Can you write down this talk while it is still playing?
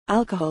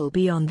Alcohol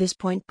Beyond This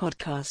Point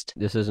podcast.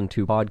 This isn't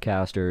two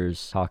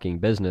podcasters talking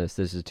business.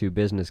 This is two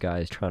business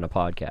guys trying to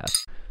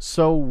podcast.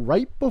 So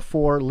right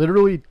before,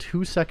 literally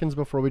 2 seconds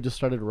before we just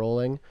started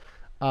rolling,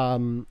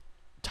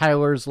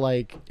 Tyler's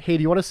like, hey,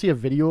 do you want to see a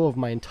video of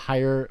my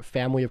entire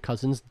family of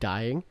cousins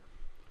dying?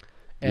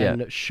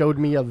 And showed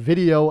me a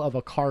video of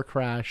a car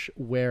crash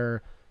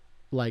where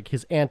like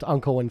his aunt,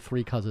 uncle, and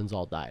 3 cousins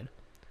all died.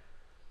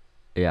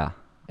 Yeah.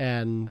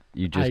 And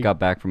you just got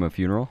back from a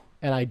funeral?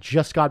 And I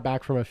just got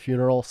back from a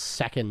funeral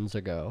seconds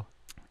ago.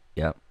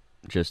 Yep.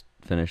 Just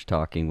finished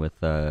talking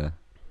with a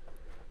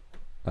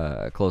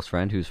close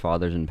friend whose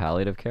father's in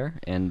palliative care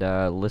and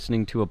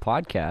listening to a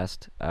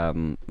podcast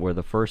where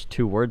the first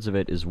 2 words of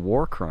it is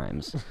war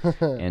crimes.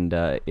 And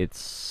it's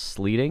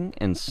sleeting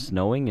and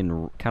snowing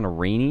and kind of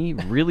rainy,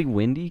 really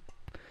windy.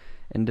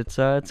 And it's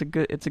a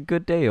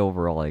good day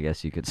overall, I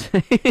guess you could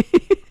say.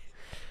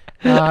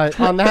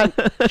 On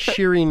that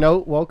cheery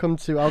note, welcome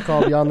to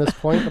Alcohol Beyond This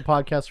Point, the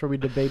podcast where we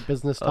debate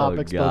business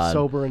topics, both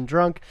sober and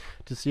drunk,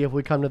 to see if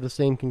we come to the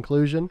same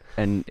conclusion.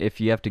 And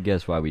if you have to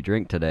guess why we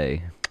drink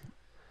today,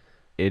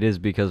 it is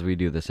because we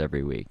do this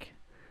every week.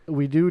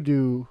 We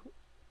do.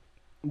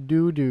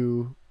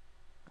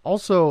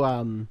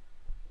 Also,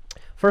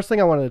 first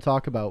thing I wanted to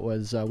talk about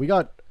was we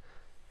got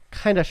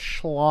kind of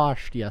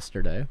sloshed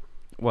yesterday.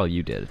 Well,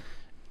 you did.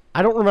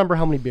 I don't remember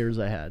how many beers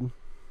I had.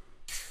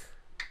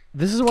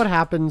 This is what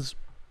happens.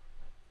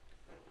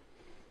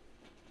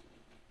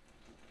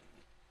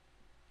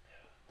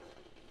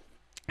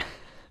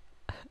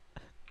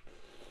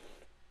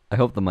 I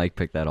hope the mic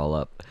picked that all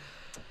up.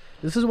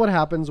 This is what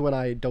happens when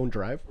I don't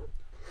drive.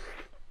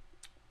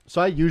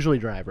 So I usually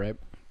drive, right?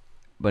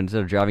 But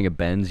instead of driving a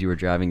Benz, you were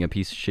driving a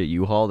piece of shit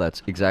U-Haul.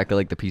 That's exactly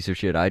like the piece of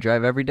shit I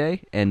drive every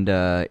day. And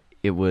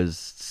it was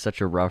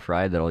such a rough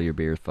ride that all your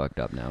beer's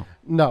fucked up now.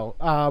 No.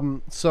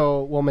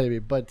 Well, maybe.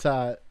 But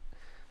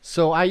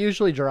so I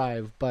usually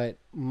drive, but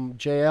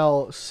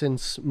JL,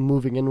 since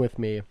moving in with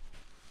me,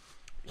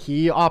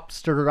 he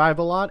opts to drive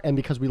a lot. And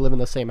because we live in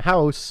the same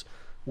house,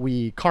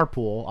 we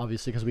carpool,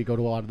 obviously, because we go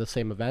to a lot of the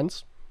same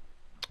events.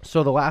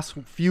 So the last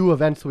few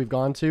events that we've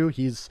gone to,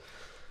 he's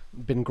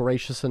been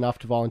gracious enough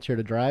to volunteer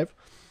to drive.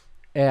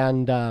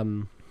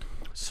 And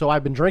so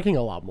I've been drinking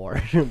a lot more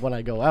when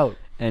I go out.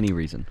 Any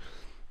reason.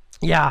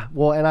 Yeah.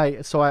 Well, and I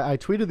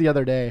tweeted the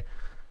other day,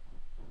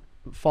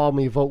 follow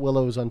me, Vote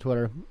Willows on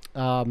Twitter,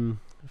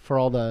 for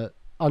all the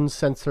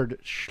uncensored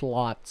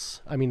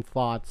thoughts. I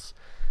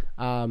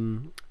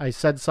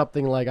said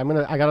something like,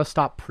 I gotta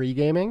stop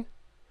pre-gaming,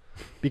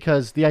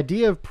 because the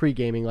idea of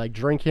pre-gaming, like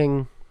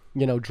drinking,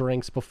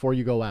 drinks before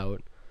you go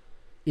out,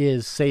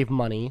 is save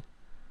money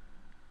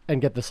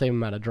and get the same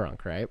amount of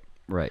drunk, right?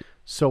 Right.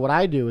 So what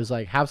I do is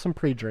like have some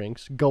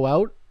pre-drinks, go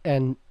out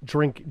and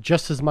drink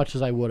just as much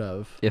as I would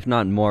have. If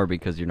not more,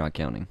 because you're not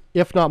counting.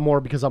 If not more,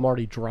 because I'm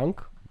already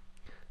drunk.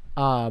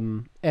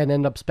 And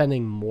end up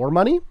spending more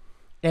money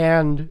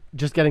and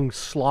just getting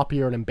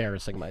sloppier and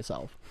embarrassing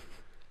myself.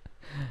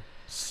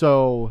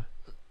 So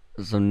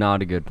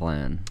not a good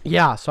plan.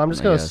 Yeah, so I'm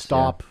just going to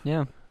stop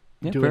doing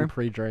fair.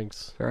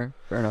 Pre-drinks. Fair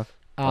enough.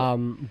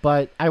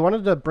 But I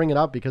wanted to bring it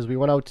up because we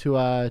went out to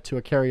a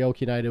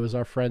karaoke night. It was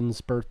our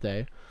friend's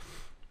birthday.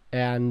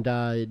 And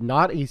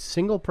not a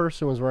single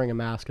person was wearing a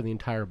mask in the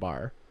entire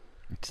bar.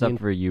 Except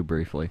for you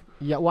briefly.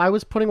 Yeah, well, I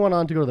was putting one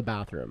on to go to the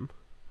bathroom.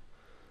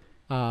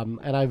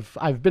 And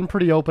I've been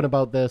pretty open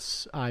about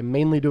this. I'm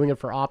mainly doing it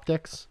for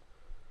optics.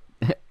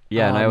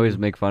 Yeah, and I always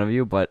make fun of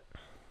you, but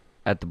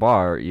at the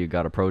bar, you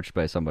got approached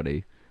by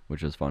somebody,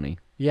 which was funny.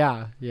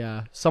 Yeah.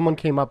 Someone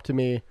came up to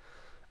me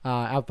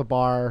at the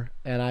bar,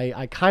 and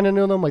I kind of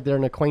knew them, like they're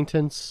an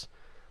acquaintance,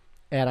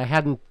 and I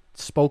hadn't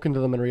spoken to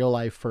them in real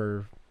life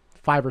for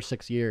 5 or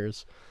 6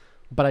 years.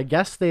 But I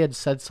guess they had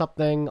said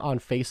something on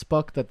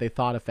Facebook that they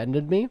thought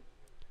offended me.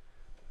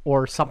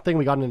 Or something,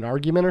 we got in an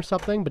argument or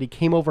something, but he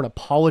came over and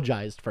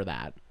apologized for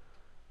that,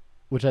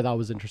 which I thought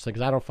was interesting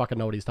because I don't fucking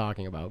know what he's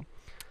talking about.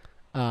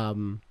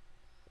 And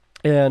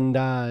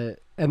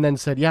then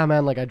said, yeah,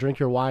 man, like I drink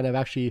your wine.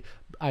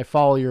 I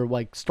follow your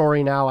like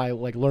story now. I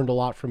like learned a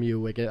lot from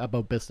you like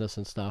about business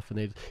and stuff. And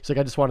he's like,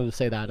 I just wanted to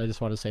say that. I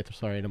just wanted to say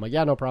sorry. And I'm like,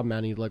 yeah, no problem,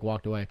 man. He like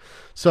walked away.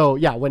 So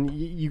yeah, when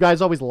you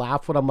guys always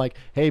laugh when I'm like,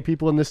 hey,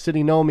 people in this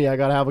city know me. I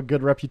got to have a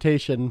good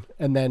reputation.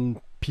 And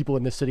then people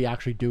in this city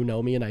actually do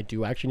know me, and I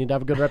do actually need to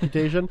have a good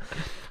reputation.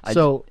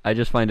 I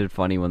just find it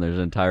funny when there's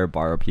an entire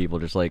bar of people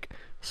just like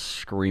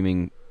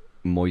screaming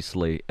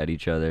moistly at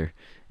each other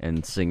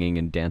and singing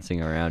and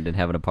dancing around and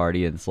having a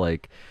party. And it's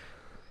like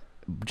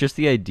just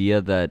the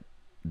idea that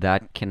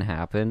can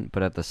happen,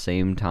 but at the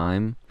same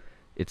time,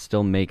 it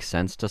still makes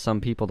sense to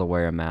some people to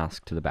wear a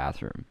mask to the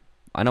bathroom.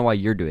 I know why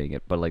you're doing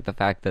it, but like the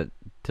fact that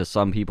to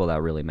some people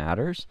that really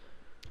matters,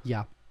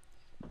 yeah,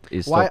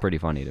 is still pretty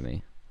funny to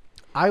me.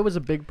 I was a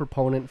big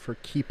proponent for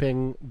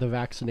keeping the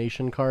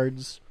vaccination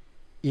cards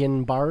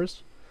in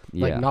bars,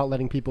 like not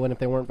letting people in if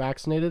they weren't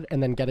vaccinated,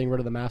 and then getting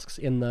rid of the masks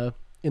in the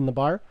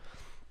bar.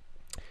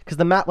 Because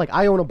like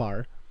I own a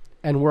bar,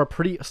 and we're a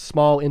pretty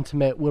small,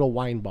 intimate little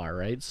wine bar,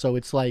 right? So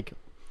it's like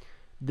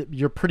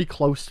you're pretty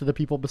close to the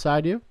people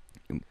beside you.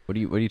 What are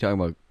you talking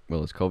about,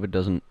 Willis? COVID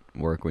doesn't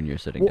work when you're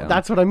sitting Well, down.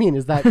 that's what I mean.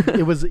 Is that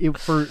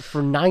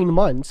for 9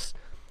 months,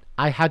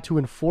 I had to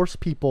enforce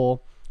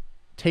people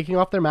taking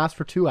off their mask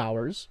for 2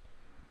 hours,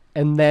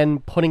 and then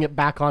putting it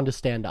back on to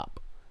stand up.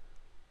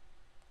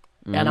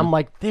 And I'm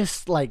like,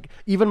 this, like,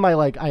 even my,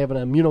 like, I have an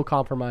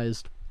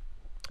immunocompromised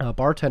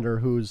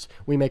bartender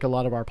we make a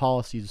lot of our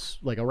policies,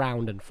 like,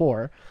 around and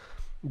for,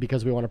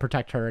 because we want to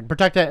protect her and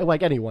protect,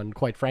 like, anyone,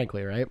 quite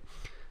frankly, right?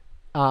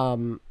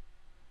 And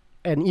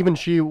even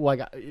she,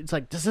 like, it's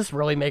like, does this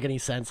really make any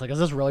sense? Like, is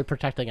this really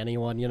protecting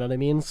anyone? You know what I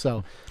mean?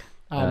 So,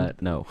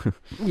 No.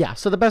 yeah,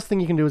 so the best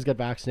thing you can do is get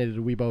vaccinated.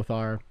 We both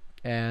are,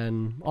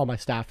 and all my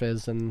staff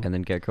is, and And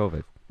then get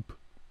COVID.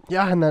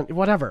 yeah, and then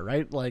whatever,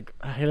 right? Like,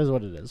 it is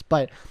what it is.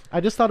 But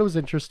I just thought it was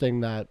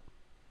interesting that,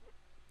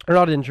 or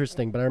not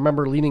interesting, but I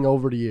remember leaning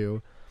over to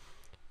you,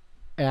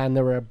 and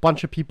there were a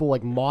bunch of people,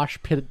 like, mosh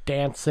pit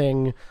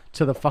dancing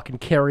to the fucking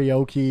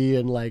karaoke,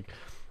 and, like,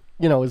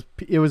 you know,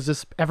 it was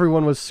just,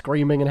 everyone was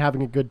screaming and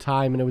having a good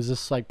time, and it was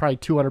just, like, probably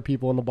 200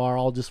 people in the bar,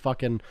 all just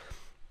fucking,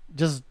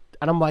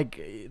 and I'm like,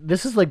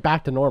 this is, like,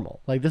 back to normal.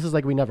 Like, this is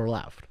like we never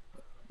left.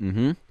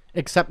 Mm-hmm.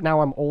 Except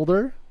now I'm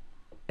older,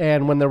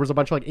 and when there was a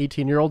bunch of, like,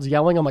 18-year-olds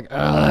yelling, I'm like,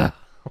 ugh.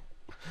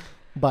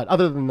 But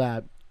other than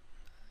that,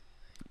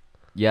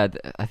 Yeah,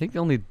 I think the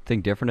only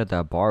thing different at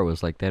that bar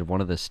was, like, they had one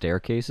of the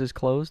staircases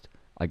closed.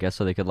 I guess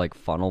so they could, like,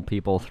 funnel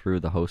people through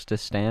the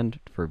hostess stand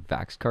for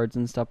Vax cards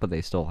and stuff, but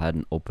they still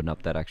hadn't opened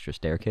up that extra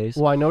staircase.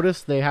 well, I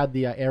noticed they had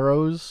the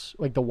arrows,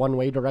 like the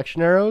one-way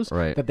direction arrows,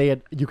 Right. that they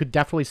had. You could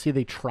definitely see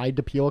they tried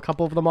to peel a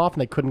couple of them off,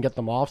 and they couldn't get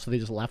them off, so they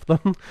just left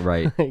them.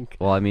 Right. Like,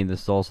 Well, I mean,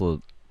 this is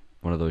also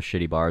one of those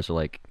shitty bars where,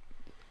 like,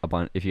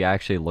 if you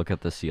actually look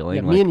at the ceiling,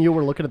 yeah, like, me and you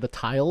were looking at the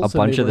tiles. a and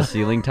bunch they of the were-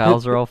 ceiling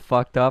tiles are all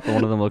fucked up, and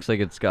one of them looks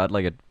like it's got,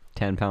 like, a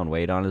 10-pound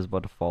weight on it, is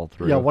about to fall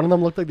through. Yeah, one of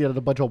them looked like they had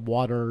a bunch of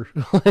water,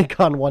 like,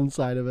 on one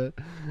side of it.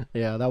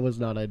 Yeah, that was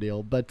not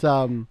ideal. But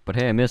But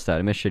hey, I missed that.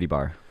 I missed Shitty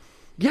Bar.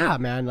 yeah,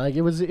 man, like,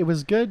 it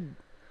was good.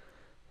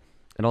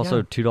 And also,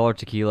 Yeah. $2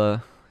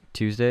 tequila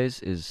Tuesdays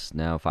is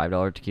now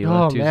 $5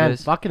 tequila Oh Tuesdays. man,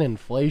 fucking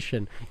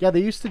inflation. Yeah,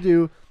 they used to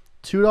do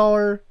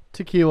 $2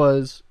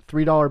 tequilas,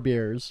 $3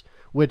 beers,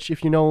 which,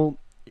 if you know,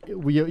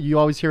 you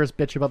always hear us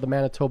bitch about the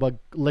Manitoba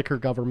liquor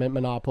government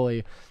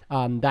monopoly.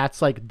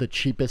 That's like the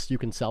cheapest you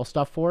can sell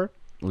stuff for.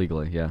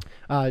 Legally, yeah.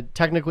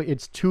 Technically,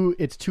 it's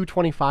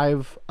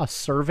 $2.25 a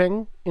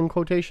serving, in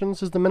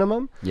quotations, is the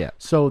minimum. Yeah.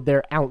 So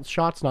they're ounce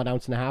shots, not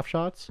ounce and a half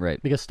shots.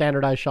 Right. Because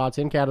standardized shots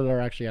in Canada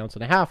are actually ounce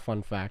and a half.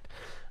 Fun fact.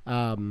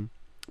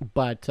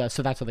 But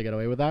so that's how they get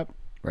away with that.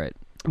 Right.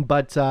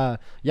 But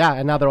yeah,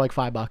 and now they're like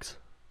 $5,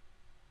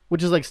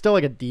 which is like still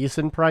like a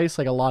decent price.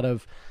 Like, a lot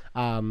of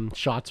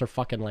shots are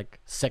fucking like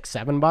 $6,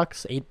 $7,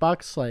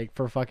 $8, like,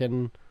 for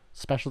fucking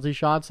specialty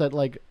shots at,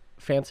 like,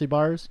 fancy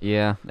bars.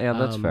 Yeah,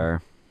 that's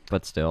fair.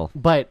 But still.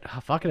 But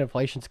fucking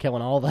inflation's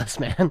killing all of us,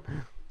 man.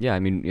 Yeah, I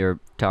mean, you're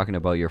talking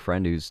about your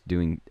friend who's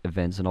doing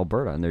events in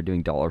Alberta, and they're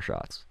doing dollar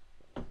shots.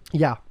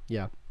 Yeah.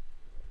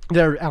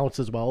 They're ounce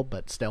as well,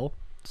 but still.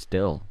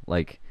 Still,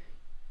 like,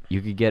 you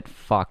could get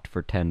fucked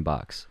for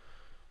 $10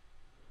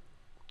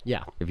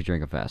 Yeah. if you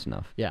drink it fast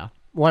enough. Yeah.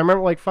 Well, I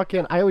remember, like,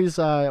 fucking, I always,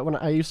 when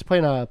I used to play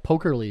in a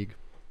poker league,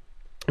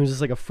 it was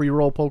just like a free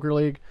roll poker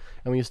league,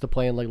 and we used to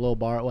play in, like, little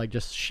bar, like,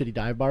 just shitty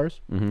dive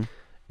bars. Mm-hmm.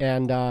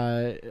 And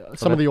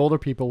some of the older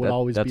people would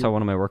always That's be. how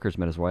one of my workers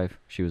met his wife.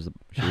 She was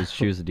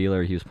the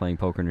dealer. He was playing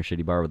poker in a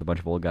shitty bar with a bunch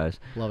of old guys.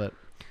 Love it.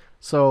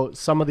 So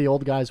some of the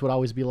old guys would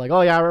always be like,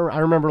 "Oh yeah, I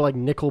remember like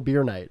nickel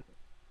beer night,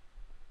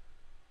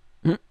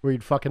 where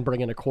you'd fucking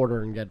bring in a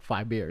quarter and get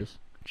 5 beers."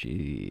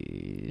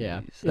 Jeez.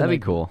 Yeah. That'd be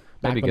Like, cool. Back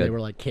That'd be when good. they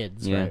were like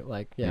kids, Yeah. right?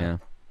 Like, yeah.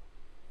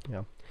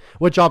 yeah.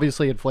 Which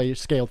obviously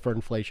scaled for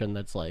inflation.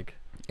 That's like,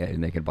 Yeah,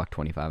 and they could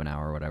 $1.25 an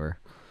hour or whatever.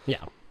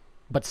 yeah,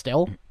 but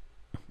still,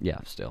 Yeah,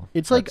 still.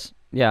 It's like-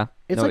 yeah.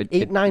 it's No, like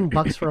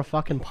 $8-9 for a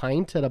fucking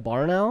pint at a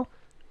bar now.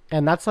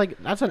 And that's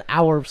an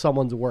hour of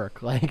someone's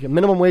work. Like,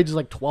 minimum wage is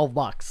like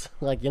 $12.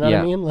 Like, you know what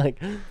Yeah. I mean?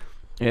 Like,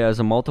 Yeah, as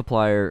a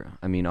multiplier,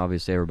 I mean,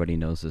 obviously everybody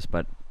knows this,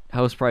 but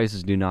house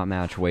prices do not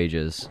match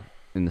wages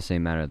in the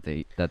same manner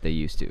that they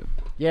used to.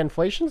 yeah,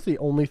 inflation's the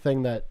only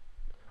thing that,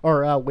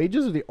 or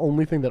wages are the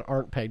only thing that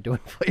aren't pegged to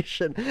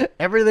inflation.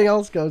 Everything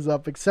else goes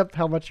up except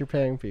how much you're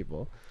paying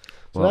people.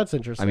 So Well, that's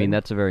interesting. I mean,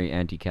 that's a very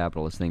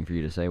anti-capitalist thing for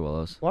you to say,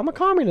 Willows. Well, I'm a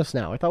communist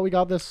now. I thought we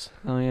got this.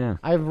 Oh yeah.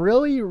 I've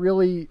really,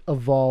 really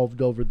evolved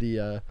over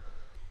the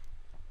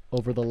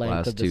length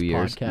Last of this 2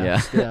 years.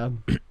 podcast.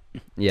 Yeah.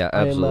 Yeah,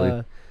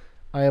 absolutely.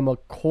 I am a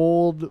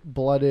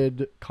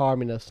cold-blooded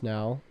communist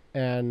now,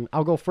 and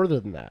I'll go further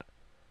than that.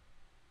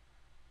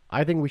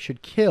 I think we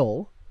should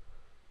kill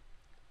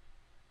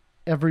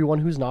everyone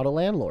who's not a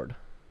landlord.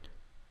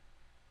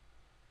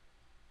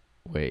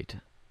 Wait,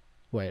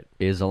 Wait,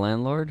 is a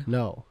landlord?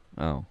 no.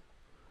 Oh,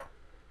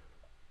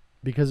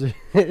 Because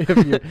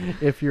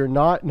if you're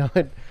not, no,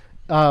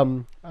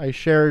 I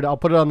shared, I'll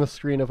put it on the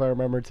screen if I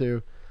remember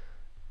to.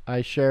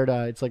 I shared,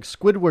 it's like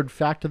Squidward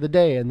fact of the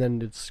day, and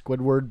then it's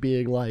Squidward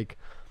being like,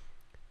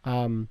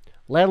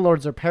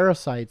 landlords are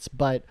parasites,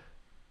 but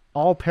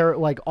all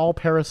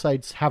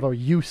parasites have a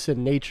use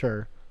in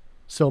nature,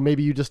 So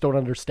maybe you just don't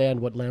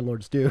understand what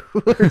landlords do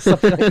or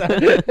something like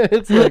that.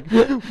 It's like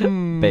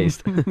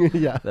Based.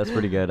 yeah. That's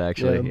pretty good,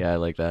 actually. Yeah. Yeah, I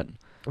like that.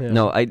 Yeah.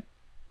 No,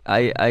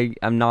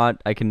 I'm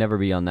not. I can never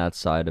be on that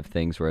side of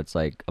things where it's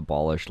like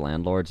abolish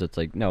landlords. It's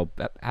like no,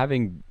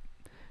 having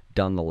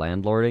done the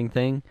landlording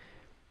thing.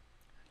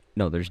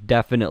 No, there's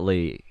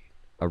definitely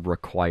a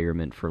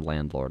requirement for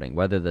landlording.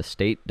 Whether the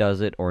state does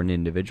it or an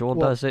individual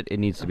Well, does it, it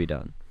needs to be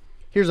done.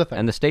 Here's the thing.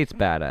 And the state's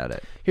bad at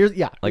it, Here's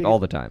like all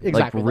the time,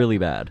 Exactly. like really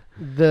bad.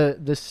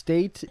 The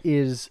state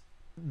is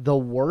the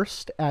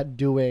worst at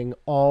doing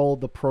all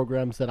the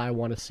programs that I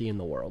want to see in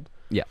the world.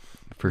 Yeah,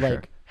 for like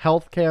sure.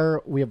 healthcare,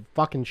 we have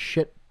fucking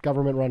shit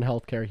government run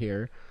healthcare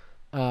here.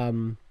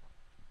 And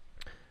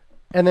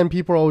then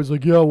people are always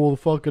like, yeah, well, the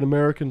fucking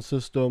American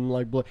system,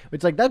 like,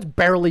 it's like that's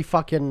barely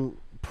fucking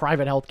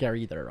private healthcare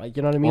either, right?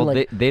 You know what I mean? Well,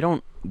 like, they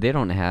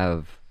don't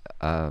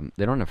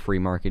have free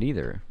market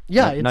either.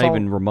 Yeah, not, it's not all-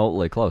 even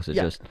remotely close. It's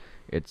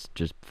Yeah.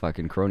 just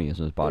fucking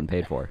cronyism is bought and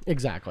paid for.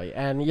 exactly.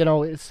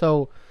 And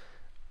so,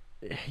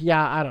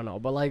 yeah, I don't know,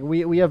 but like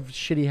we have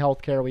shitty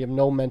healthcare. We have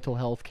no mental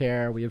health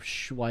care. We have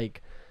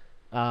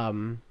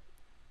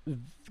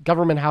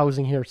government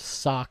housing here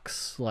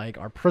sucks. Like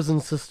our prison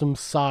system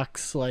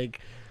sucks. Like,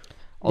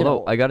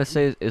 Although I gotta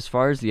say, as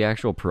far as the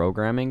actual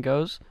programming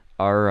goes,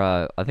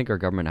 I think our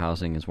government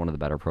housing is one of the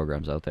better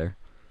programs out there.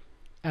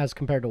 as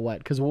compared to what?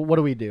 Because what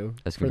do we do?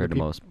 As for the compared to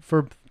most.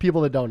 For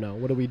people that don't know,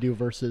 what do we do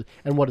versus,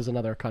 and what does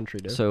another country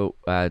do? So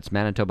it's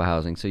Manitoba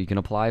Housing, so you can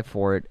apply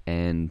for it,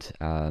 and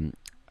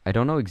I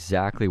don't know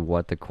exactly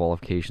what the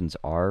qualifications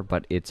are,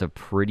 but it's a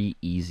pretty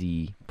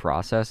easy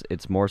process.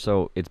 It's more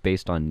so it's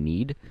based on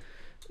need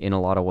in a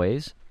lot of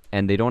ways,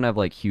 and they don't have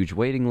like huge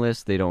waiting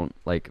lists. They don't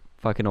like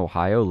fucking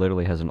Ohio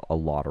literally has a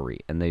lottery,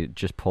 and they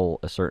just pull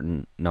a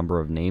certain number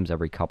of names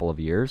every couple of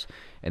years,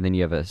 and then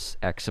you have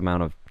X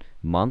amount of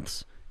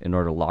months in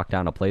order to lock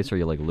down a place, or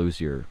you like lose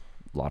your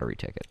lottery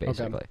ticket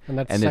basically. Okay. And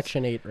that's it's-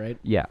 Section 8, right?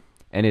 Yeah,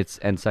 and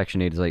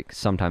Section 8 is like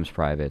sometimes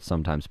private,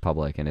 sometimes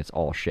public, and it's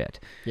all shit.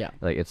 Yeah.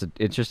 Like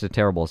it's just a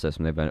terrible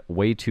system. They've been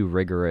way too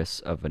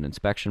rigorous of an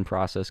inspection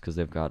process because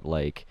they've got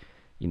like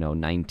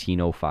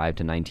 1905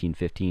 to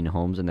 1915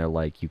 homes, and they're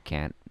like you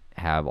can't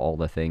have all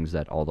the things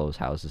that all those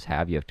houses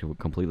have. You have to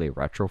completely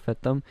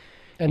retrofit them.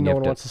 And you no have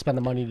one to- wants to spend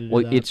the money to do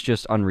Well, that. it's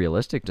just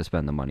unrealistic to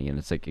spend the money, and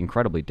it's like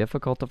incredibly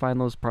difficult to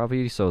find those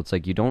properties. So it's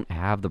like you don't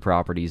have the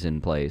properties in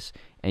place,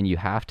 and you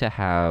have to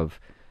have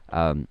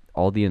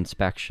all the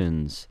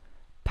inspections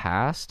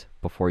passed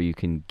before you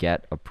can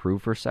get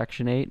approved for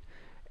Section 8,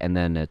 and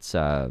then it's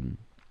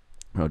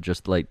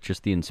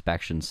just the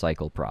inspection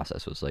cycle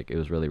process was like it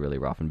was really really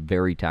rough and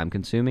very time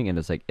consuming, and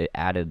it's like it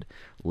added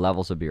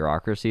levels of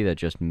bureaucracy that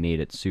just made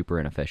it super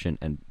inefficient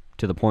and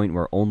to the point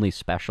where only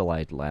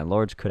specialized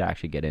landlords could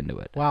actually get into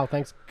it. Wow,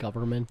 thanks,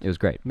 government. It was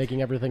great.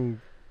 Making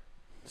everything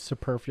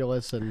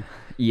superfluous and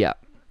Yeah,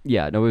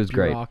 no, it was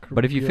great.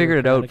 But if you figured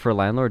it out bureaucratic. for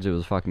landlords, it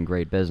was fucking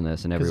great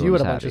business, and because everyone you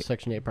was had a bunch happy. of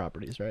Section 8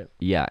 properties, right?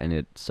 Yeah, and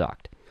it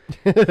sucked.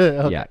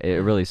 Okay. Yeah,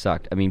 it really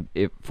sucked. I mean,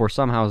 for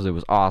some houses it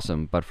was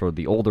awesome, but for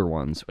the older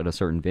ones at a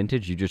certain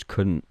vintage, you just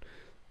couldn't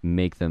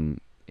make them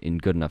in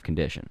good enough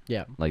condition.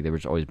 Yeah. Like they were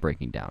just always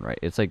breaking down, right?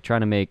 It's like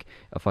trying to make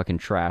a fucking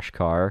trash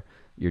car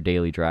your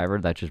daily driver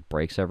that just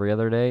breaks every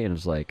other day, and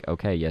it's like,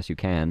 okay, yes, you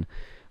can,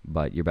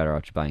 but you're better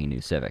off just buying a new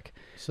Civic.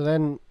 So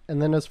then,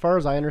 and then as far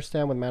as I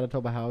understand with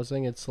Manitoba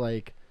Housing, it's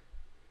like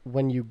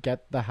when you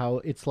get the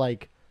house, it's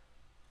like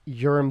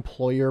your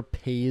employer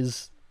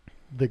pays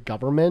the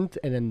government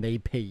and then they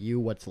pay you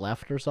what's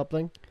left or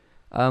something.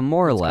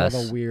 More or It's kind of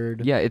less. a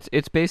weird. Yeah,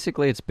 it's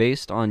basically it's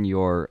based on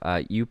your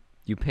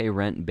you pay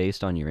rent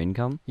based on your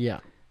income, Yeah.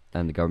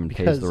 and the government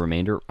pays Because the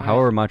remainder, I-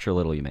 however much or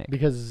little you make.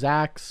 Because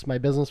Zach's, my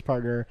business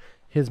partner,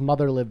 his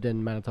mother lived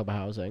in Manitoba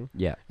Housing.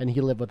 Yeah, And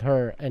he lived with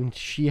her, and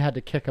she had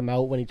to kick him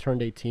out when he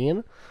turned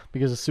 18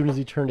 because as soon as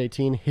he turned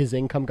 18, his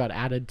income got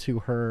added to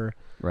her,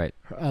 right.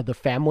 the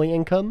family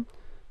income,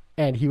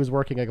 and he was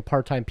working like a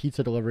part-time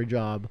pizza delivery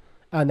job,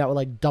 and that would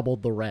like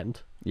doubled the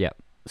rent. Yeah,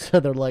 So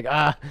they're like,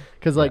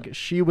 because like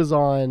she was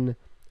on,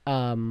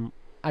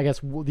 I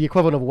guess the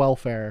equivalent of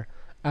welfare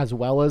as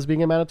well as being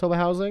in Manitoba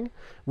Housing,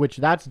 which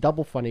that's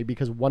double funny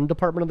because one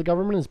department of the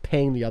government is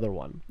paying the other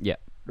one, yeah.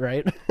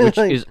 right? Which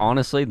Like, is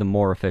honestly the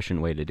more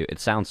efficient way to do it. It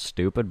sounds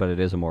stupid, but it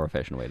is a more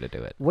efficient way to do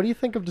it. what do you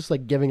think of just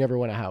like giving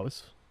everyone a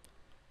house?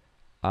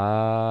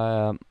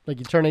 Um, Like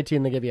you turn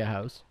 18, they give you a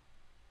house.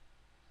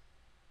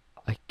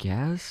 I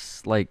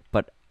guess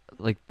but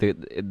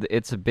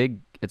it's a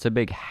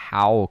big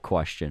how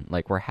question.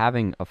 Like we're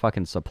having a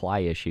fucking supply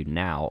issue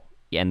now,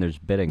 and there's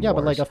bidding Yeah,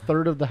 wars. but like a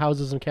third of the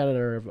houses in Canada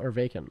are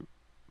vacant.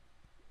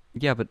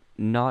 Yeah, but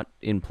not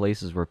in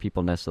places where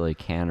people necessarily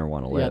can or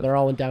want to live. Yeah, they're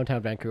all in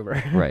downtown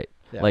Vancouver. Right.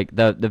 Yeah. Like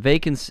the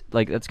vacancy,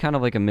 like that's kind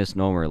of like a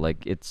misnomer. Like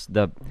it's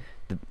the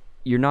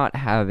you're not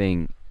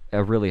having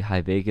a really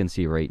high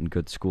vacancy rate in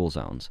good school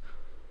zones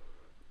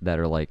that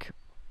are like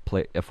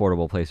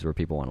affordable places where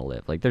people want to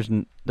live. Like there's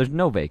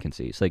no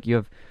vacancies. Like you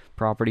have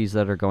properties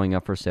that are going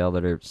up for sale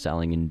that are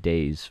selling in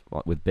days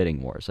with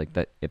bidding wars. Like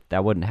that, if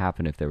that wouldn't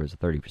happen if there was a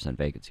 30%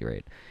 vacancy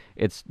rate.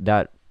 It's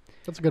that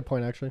That's a good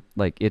point, actually.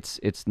 Like it's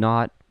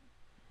not.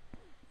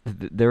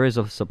 There is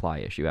a supply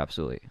issue,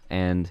 absolutely,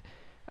 and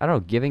I don't know.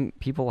 Giving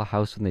people a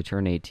house when they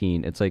turn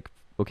 18, it's like,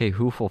 okay,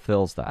 who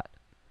fulfills that?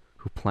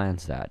 Who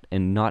plans that?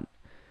 And not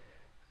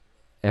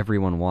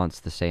everyone wants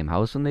the same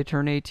house when they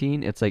turn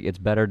 18. It's like it's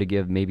better to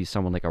give maybe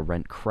someone like a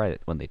rent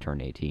credit when they turn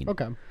 18.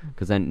 Okay.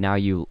 Because then now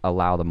you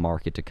allow the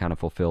market to kind of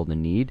fulfill the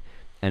need,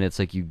 and it's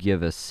like you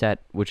give a set,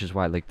 which is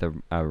why like the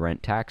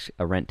rent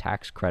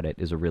tax credit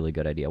is a really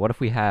good idea. What if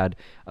we had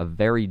a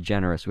very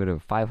generous, we had a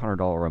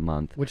 $500 a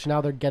month, Which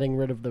now they're getting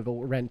rid of the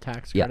rent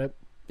tax Yeah. credit.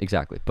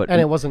 exactly, but And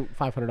it wasn't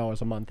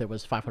 $500 a month, it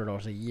was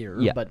 $500 a year,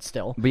 Yeah. but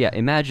still. But yeah,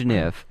 imagine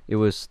if it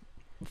was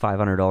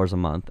 $500 a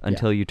month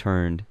until you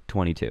turned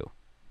 22.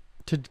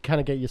 To kind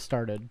of get you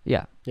started.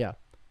 Yeah, Yeah.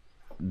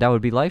 that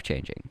would be life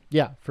changing.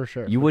 Yeah, for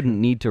sure. You wouldn't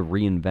need to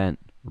reinvent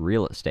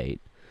real estate.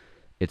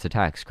 It's a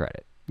tax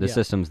credit. The Yeah.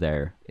 system's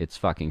there. It's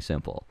fucking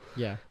simple.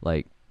 Yeah.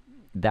 Like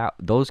that,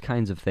 those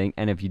kinds of things.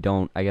 And if you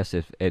don't, I guess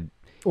if it,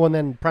 Well, and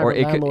then private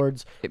it could-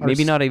 landlords are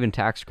maybe not even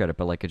tax credit,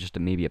 but like just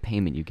maybe a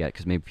payment you get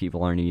because maybe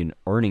people aren't even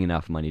earning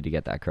enough money to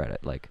get that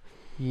credit. Like,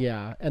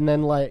 Yeah, and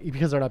then like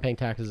because they're not paying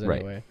taxes Right.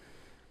 anyway.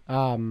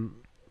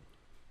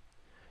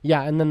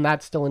 Yeah, and then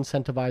that still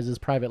incentivizes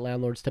private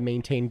landlords to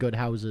maintain good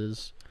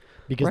houses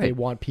because they Right.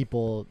 want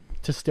people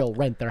to still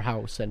rent their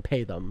house and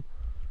pay them.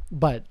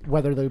 But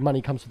whether the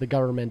money comes to the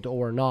government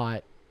or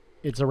not,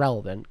 it's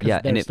irrelevant because yeah,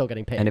 they're still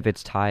getting paid. And if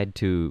it's tied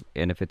to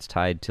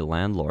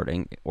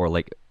landlording, or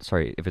like,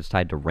 sorry, if it's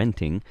tied to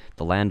renting,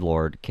 the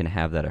landlord can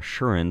have that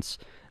assurance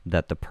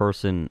that the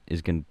person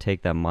is going to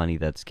take that money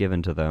that's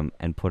given to them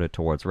and put it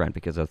towards rent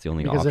because that's the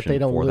only because option if they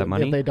don't for that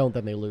money. if they don't,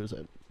 then they lose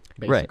it.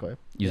 Basically, Right.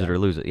 Use it Yeah. or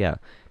lose it. Yeah.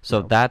 So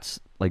Yeah. that's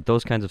like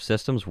those kinds of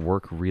systems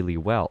work really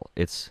well.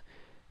 It's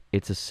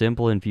a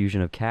simple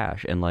infusion of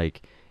cash, and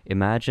like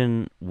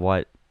imagine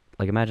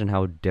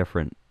how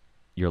different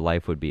your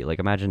life would be. Like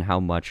imagine how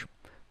much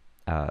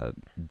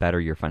better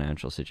your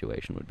financial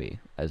situation would be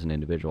as an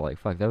individual. Like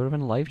fuck, that would have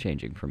been life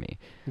changing for me.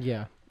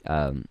 Yeah.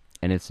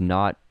 And it's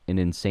not an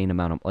insane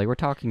amount of like we're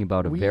talking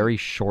about a very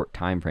short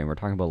time frame. We're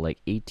talking about like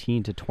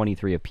 18 to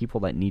 23 of people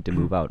that need to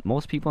move out.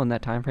 Most people in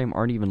that time frame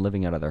aren't even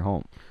living out of their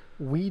home.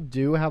 We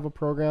do have a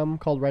program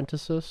called Rent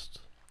Assist.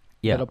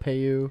 Yeah. That'll pay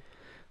you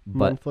But-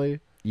 monthly.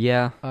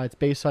 Yeah. It's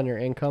based on your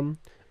income.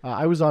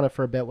 I was on it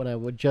for a bit when I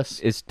would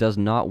just. It does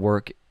not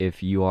work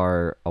if you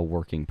are a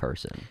working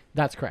person.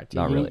 That's correct.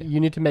 Not you, really. You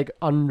need to make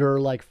under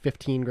like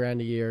 15 grand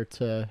a year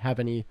to have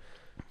any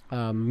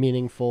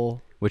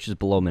meaningful. Which is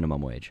below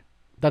minimum wage.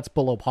 That's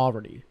below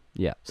poverty.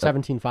 Yeah.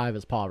 17.5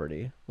 is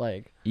poverty.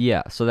 Like,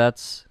 Yeah, so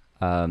that's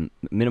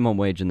minimum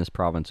wage in this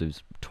province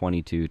is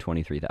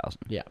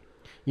 23,000. yeah,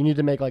 you need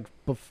to make like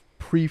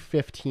pre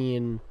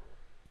 15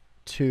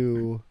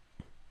 to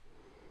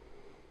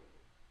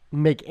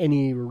make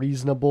any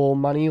reasonable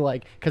money.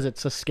 Like, because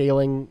it's a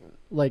scaling.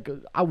 Like,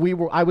 I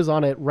was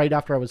on it right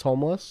after I was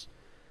homeless,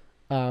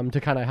 to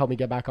kind of help me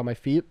get back on my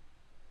feet.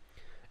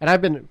 And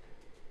I've been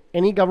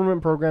any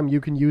government program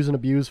you can use and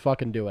abuse,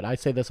 fucking do it. I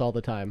say this all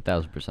the time.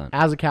 1,000%.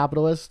 As a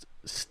capitalist,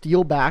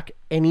 steal back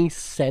any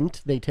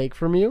cent they take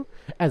from you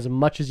as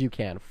much as you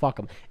can. Fuck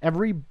them.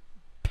 Every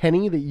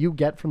penny that you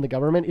get from the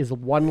government is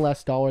one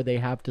less dollar they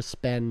have to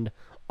spend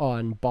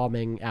on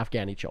bombing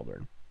Afghani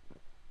children.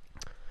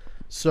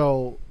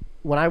 So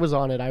when I was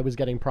on it, I was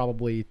getting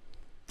probably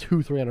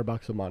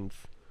 $200-300 a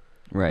month,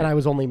 Right. and I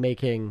was only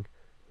making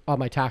on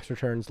my tax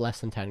returns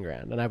less than 10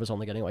 grand, and I was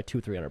only getting like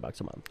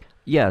 $200-300 a month.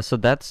 Yeah, so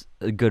that's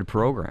a good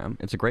program.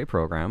 It's a great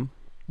program,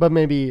 But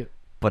maybe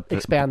but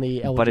expand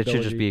the eligibility. But it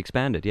should just be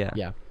expanded, yeah.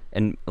 Yeah.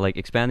 And like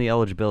expand the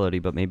eligibility,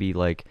 but maybe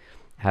like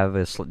have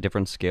a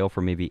different scale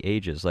for maybe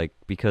ages, like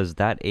because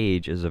that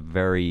age is a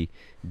very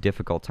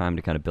difficult time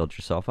to kind of build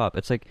yourself up.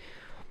 It's like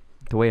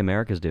the way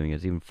America's doing it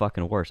is even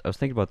fucking worse. I was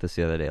thinking about this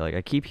the other day. Like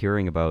I keep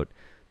hearing about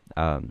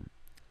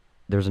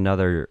there's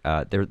another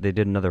they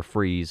did another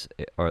freeze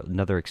or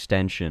another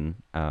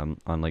extension on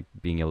like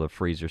being able to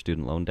freeze your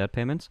student loan debt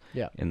payments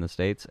Yeah. in the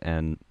States,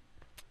 and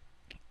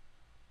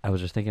I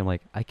was just thinking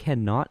like I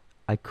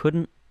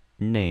couldn't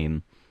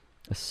name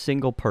a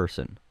single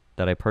person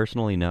that I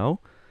personally know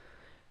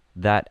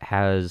that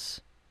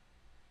has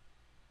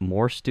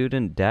more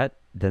student debt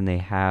than they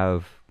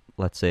have,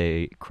 let's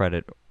say,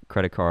 credit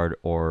card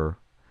or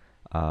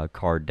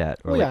card debt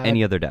or Well, like yeah,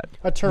 any other debt.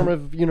 A term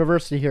of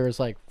university here is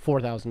like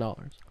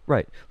 $4,000.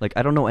 Right. Like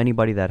I don't know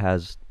anybody that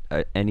has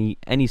any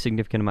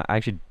significant amount.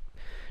 Actually,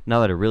 now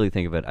that I really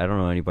think of it, I don't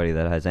know anybody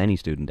that has any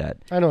student debt.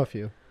 I know a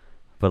few.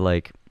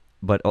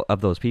 But of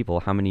those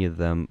people, how many of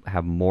them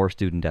have more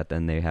student debt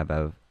than they have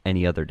of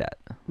any other debt?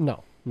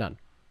 No, none.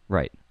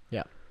 Right.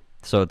 Yeah.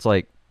 So it's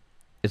like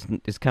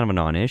it's kind of a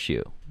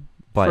non-issue.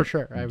 But For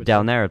sure, I would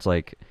down say. there, it's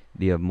like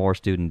you have more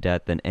student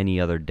debt than any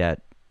other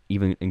debt,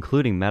 even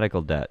including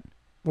medical debt,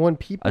 When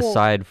people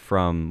aside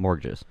from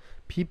mortgages.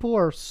 people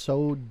are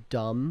so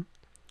dumb,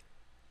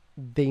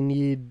 they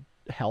need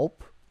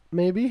help.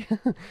 Maybe.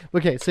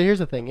 Okay, so here's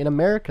the thing: in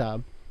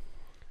America,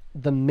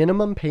 the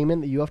minimum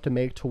payment that you have to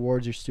make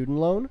towards your student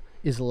loan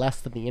is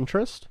less than the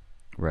interest.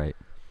 Right.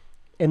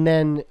 And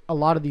then a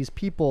lot of these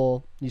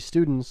people, these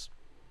students,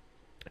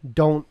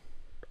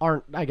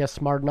 aren't, I guess,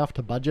 smart enough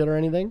to budget or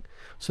anything.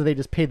 So they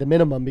just pay the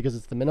minimum because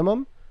it's the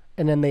minimum.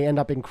 And then they end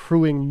up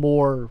accruing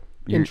more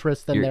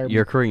interest than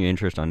you're accruing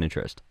interest on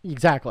interest.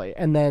 Exactly.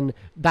 And then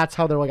that's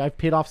how they're like, I've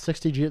paid off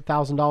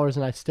 $60,000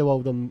 and I still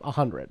owe them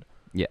 $100.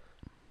 Yeah.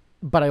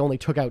 But I only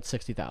took out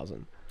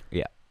 $60,000.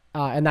 Yeah.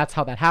 And that's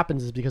how that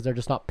happens, is because they're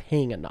just not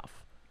paying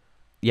enough.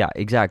 Yeah,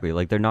 exactly.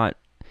 Like, they're not.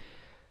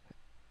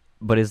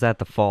 But is that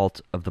the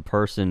fault of the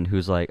person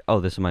who's like, oh,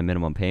 this is my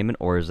minimum payment,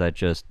 or is that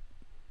just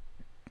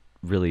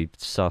really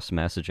sus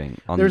messaging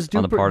on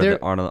the part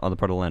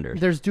of the lenders?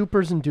 There's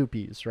dupers and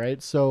dupies,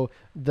 right? So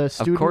the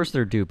student, of course,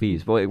 they're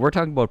dupies. But we're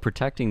talking about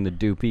protecting the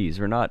dupies.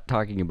 We're not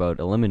talking about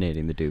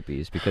eliminating the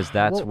dupies, because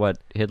that's what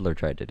Hitler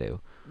tried to do.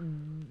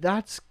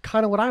 That's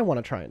kind of what I want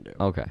to try and do.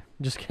 Okay.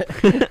 Just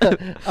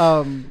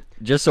kidding.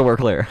 Just so we're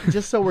clear.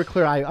 Just so we're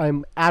clear,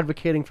 I'm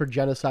advocating for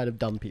genocide of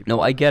dumb people.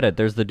 No, I get it.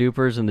 There's the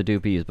dupers and the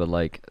dupies, but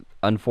like,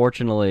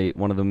 unfortunately,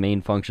 one of the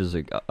main functions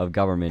of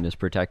government is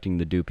protecting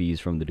the dupies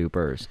from the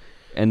dupers.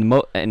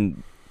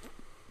 And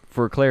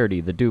for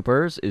clarity, the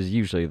dupers is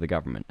usually the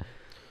government.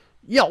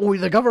 Yeah, well,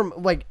 the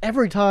government, like,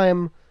 every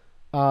time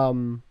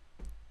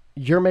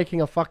you're making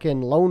a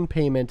fucking loan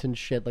payment and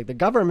shit, like, the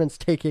government's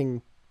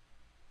taking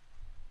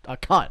a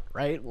cut,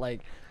 right?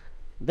 Like,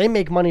 they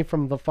make money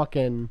from the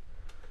fucking,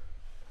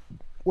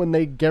 when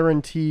they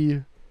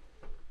guarantee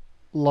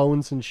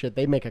loans and shit,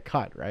 they make a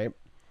cut, right?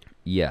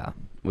 Yeah,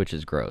 which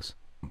is gross.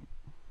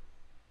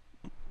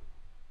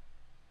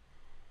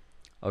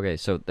 Okay,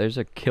 so there's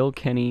a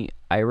Kilkenny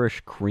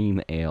Irish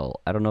Cream Ale.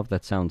 I don't know if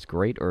that sounds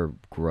great or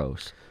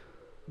gross.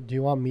 Do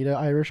you want me to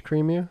Irish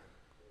cream you?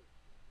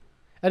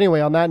 Anyway,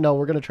 on that note,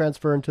 we're going to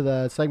transfer into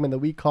the segment that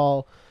we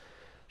call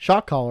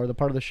Shot Caller, the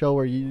part of the show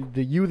where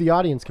the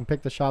audience, can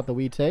pick the shot that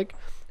we take.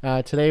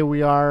 Today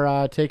we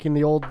are taking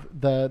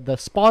the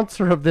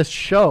sponsor of this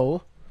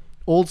show,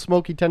 Old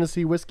Smoky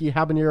Tennessee Whiskey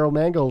Habanero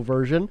Mango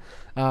version.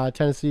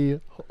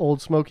 Tennessee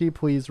Old Smoky,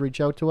 please reach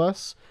out to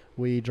us.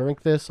 We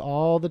drink this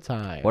all the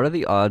time. What are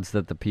the odds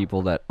that the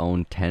people that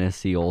own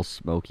Tennessee Old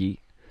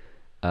Smoky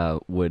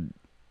would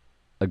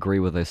agree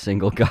with a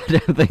single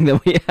goddamn thing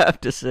that we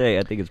have to say?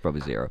 I think it's probably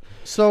zero.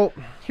 So,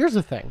 here's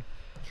the thing.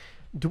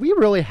 Do we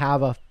really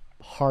have a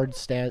hard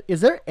stand?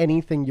 Is there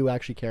anything you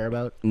actually care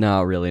about?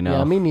 No, really, no.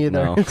 Yeah, me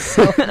neither.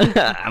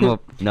 No.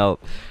 No.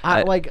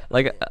 Like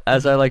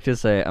as I like to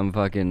say, I'm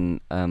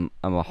fucking I'm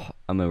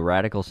a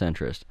radical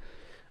centrist.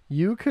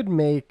 You could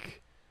make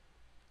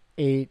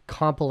a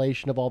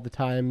compilation of all the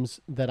times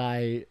that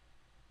I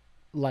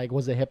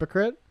was a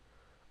hypocrite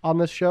on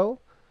this show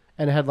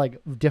and had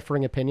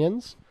differing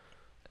opinions.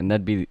 And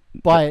that'd be,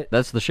 but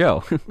that's the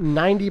show.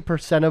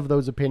 90% of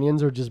those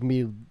opinions are just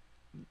me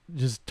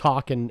just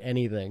talking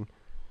anything.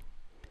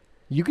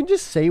 You can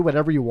just say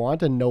whatever you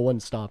want and no one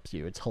stops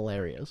you. It's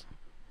hilarious.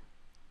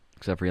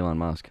 Except for Elon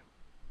Musk.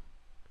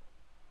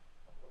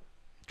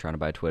 Trying to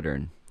buy Twitter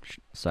and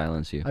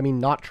silence you. I mean,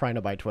 not trying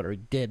to buy Twitter. He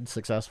did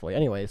successfully.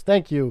 Anyways,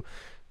 thank you,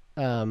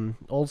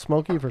 Old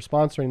Smoky, for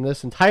sponsoring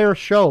this entire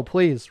show.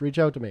 Please reach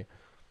out to me.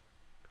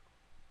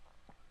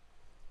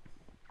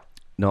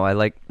 No, I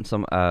like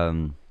some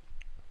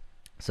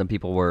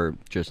people were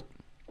just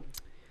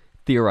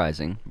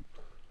theorizing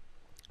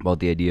about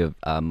the idea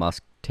of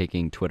Musk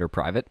taking Twitter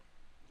private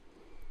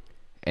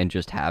and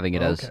just having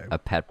it as a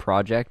pet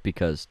project,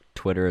 because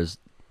Twitter is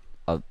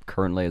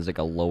currently is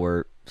a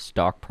lower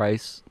stock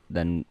price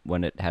than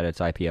when it had its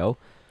IPO.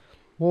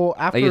 Well,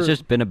 it's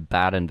just been a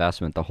bad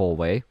investment the whole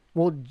way.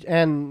 Well,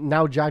 and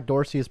now Jack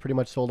Dorsey has pretty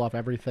much sold off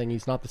everything.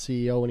 He's not the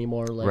CEO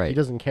anymore. He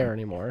doesn't care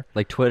anymore.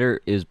 Twitter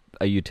is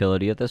a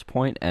utility at this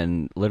point,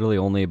 and literally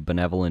only a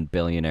benevolent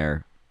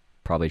billionaire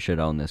probably should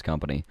own this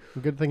company.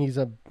 Good thing he's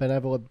a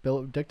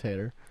benevolent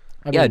dictator.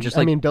 I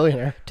mean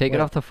billionaire. Take it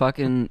off the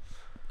fucking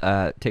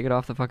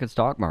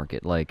stock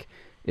market.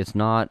 It's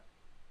not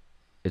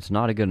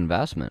a good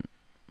investment.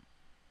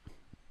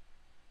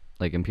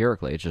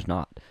 Empirically, it's just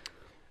not.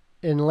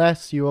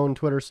 Unless you own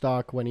Twitter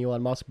stock when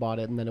Elon Musk bought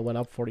it and then it went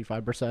up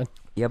 45%.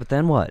 Yeah, but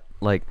then what?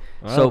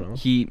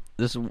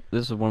 This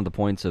is one of the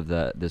points of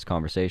this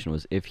conversation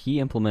was, if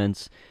he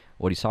implements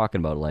what he's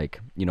talking about,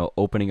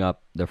 opening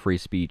up the free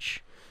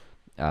speech.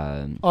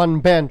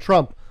 Unban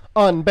Trump.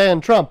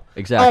 Unban Trump.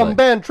 Exactly.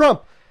 Unban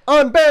Trump.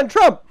 Unban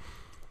Trump.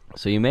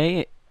 So you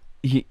may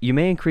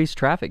increase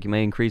traffic, you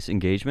may increase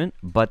engagement,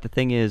 but the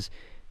thing is,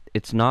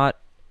 it's not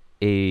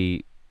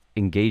a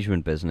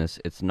engagement business,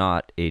 it's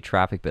not a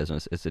traffic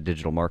business, it's a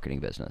digital marketing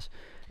business.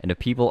 And if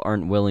people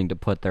aren't willing to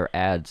put their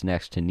ads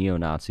next to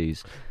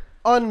neo-Nazis,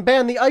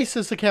 unban the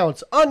ISIS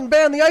accounts,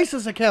 unban the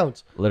ISIS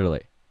accounts.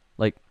 Literally.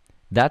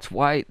 That's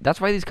why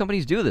these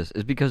companies do this,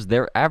 is because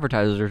their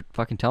advertisers are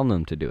fucking telling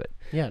them to do it.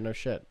 Yeah, no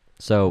shit.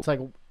 So it's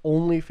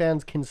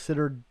OnlyFans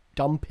considered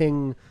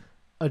dumping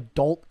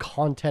adult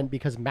content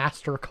because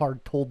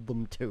MasterCard told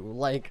them to.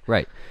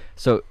 Right.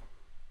 So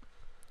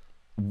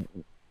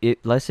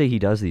let's say he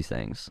does these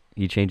things,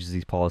 he changes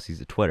these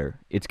policies at Twitter.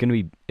 It's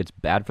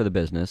bad for the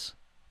business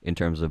in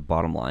terms of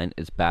bottom line.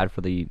 It's bad for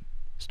the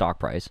stock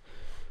price.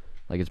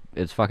 Like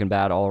it's fucking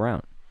bad all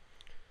around.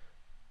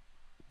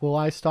 Will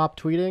I stop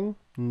tweeting?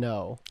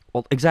 No.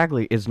 Well,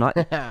 exactly. It's not.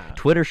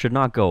 Twitter should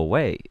not go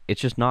away.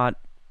 It's just not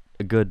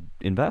a good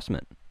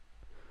investment.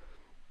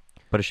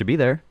 But it should be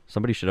there.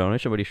 Somebody should own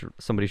it.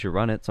 Somebody should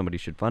run it. Somebody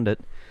should fund it.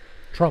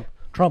 Trump,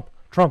 Trump,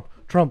 Trump,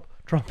 Trump,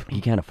 Trump.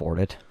 He can't afford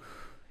it.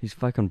 He's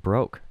fucking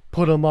broke.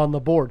 Put him on the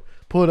board.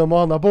 Put him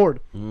on the board.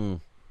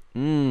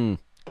 That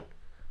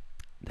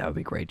would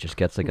be great. Just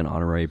gets like an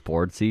honorary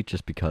board seat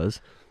just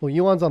because. Well,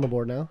 Elon's on the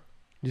board now.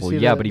 Did you Well, see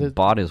yeah, but he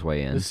bought his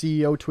way in. The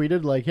CEO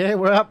tweeted like, "Hey,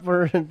 we're up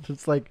for."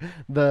 It's like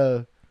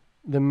the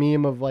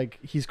meme of like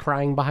he's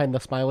crying behind the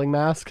smiling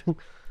mask.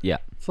 Yeah.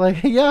 It's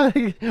like, yeah,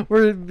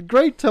 we're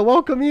great to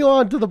welcome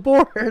Elon to the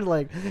board.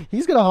 Like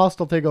he's gonna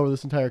hostile take over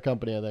this entire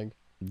company. I think.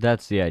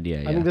 That's the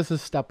idea. Yeah. I think this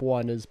is step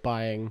one: is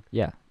buying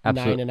Yeah.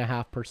 Absolutely.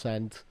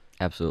 9.5%,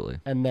 Absolutely.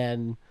 and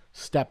then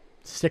step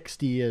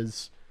 60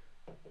 is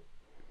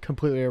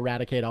completely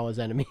eradicate all his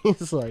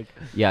enemies. Like,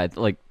 Yeah, it's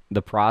like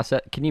the process.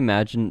 Can you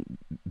imagine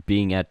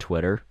being at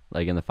Twitter,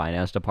 like in the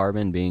finance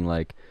department, being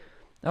like,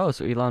 "Oh,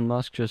 so Elon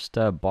Musk just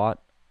bought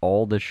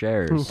all the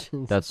shares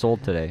that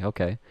sold today."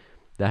 Okay,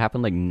 that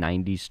happened like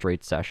 90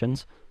 straight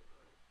sessions,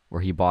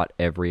 where he bought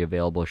every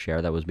available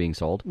share that was being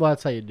sold. well,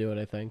 that's how you do it,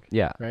 I think.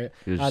 Yeah, Right.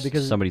 it was just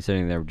Because somebody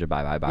sitting there just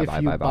buy,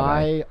 if you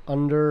buy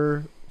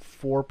under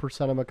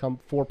 4% of a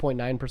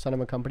 4.9%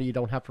 of a company, you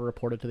don't have to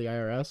report it to the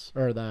IRS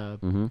or the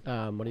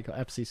what do you call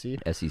FCC.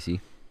 SEC.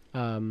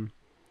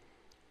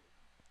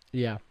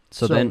 Yeah.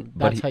 So then-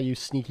 but that's he- how you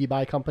sneaky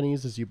buy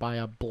companies is you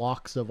buy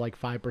blocks of like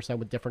 5%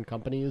 with different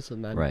companies,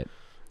 and then Right.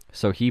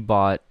 So he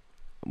bought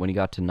when he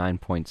got to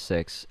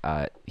 9.6.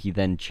 He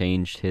then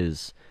changed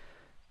his.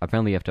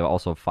 Apparently, you have to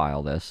also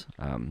file this.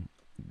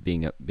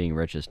 Being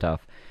rich is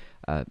tough.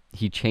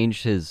 He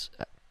changed his,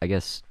 I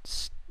guess,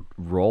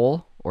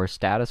 role or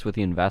status with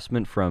the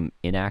investment from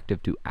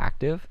inactive to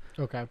active,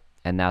 Okay.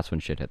 and that's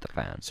when shit hit the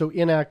fan. So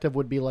inactive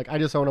would be like I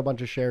just own a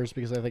bunch of shares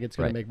because I think it's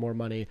going Right. to make more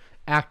money.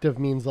 Active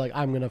means like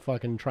I'm going to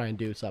fucking try and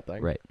do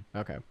something. Right.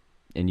 Okay.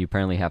 And you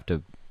apparently have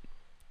to,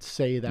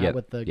 Say that Yep,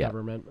 with the yeah.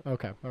 government.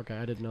 Okay. Okay.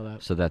 I didn't know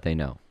that. so that they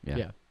know. Yeah.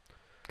 Yeah.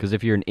 Because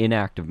if you're an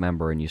inactive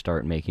member and you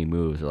start making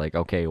moves, they're like,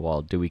 okay,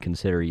 well, do we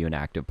consider you an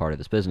active part of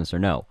this business or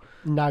no?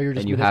 Now you're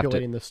just And you have to-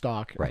 manipulating the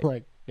stock. Right.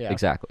 Like, yeah.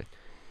 Exactly.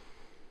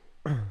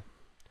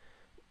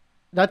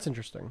 That's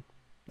interesting.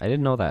 I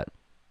didn't know that.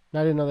 I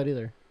didn't know that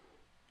either.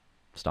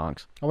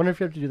 Stonks. I wonder if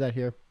you have to do that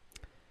here.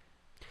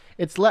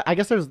 It's I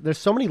guess there's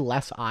so many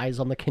less eyes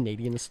on the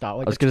Canadian stock.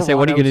 Like I was the going to say,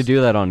 what are you going to Toronto's-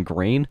 do that on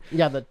grain?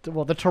 Yeah,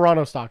 the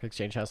Toronto Stock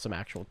Exchange has some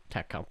actual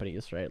tech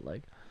companies, right?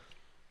 Like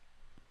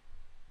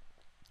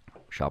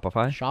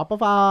Shopify?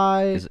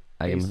 Shopify.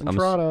 I'm, in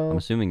Toronto. I'm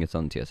assuming it's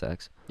on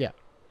TSX. Yeah,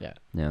 yeah.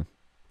 Yeah.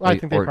 Well, I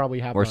think they Or- probably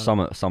have Or a- some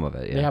of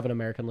it, yeah. They have an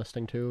American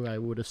listing too, I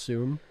would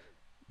assume.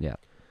 Yeah.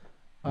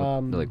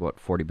 They're like, what,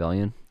 40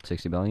 billion?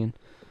 60 billion?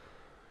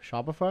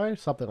 Shopify,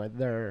 something like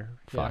they're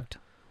yeah. Fucked.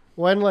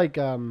 When like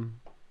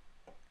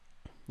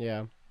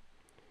yeah,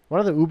 one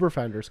of the Uber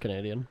founders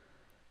Canadian.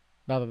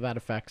 Not that that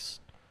affects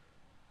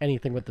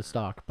anything with the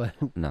stock, but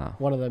No.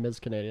 one of them is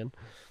Canadian.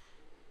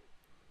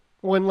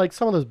 When like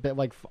some of those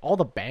like all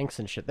the banks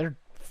and shit, they're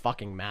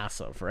fucking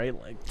massive, right?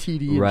 Like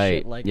TD and Right.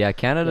 shit. Like yeah,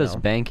 Canada's you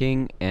know.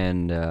 banking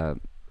and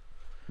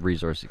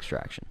resource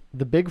extraction.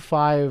 the big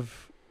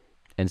five.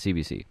 And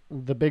CBC.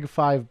 The big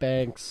five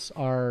banks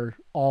are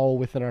all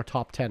within our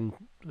top 10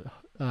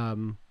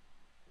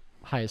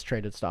 highest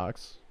traded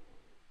stocks.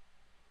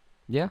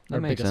 Yeah, that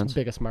Our makes sense.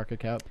 biggest market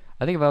cap.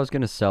 I think if I was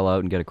going to sell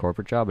out and get a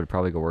corporate job, I'd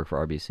probably go work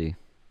for RBC.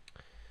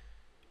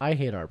 I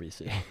hate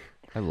RBC.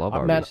 I love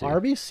RBC. Man,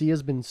 RBC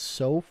has been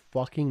so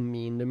fucking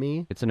mean to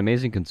me. It's an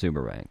amazing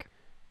consumer bank.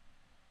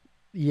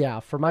 Yeah,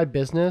 for my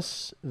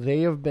business,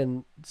 they have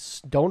been.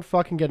 Don't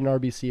fucking get an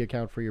RBC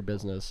account for your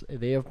business.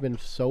 They have been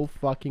so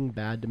fucking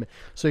bad to me.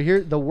 So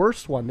here, the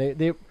worst one.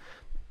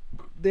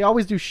 They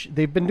always do.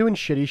 They've been doing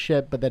shitty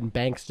shit, but then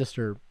banks just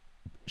are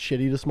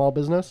shitty to small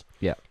business.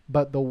 Yeah.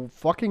 But the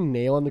fucking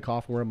nail in the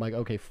coffin where I'm like,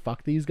 okay,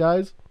 fuck these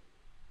guys,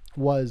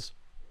 was.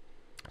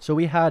 So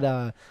we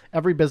had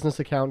every business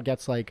account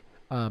gets like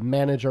a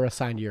manager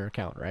assigned to your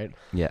account, right?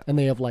 Yeah. And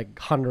they have like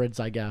hundreds,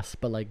 I guess,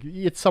 but like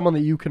it's someone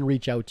that you can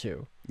reach out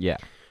to. Yeah.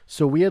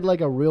 So we had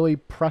like a really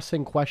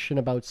pressing question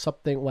about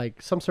something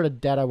like some sort of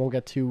debt I won't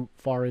get too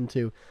far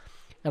into.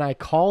 And I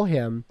call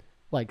him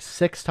like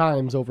 6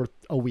 times over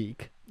a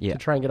week Yeah. to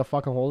try and get a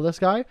fucking hold of this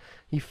guy.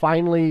 He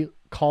finally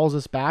calls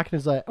us back and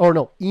is like, or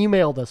no,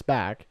 emailed us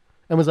back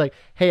and was like,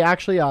 hey,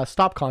 actually,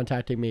 stop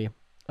contacting me.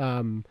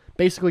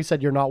 Basically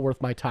said, you're not worth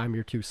my time.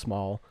 You're too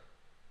small.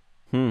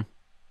 And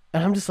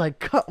I'm just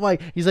like,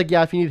 he's like,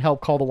 yeah, if you need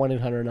help, call the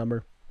 1-800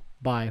 number.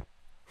 Bye.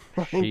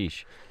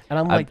 Sheesh. And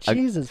I'm like,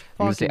 Jesus I'm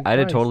fucking gonna say, I had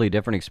a Christ. totally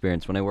different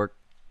experience when I worked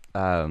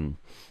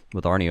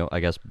with Arneo, I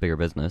guess bigger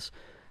business.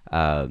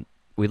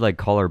 We'd like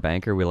call our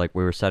banker. We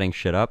were setting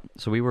shit up,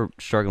 so we were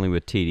struggling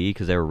with TD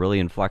because they were really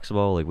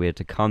inflexible. Like we had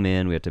to come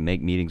in, we had to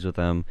make meetings with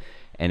them,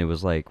 and it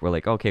was like we're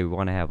like, okay, we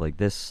want to have like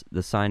the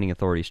signing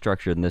authority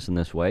structured in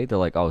this way. They're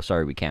like, oh,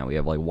 sorry, we can't. We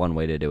have like one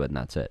way to do it, and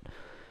that's it.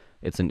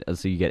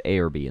 So you get A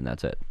or B, and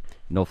that's it.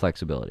 no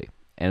flexibility.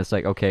 And it's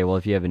like, okay, well,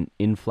 if you have an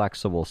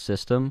inflexible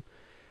system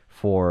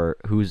for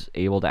who's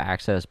able to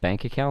access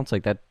bank accounts,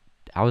 like that,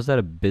 how is that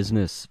a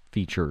business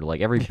feature?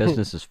 Like every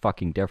business is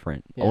fucking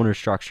different, Yeah. owner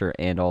structure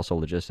and also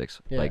logistics.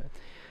 Yeah. Like, Do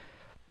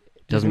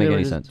you doesn't think make they were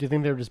any just- sense. Do you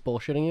think they were just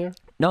bullshitting you?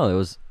 No, it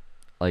was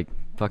like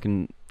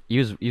fucking. He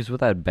was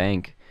with that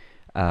bank.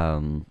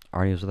 Arnie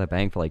was with that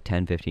bank for like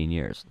 10, 15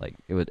 years. Like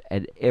it was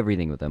had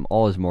everything with them,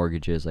 all his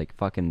mortgages, like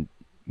fucking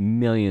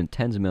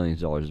tens of millions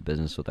of dollars of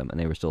business with them, and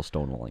they were still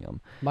stonewalling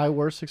him. My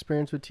worst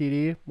experience with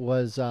TD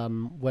was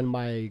when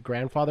my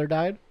grandfather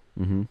died.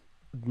 Mm-hmm.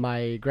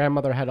 My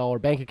grandmother had all her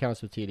bank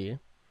accounts with TD,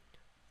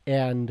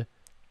 and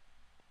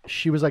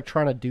she was like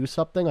trying to do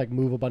something, like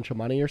move a bunch of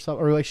money or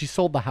something, or like she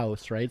sold the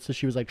house, right? So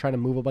she was like trying to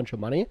move a bunch of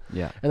money,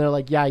 Yeah. and they're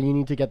like, "Yeah, you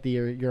need to get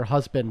your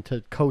husband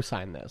to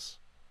co-sign this,"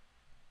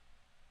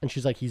 and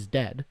she's like, "He's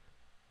dead,"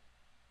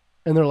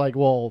 and they're like,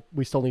 "Well,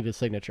 we still need his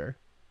signature."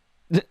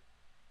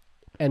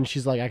 And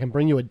she's like, "I can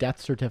bring you a death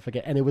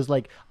certificate," and it was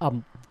like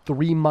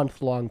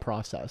 3-month long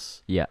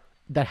process Yeah.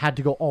 that had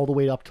to go all the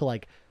way up to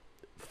like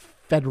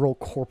federal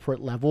corporate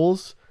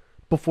levels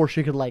before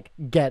she could like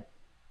get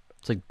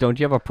It's like, don't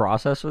you have a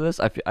process for this?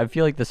 I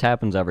feel like this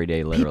happens every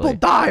day, literally. people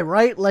die,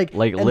 right? Like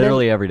and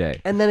literally then, every day.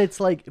 and then it's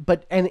like,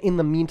 and in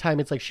the meantime,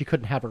 it's like she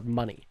couldn't have her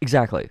money,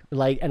 Exactly.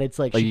 like, and it's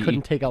like Like, she you-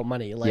 couldn't take out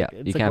money, like Yeah.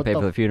 it's You like, can't what pay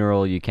for the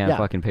funeral. You can't Yeah.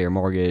 fucking pay your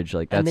mortgage.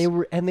 Like that's.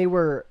 and they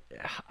were,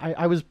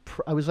 I was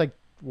like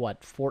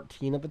what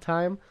 14 at the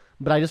time,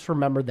 but I just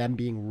remember them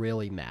being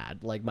really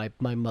mad, like my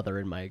mother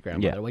and my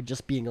grandmother, Yeah. like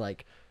just being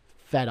like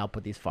fed up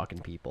with these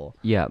fucking people.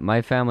 Yeah,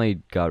 my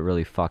family got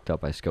really fucked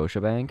up by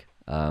Scotiabank.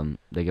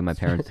 They get my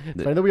parents.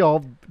 It's funny that we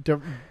all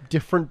have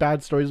different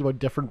bad stories about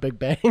different big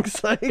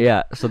banks. Like,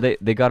 Yeah, so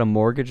they got a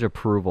mortgage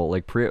approval.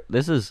 Like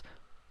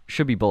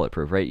should be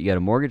bulletproof, right? You get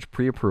a mortgage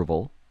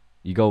pre-approval.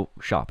 You go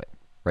shopping,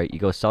 right? You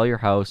go sell your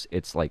house.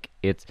 It's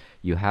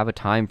you have a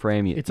time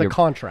frame. it's a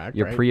contract.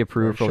 You're right?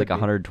 pre-approved for Or it like should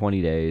be.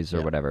 120 days or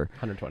Yeah. whatever.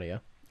 120, yeah.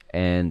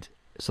 And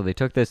so they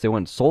took this. They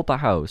went and sold the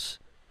house.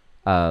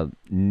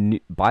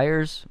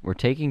 Buyers were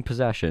taking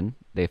possession.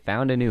 They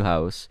found a new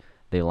house.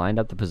 They lined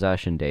up the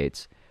possession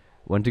dates.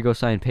 Went to go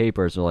sign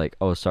papers. They're like,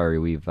 "Oh, sorry,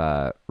 we've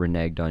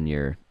reneged on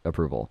your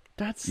approval.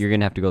 That's. You're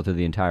gonna have to go through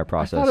the entire I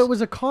process." thought it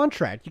was a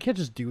contract. You can't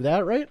just do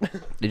that, right?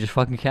 They just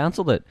fucking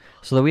canceled it.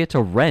 So then we had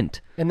to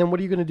rent. And then what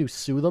are you gonna do?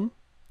 Sue them?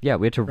 Yeah,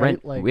 we had to Right,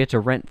 rent. like- We had to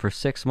rent for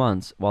 6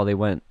 months while they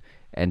went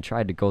and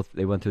tried to go.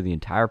 They went through the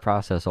entire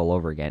process all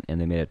over again, and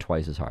they made it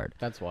twice as hard.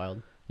 That's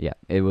wild. Yeah,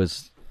 it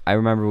was. I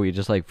remember we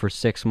just like for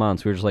 6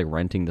 months we were just like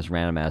renting this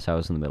random ass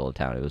house in the middle of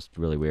town. It was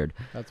really weird.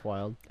 That's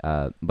wild.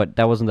 But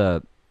that wasn't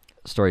the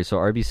story. So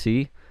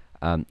RBC.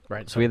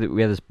 Right. So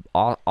we had this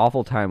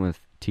awful time with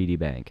TD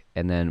Bank,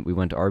 and then we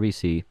went to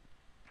RBC,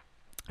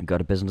 got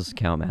a business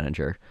account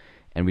manager,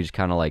 and we just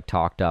kind of like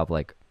talked up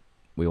like,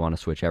 we want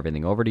to switch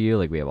everything over to you.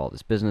 Like we have all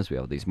this business, we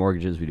have these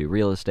mortgages, we do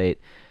real estate,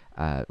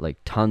 we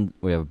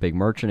have a big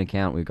merchant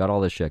account, we've got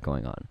all this shit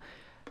going on.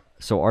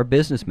 So our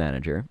business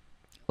manager,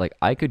 like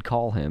I could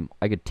call him,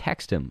 I could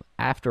text him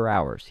after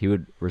hours. He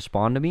would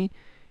respond to me.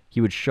 He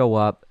would show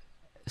up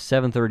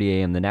 7:30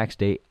 a.m. the next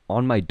day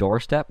on my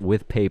doorstep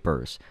with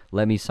papers.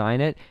 Let me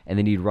sign it, and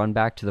then he'd run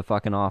back to the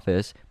fucking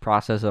office,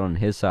 process it on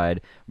his side,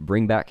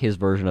 bring back his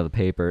version of the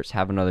papers,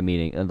 have another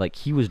meeting, and like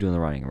he was doing the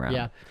running around.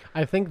 Yeah,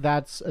 I think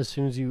that's as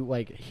soon as you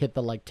like hit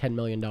the like $10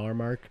 million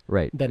mark,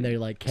 Right. then they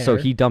like care. So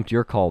he dumped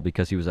your call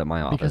because he was at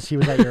my office. because he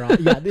was at your office.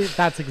 Yeah,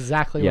 that's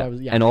exactly what I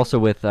was. Yeah, And also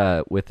with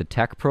the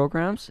tech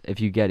programs, if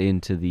you get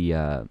into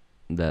the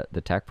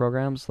tech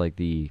programs, like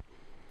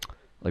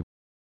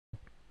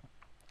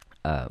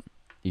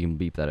you can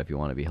beep that if you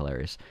want to be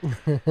hilarious.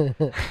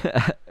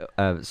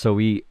 So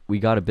we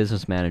got a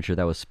business manager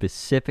that was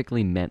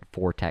specifically meant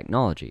for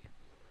technology.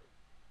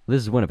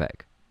 This is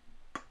Winnipeg.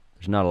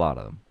 There's not a lot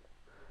of them.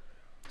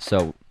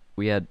 So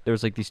there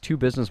was like these two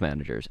business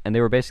managers, and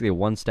they were basically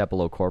one step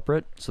below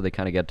corporate, so they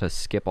kind of get to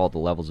skip all the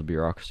levels of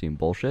bureaucracy and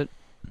bullshit.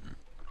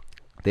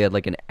 They had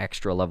like an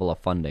extra level of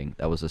funding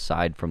that was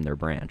aside from their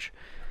branch,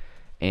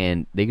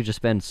 and they could just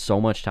spend so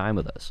much time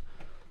with us.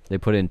 They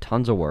put in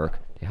tons of work.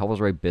 They help us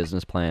write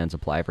business plans,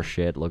 apply for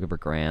shit, looking for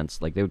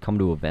grants. Like they would come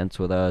to events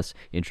with us,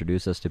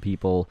 introduce us to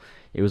people.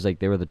 It was like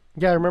they were the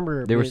yeah. I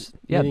remember They were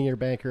meeting your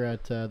banker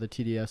at the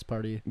TDS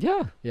party.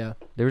 yeah. Yeah,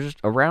 They were just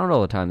around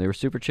all the time. They were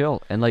super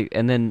chill, and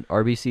then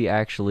RBC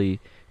actually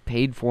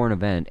paid for an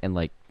event, and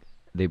like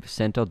they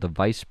sent out the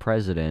vice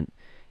president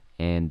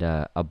and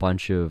a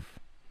bunch of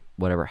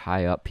whatever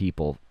high up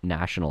people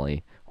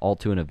nationally all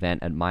to an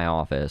event at my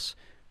office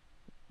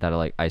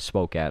that I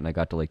spoke at, and I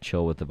got to like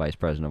chill with the vice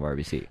president of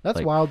RBC. that's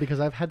like, wild because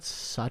I've had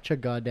such a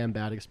goddamn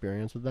bad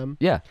experience with them.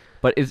 Yeah,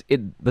 but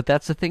but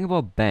that's the thing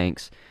about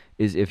banks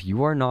is if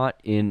you are not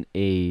in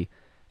a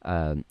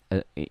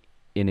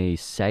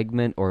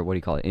segment, or what do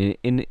you call it,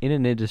 in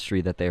an industry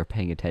that they are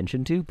paying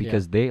attention to,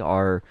 because they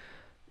are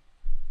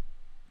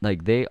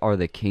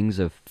the kings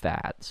of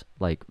fads.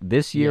 Like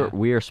this year Yeah.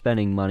 we are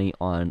spending money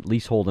on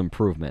leasehold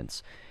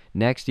improvements.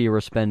 Next year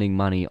we're spending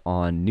money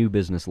on new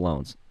business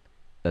loans.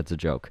 That's a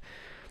joke.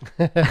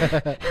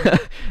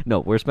 No,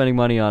 we're spending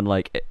money on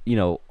like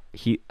home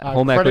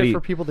credit equity.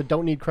 for people that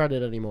don't need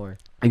credit anymore.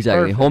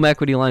 Exactly. Perfect. Home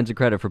equity lines of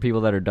credit for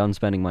people that are done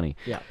spending money.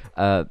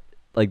 Yeah.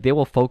 Like they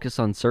will focus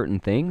on certain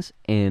things,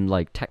 and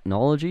like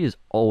technology is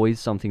always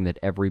something that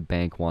every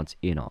bank wants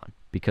in on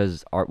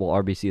because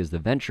RBC is the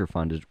venture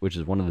fund, which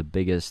is one of the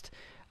biggest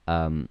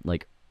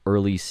like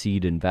early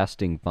seed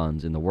investing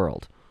funds in the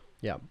world.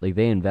 Yeah. Like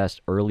they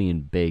invest early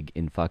and big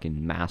in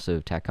fucking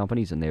massive tech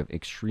companies, and they have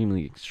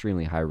extremely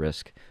high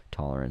risk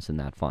tolerance in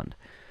that fund.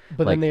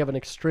 But like- then they have an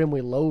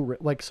extremely low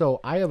so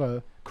I have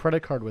a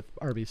credit card with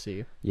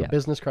RBC, Yeah. a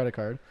business credit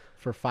card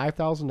for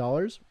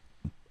 $5,000.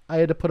 I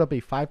had to put up a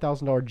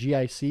 $5,000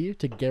 GIC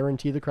to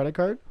guarantee the credit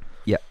card.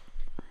 Yeah.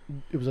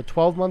 It was a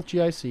 12-month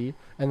GIC,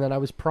 and then I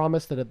was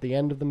promised that at the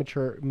end of the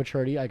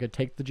maturity, I could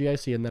take the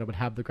GIC and then I would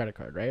have the credit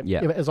card, right?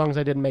 Yeah. As long as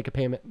I didn't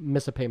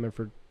miss a payment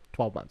for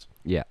 12 months.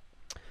 Yeah.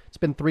 It's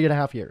been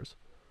 3.5 years.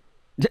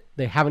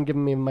 They haven't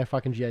given me my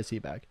fucking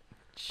GIC back.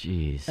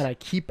 Jeez. And I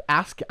keep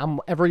asking,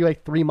 every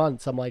like 3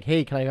 months, I'm like,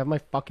 hey, can I have my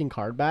fucking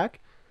card back?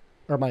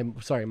 Or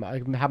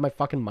have my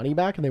fucking money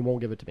back, and they won't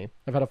give it to me.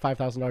 I've had a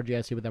 $5,000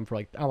 GIC with them for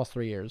like almost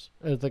 3 years.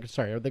 I think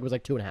it was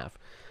like 2.5.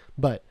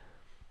 But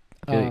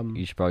I feel like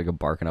you should probably go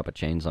barking up a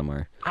chain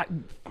somewhere. I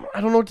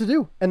don't know what to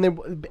do. And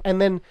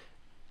then,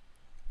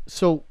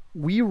 so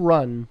we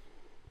run,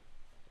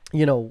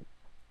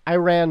 I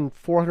ran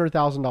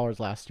 $400,000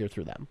 last year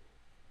through them.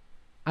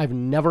 I've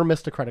never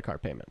missed a credit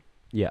card payment.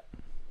 Yeah.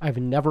 I've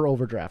never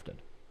overdrafted.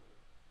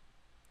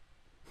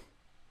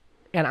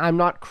 And I'm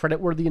not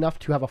creditworthy enough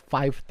to have a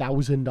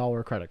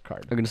 $5,000 credit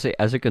card. I'm gonna say,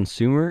 as a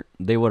consumer,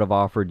 they would have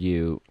offered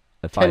you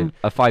a Ten-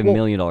 $5 well-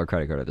 million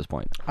credit card at this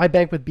point. I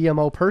bank with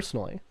BMO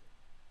personally,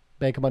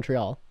 Bank of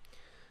Montreal,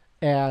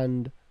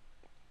 and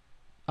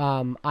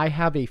I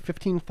have a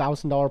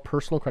 $15,000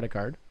 personal credit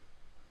card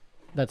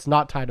that's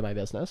not tied to my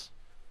business.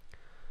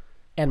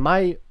 And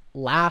my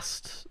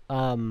last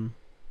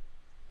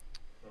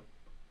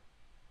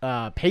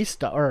pay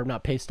stub, or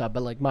not pay stub,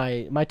 but like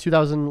my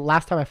 2000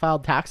 last time I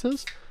filed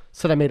taxes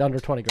said I made under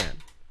 20 grand.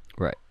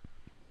 Right.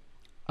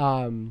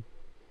 I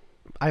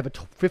have a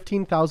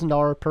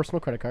 $15,000 personal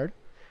credit card.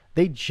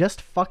 They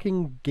just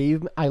fucking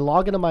I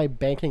log into my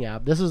banking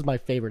app. This is my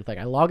favorite thing.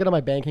 I log into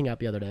my banking app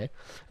the other day. And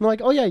they're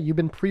like, oh yeah, you've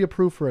been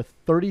pre-approved for a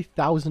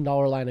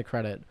 $30,000 line of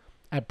credit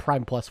at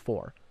Prime Plus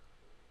 4.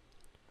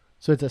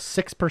 So it's a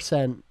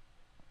 6%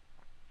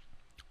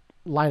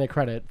 line of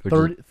credit,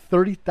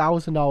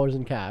 $30,000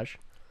 in cash.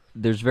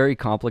 There's very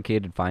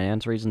complicated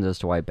finance reasons as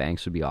to why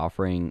banks would be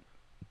offering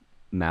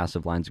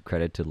massive lines of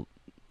credit to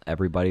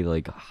everybody,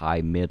 like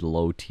high, mid,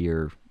 low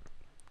tier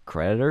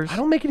creditors. I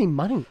don't make any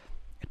money.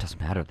 It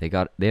doesn't matter.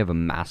 They have a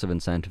massive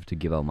incentive to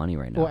give out money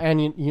right now. Well,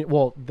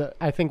 and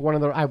I think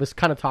I was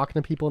kind of talking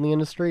to people in the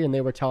industry, and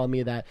they were telling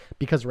me that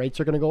because rates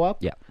are going to go up,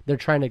 Yeah. they're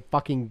trying to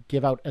fucking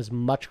give out as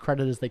much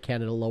credit as they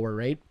can at a lower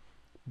rate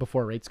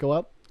before rates go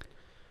up.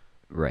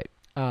 Right.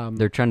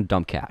 They're trying to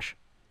dump cash.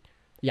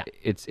 Yeah.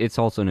 It's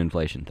also an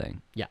inflation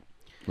thing. Yeah.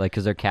 Like,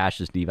 because their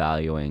cash is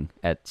devaluing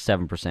at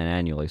 7%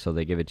 annually, so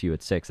they give it to you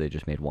at 6%, they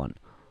just made 1%.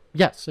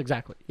 Yes,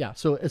 exactly. Yeah.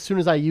 So as soon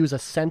as I use a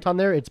cent on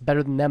there, it's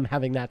better than them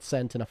having that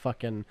cent in a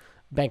fucking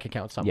bank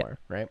account somewhere,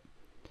 right?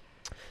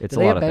 It's Do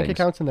a they lot have of bank things.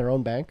 accounts in their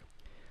own bank?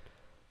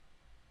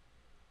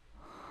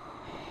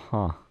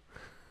 Huh.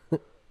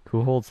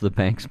 Who holds the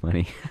bank's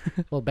money?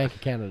 Well, Bank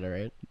of Canada,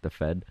 right? The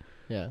Fed?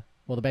 Yeah.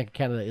 Well, the Bank of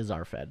Canada is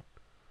our Fed.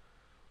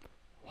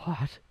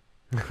 What?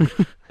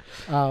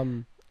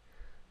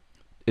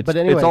 But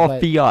anyway, it's all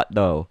fiat,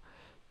 though.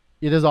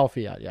 It is all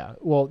fiat, yeah.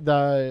 Well,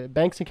 the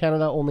banks in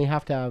Canada only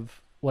have to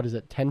have,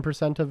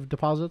 10% of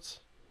deposits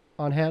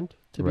on hand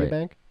to be a Right.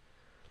 bank?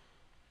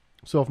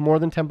 So if more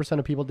than 10%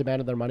 of people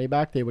demanded their money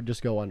back, they would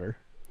just go under.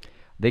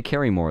 They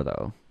carry more,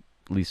 though,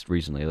 at least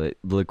recently. The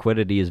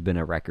liquidity has been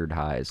at record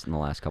highs in the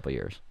last couple of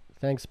years.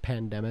 Thanks,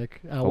 pandemic.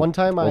 One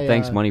time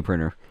thanks, money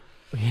printer.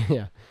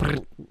 Yeah.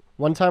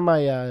 One time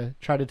I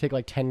tried to take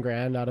like 10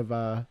 grand out of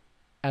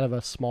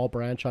a small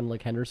branch on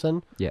Lake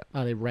Henderson. Yeah.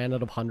 They ran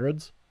out of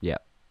hundreds. Yeah.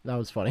 That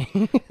was funny.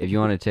 If you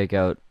want to take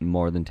out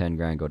more than 10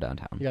 grand, go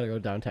downtown. You gotta go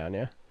downtown,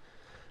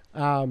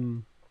 yeah.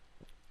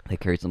 They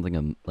carry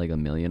something like $1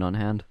 million on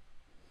hand.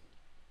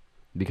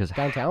 Because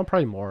Downtown,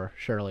 probably more,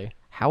 surely.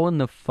 how in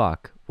the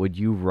fuck would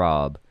you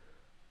rob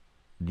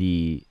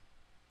the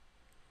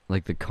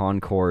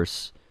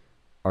concourse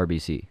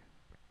RBC?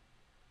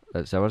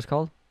 Is that what it's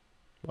called?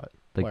 What?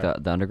 Like Where?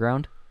 the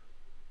underground?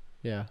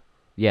 Yeah.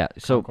 Yeah.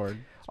 So Concord.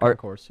 our-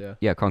 Concourse, yeah.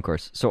 yeah,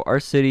 concourse. So our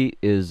city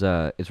is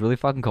it's really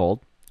fucking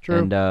cold. True.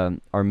 And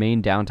our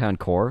main downtown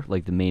core,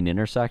 like the main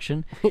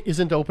intersection,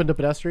 Isn't open to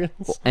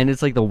pedestrians. and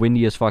it's like the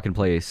windiest fucking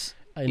place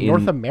In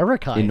North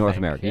America, in I North think,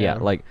 America. Yeah.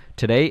 Like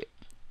today,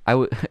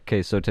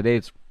 so today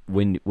it's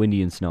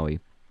windy and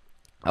snowy.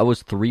 I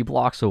was 3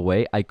 blocks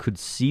away. I could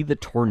see the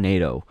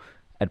tornado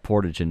at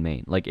Portage in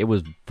Maine. Like, it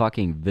was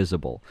fucking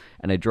visible.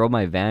 And I drove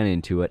my van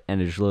into it,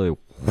 and it just literally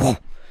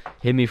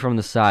hit me from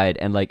the side,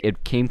 and like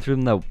it came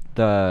through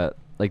the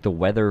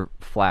weather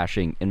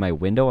flashing in my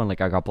window, and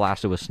like I got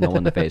blasted with snow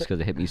in the face because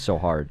it hit me so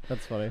hard.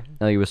 That's funny.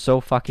 Like, it was so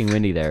fucking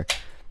windy there.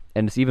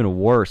 and it's even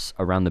worse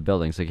around the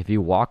buildings. Like if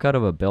you walk out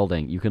of a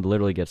building, you can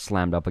literally get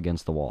slammed up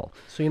against the wall.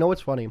 So you know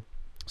what's funny?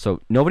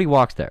 So nobody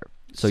walks there.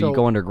 So you So-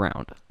 go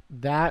underground.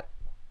 That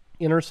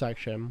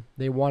intersection,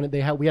 we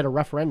had a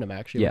referendum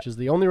actually, Yeah. which is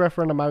the only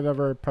referendum I've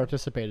ever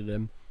participated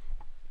in,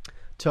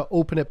 to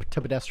open it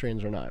to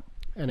pedestrians or not,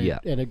 and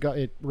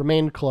it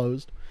remained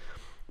closed.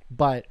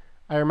 But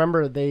I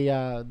remember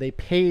they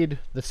paid,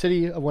 the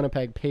city of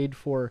Winnipeg paid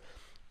for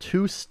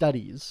 2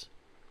 studies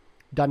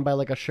done by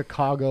like a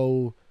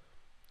Chicago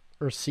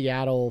or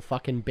Seattle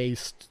fucking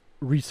based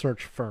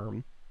research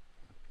firm.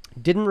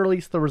 Didn't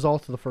release the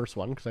results of the first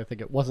one because I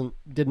think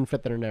didn't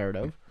fit their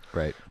narrative.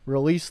 Right.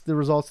 Released the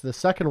results of the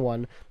second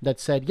one that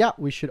said, yeah,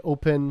 we should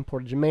open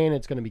Portage-Main.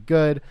 It's going to be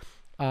good.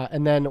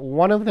 And then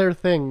one of their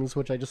things,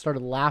 which I just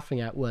started laughing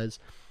at, was,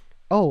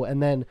 oh,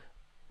 and then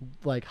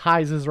like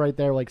Highs is right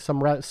there. Like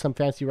some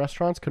fancy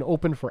restaurants can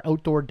open for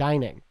outdoor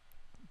dining.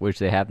 Which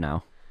they have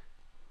now.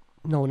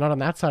 No, not on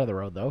that side of the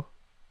road though.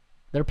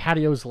 Their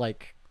patio's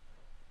like,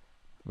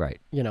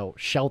 Right.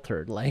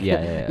 sheltered, like,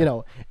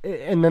 Yeah.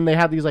 and then they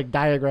have these like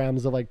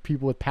diagrams of like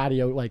people with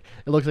patio, like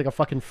it looks like a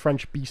fucking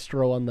French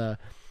bistro on the.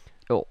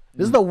 Oh,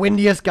 This is the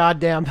windiest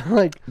goddamn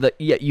like.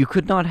 you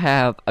could not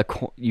have a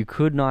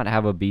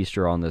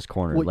bistro on this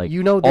corner. Well, like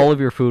that all of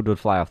your food would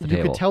fly off the you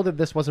table. could tell that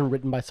this wasn't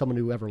written by someone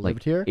who ever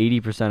lived here.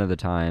 80% of the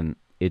time,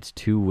 it's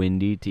too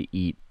windy to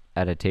eat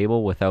at a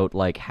table without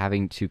like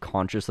having to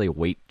consciously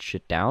weight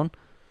shit down.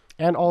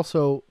 And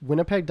also,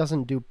 Winnipeg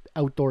doesn't do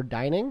outdoor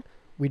dining.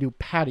 We do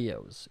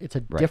patios. It's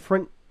a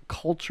different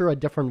culture, a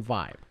different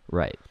vibe.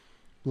 Right.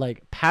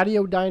 Like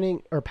patio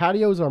dining or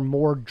patios are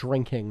more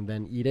drinking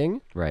than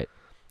eating. Right.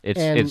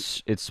 And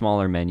It's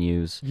smaller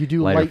menus. You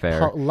do lighter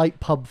fare. light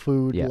pub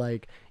food. Yeah.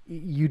 Like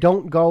you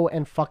don't go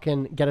and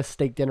fucking get a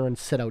steak dinner and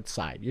sit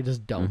outside. You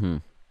just don't. Mm-hmm.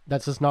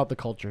 That's just not the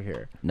culture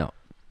here. No.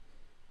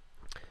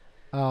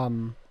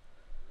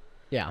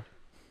 Yeah.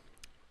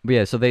 But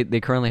yeah, so they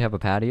currently have a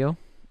patio,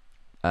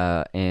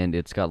 and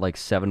it's got like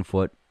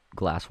 7-foot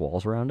glass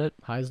walls around it.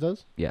 Highs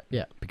does. Yeah.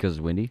 Yeah. Because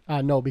it's windy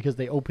No, because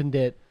they opened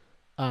it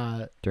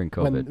during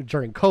COVID.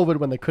 during COVID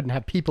when they couldn't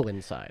have people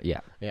inside. Yeah.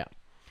 Yeah.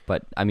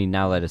 But I mean,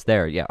 now that it's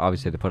there, yeah,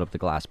 obviously they put up the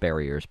glass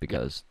barriers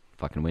because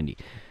fucking windy.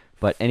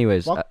 But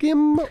anyways,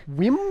 Fucking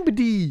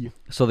Wimbledee.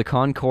 so the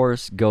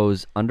concourse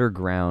goes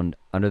underground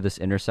under this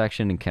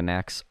intersection and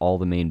connects all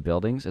the main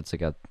buildings. It's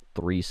like a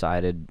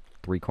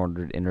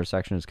 3-cornered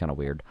intersection. It's kind of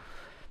weird.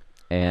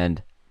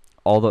 And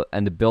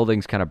the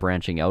buildings kind of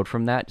branching out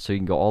from that, so you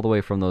can go all the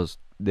way from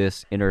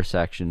this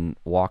intersection,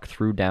 walk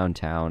through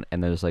downtown,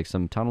 and there's like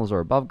some tunnels are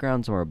above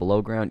ground, some are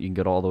below ground. You can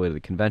get all the way to the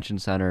convention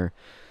center,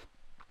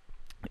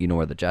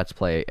 where the Jets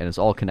play, and it's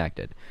all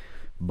connected.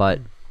 But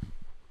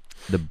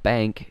the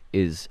bank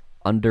is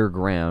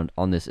underground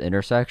on this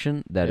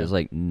intersection that is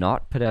like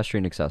not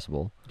pedestrian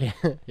accessible. Yeah.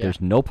 There's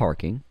no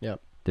parking.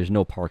 Yep. There's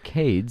no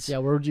parkades. Yeah.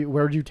 Where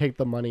would you take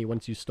the money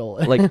once you stole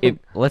it? Like,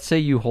 let's say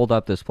you hold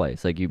up this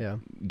place, like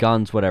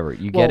guns, whatever.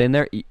 You get in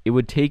there, it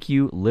would take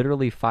you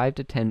literally 5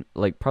 to 10,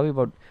 like probably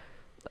about,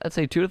 let's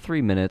say 2 to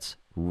 3 minutes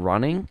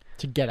running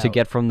to get to out.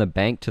 get from the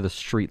bank to the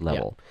street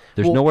level.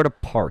 There's nowhere to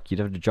park. You'd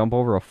have to jump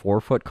over a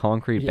 4-foot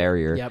concrete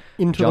barrier. Yep.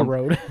 Into jump the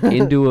road.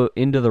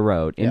 into the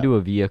road, into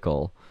a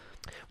vehicle.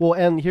 Well,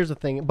 and here's the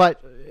thing,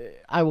 but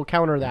I will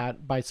counter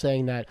that by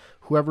saying that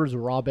whoever's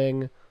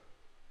robbing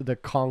the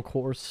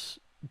concourse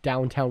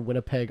downtown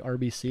Winnipeg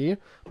RBC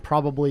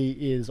probably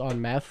is on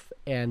meth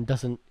and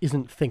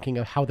isn't thinking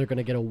of how they're going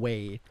to get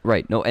away.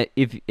 Right. No,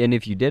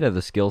 if you did have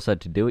the skill set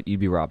to do it, you'd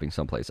be robbing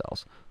someplace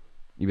else.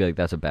 You'd be like,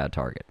 that's a bad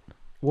target.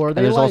 Or And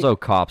there's also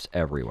cops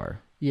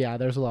everywhere. Yeah,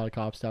 there's a lot of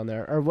cops down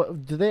there. Or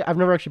what, do they? I've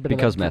never actually been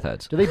Because in meth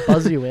heads. Do they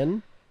buzz you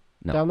in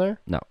No. down there?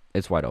 No,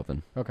 it's wide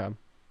open. Okay.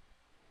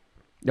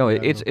 No, Yeah,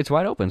 it's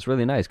wide open. It's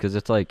really nice because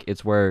it's like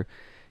it's where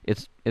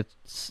it's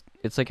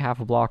like half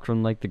a block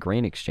from like the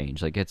grain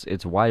exchange. Like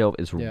it's wide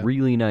open. It's a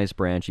really nice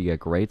branch. You get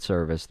great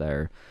service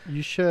there.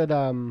 You should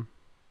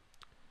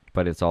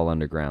But it's all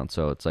underground,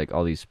 so it's like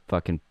all these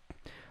fucking.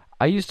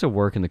 I used to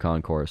work in the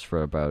concourse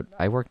for about.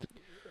 I worked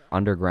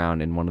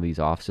underground in one of these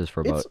offices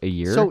for about a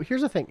year. So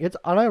here's the thing: it's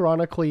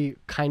unironically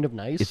kind of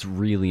nice. It's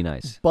really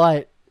nice,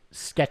 but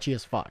sketchy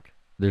as fuck.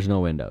 There's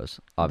no windows,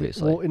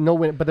 obviously. Well, no,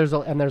 but there's a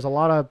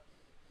lot of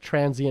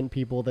transient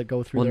people that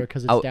go through there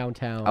because it's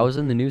downtown. I was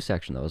in the news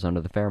section though. I was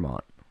under the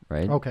Fairmont,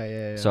 right?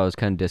 Okay, yeah. So I was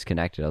kind of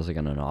disconnected. I was like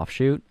on an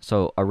offshoot.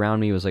 So around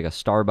me was like a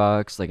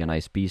Starbucks, like a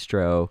nice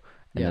bistro,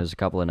 and there's a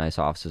couple of nice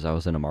offices. I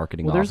was in a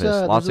marketing office,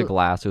 lots of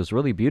glass. It was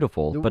really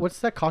beautiful. But what's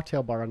that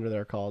cocktail bar under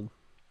there called?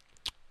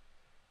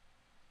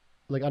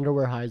 Like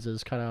Underwear Highs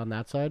is kind of on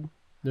that side.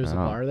 There's a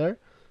bar there.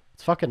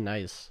 It's fucking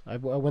nice. I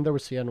went there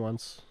with CN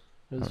once.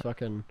 It was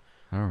fucking.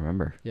 I don't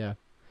remember. Yeah,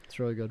 it's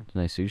really good. It's a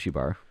nice sushi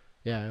bar.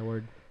 Yeah,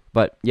 word.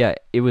 But yeah,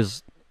 it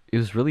was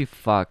really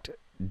fucked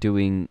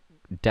doing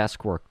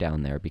desk work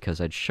down there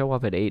because I'd show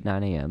up at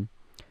 8-9 a.m.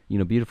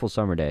 Beautiful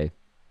summer day,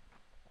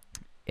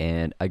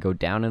 and I go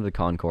down into the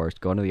concourse,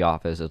 go into the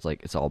office. It's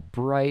like it's all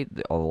bright,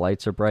 all the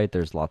lights are bright.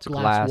 There's lots of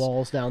glass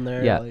walls down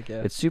there. Yeah,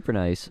 it's super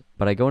nice.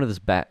 But I go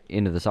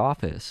into this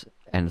office,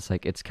 and it's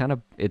like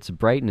it's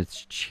bright and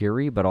it's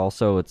cheery, but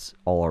also it's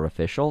all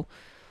artificial.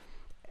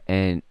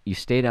 And you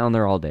stay down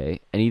there all day,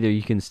 and either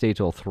you can stay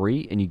till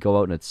 3 and you go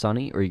out and it's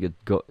sunny, or you could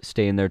go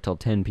stay in there till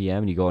 10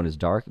 p.m. and you go and it's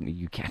dark. I mean,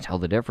 you can't tell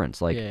the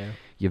difference. Like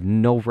you have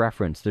no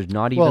reference. There's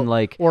not even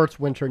like, or it's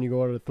winter and you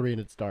go out at 3 and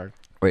it's dark.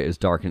 Right, it's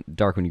dark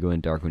when you go in,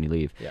 dark when you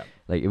leave. Yeah.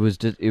 Like it was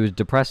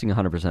depressing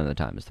 100% of the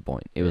time. Is the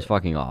point? It was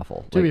fucking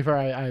awful. To be fair,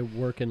 I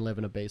work and live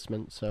in a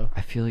basement, so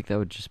I feel like that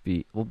would just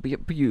be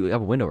but you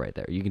have a window right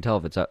there. You can tell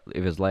if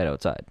it's light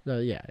outside.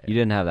 yeah. You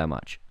didn't have that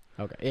much.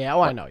 Okay. Yeah.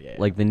 Oh, I know. Yeah.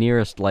 Like the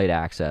nearest light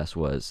access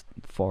was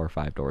 4 or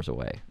 5 doors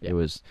away. Yeah. It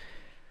was.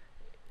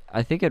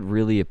 I think it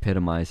really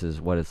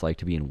epitomizes what it's like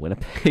to be in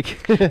Winnipeg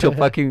to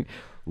fucking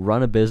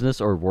run a business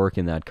or work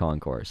in that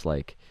concourse.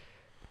 Like,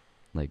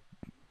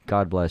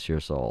 God bless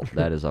your soul.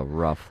 That is a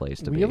rough place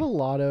to be.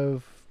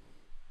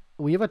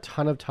 We have a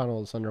ton of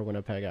tunnels under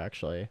Winnipeg,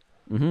 actually.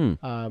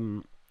 Mm-hmm.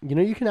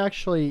 You can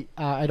actually.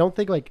 I don't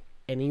think like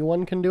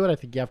anyone can do it. I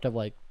think you have to have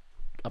like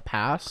a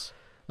pass,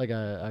 like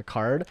a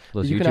card.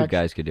 Those YouTube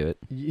guys could do it.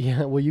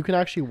 Yeah. Well, you can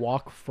actually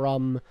walk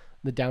from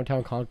the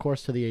downtown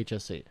concourse to the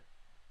HSC.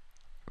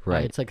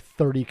 Right. It's like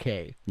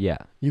 30K. Yeah.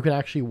 You can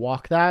actually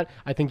walk that.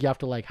 I think you have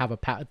to like have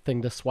a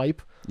thing to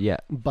swipe. Yeah.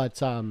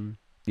 But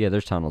yeah,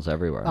 there's tunnels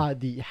everywhere.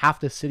 the half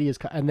the city is,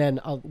 and then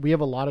we have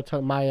a lot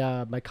of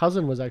my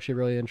cousin was actually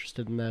really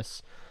interested in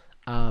this.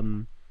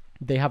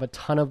 They have a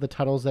ton of the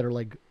tunnels that are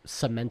like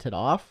cemented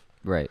off.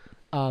 Right.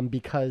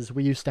 Because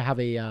we used to have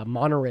a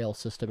monorail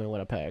system in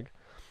Winnipeg,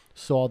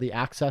 so all the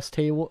access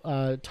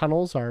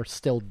tunnels are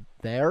still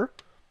there,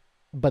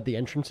 but the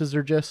entrances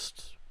are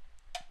just,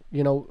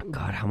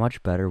 God, how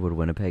much better would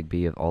Winnipeg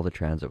be if all the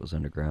transit was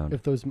underground?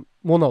 if those.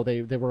 Well, no,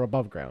 they were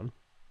above ground.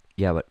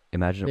 Yeah, but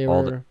imagine They if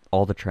were-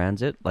 all the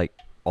transit, like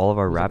all of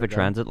our rapid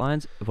underground. transit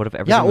lines. What if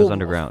everything was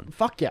underground?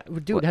 Fuck yeah,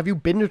 dude! What? Have you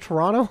been to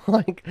Toronto?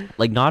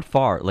 Like not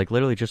far. Like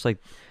literally, just like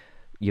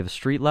you have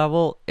street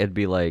level. It'd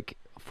be like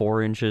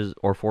 4 inches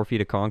or 4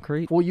 feet of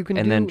concrete. Well, you can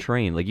and then do-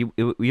 train. Like you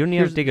don't even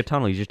have to dig a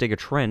tunnel. You just dig a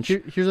trench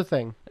Here's the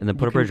thing. and then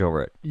put You a bridge can-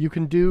 over it. You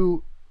can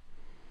do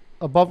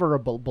above or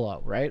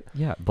below, right?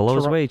 Yeah, below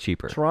is Tor- way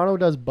cheaper. Toronto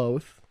does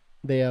both.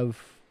 They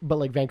have, but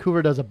like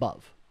Vancouver does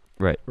above,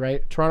 Right,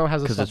 right? Toronto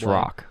has a because it's subway.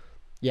 rock.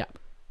 Yeah,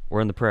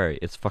 We're in the prairie.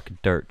 It's fucking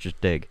dirt. Just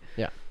dig,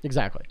 yeah,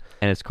 exactly.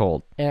 and it's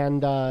cold.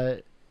 And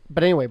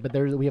but anyway,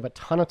 we have a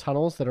ton of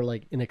tunnels that are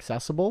like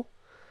inaccessible,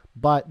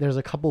 but there's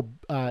a couple.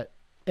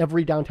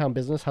 Every downtown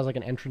business has like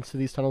an entrance to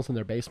these tunnels in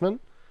their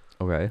basement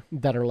Okay.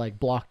 that are like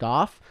blocked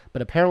off.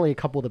 But apparently, a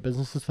couple of the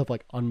businesses have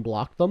like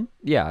unblocked them.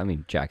 Yeah, I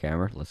mean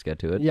jackhammer. Let's get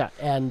to it. Yeah,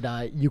 and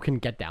you can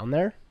get down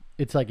there.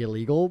 It's like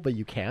illegal, but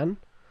you can.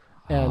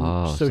 And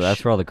Oh, so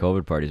that's where all the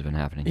COVID parties been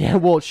happening. yeah,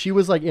 well, she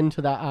was like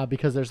into that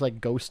because there's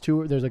like ghost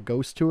tour. There's a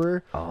ghost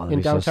tour Oh, that'd in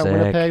be so downtown sick.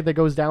 Winnipeg that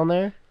goes down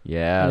there.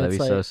 Yeah, And that'd be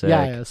it's so like- sick.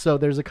 Yeah. So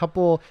there's a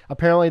couple.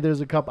 Apparently, there's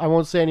a couple. I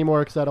won't say anymore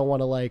because I don't want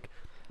to like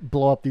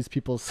blow up these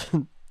people's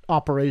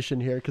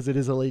operation here because it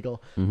is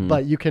illegal. Mhm.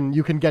 But you can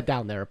get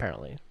down there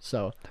apparently.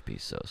 So That'd be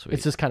so sweet.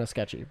 it's just kind of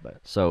sketchy.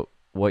 But So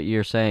what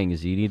you're saying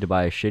is you need to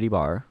buy a shitty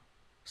bar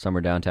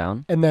somewhere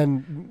downtown, and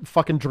then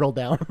fucking drill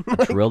down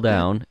drill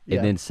down, Yeah.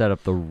 and then set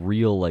up the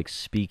real like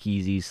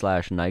speakeasy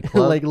 /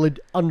 nightclub like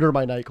under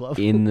my nightclub.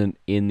 in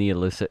the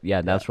illicit.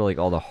 Yeah, that's where like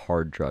all the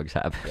hard drugs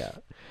happen. Yeah.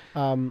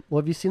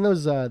 Well, have you seen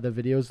those the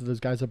videos of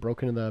those guys that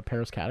broke into the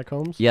Paris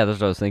catacombs? Yeah, that's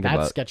what I was thinking That's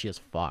about. sketchy as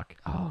fuck.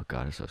 Oh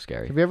god, it's so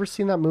scary. Have you ever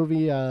seen that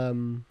movie?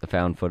 The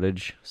found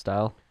footage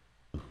style.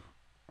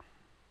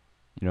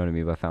 You know what I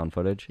mean by found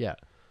footage? Yeah.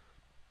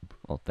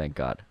 Well, thank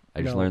God.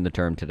 I just No. learned the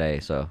term today,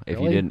 so if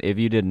Really?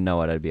 you didn't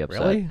know it, I'd be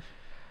upset. Really?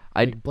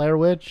 I Like Blair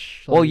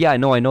Witch? well, Like- yeah, I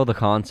know the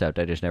concept.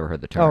 I just never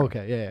heard the term. Oh,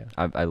 okay.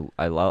 Yeah.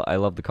 I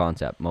love the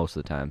concept most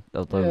of the time.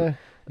 Yeah.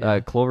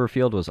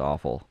 Cloverfield was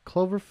awful.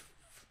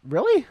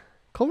 Really?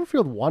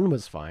 Cloverfield 1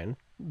 was fine.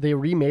 They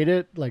remade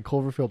it like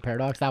Cloverfield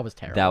Paradox. That was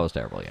terrible. That was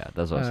terrible. Yeah,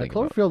 that's what I was thinking.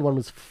 About. Cloverfield 1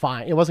 was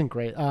fine. It wasn't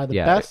great. The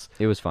Yeah, best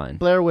it was fine.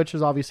 Blair Witch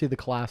is obviously the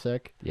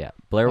classic. Yeah,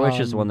 Blair Witch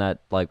is Um, one that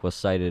like was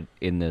cited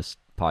in this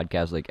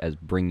podcast like as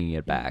bringing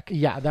it back.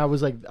 Yeah, that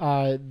was like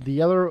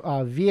the other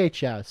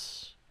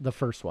VHS, the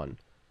first one,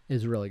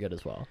 is really good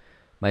as well.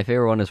 My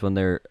favorite one is when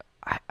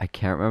I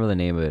can't remember the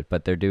name of it,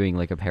 but they're doing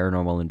like a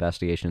paranormal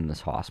investigation in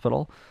this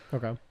hospital,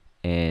 Okay.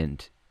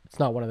 and It's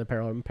not one of the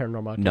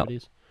paranormal No.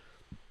 activities.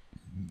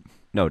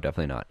 no,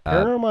 definitely not.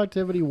 Paranormal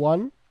Activity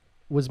 1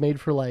 was made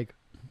for like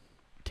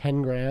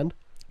 10 grand.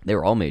 They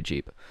were all made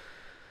cheap.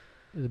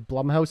 It's a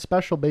Blumhouse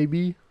special,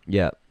 baby.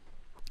 Yeah.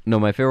 No,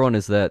 my favorite one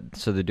is that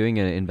so they're doing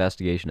an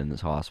investigation in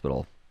this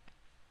hospital,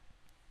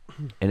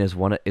 and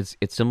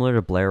it's similar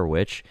to Blair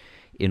Witch,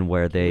 in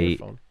where they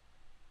Phone.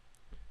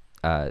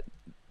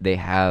 they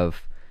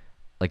have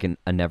like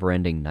a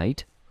never-ending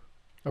night,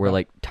 where Okay.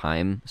 like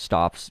time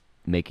stops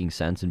making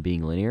sense and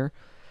being linear,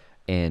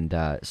 and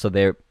so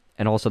they're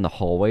and all of a sudden the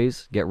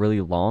hallways get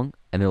really long,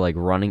 and they're like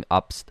running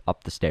up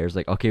the stairs,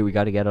 like okay, we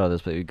got to get out of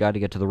this, but we got to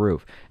get to the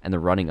roof, and they're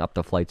running up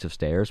the flights of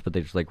stairs, but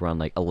they just like run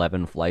like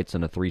 11 flights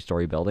in a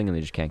 3-story building, and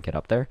they just can't get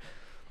up there.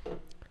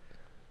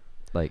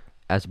 Like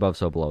As Above,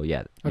 So Below. Yeah,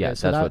 Okay, yeah,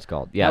 so that's that- what it's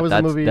called. Yeah, that was the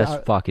that's movie,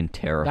 that's fucking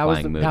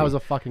terrifying movie. That was a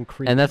fucking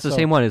creep. and that's the So-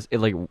 same one as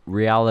like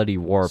reality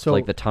warped. So-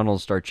 Like the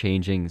tunnels start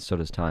changing, so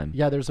does time.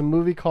 Yeah, there's a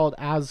movie called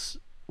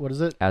what is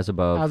it? As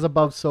Above. As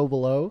Above, So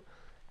Below.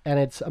 And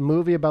it's a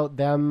movie about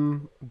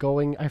them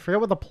going, I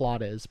forget what the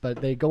plot is, but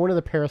they go into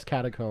the Paris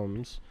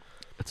catacombs.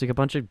 It's like a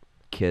bunch of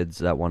kids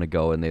that want to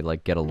go and they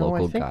like get a No,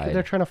 local I think guide.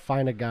 they're trying to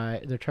find a guy.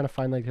 They're trying to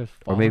find like their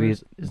fathers. Or maybe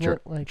it's Isn't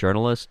it, like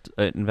journalist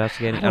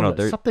investigating. I don't know,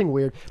 They're something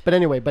weird. But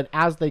anyway,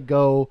 as they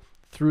go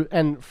through,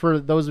 and for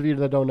those of you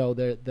that don't know,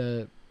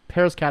 the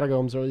Paris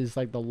catacombs is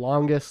like the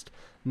longest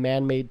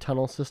man-made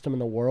tunnel system in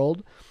the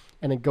world,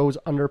 and it goes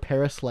under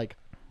Paris like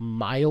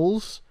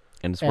miles.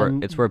 and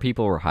and- it's where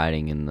people were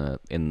hiding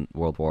in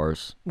World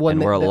Wars, When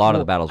and they- where a they- lot of well,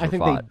 the battles I were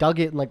think fought. they dug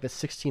it in like the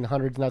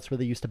 1600s, and that's where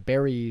they used to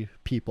bury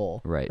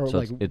people. Right, Or, so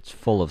like it's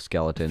full of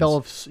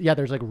skeletons. yeah,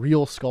 there's like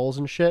real skulls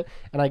and shit,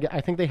 and I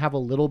think they have a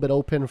little bit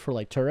open for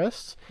like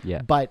tourists.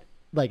 Yeah. But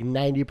like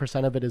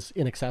 90% of it is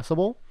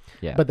inaccessible.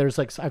 Yeah. But there's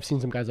like I've seen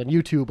some guys on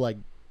YouTube like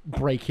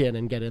break in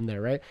and get in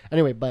there, right?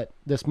 Anyway, but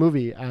this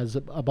movie, As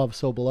Above,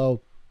 So Below,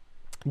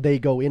 they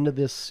go into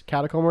this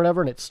catacomb or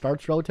whatever, and it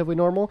starts relatively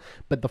normal,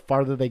 but the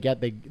farther they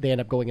get, they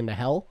end up going into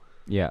hell,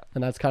 Yeah.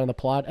 and that's kind of the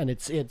plot, and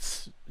it's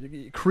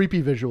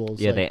creepy visuals.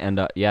 Yeah, like-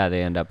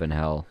 they end up in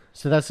hell.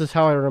 So that's just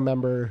how I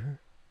remember,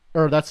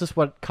 or that's just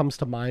what comes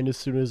to mind as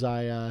soon as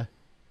I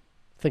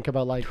think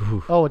about like,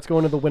 oh, it's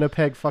going to the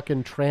Winnipeg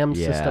fucking tram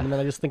Yeah. system, and then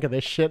I just think of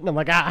this shit, and I'm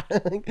like, ah.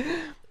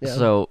 Yeah.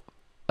 So,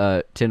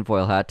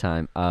 tinfoil hat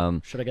time.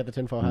 Should I get the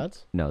tinfoil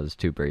hats? No, this is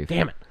too brief.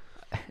 Damn it.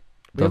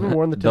 We Tho- haven't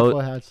worn the tho-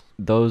 tinfoil hats.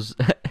 Those,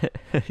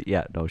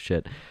 yeah, no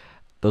shit.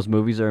 Those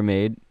movies are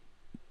made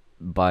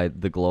by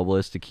the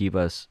globalists to keep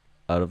us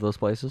out of those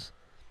places.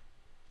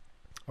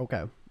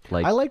 Okay.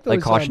 Like, I like like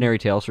those, cautionary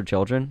tales for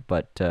children,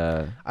 but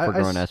for I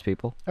grown s- ass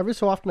people. Every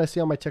so often I see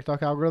on my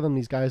TikTok algorithm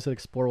these guys that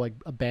explore like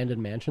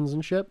abandoned mansions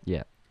and shit.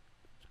 Yeah.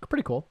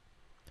 Pretty cool.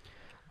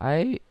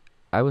 I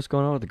was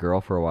going out with a girl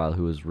for a while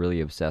who was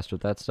really obsessed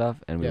with that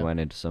stuff, and we Yeah. went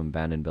into some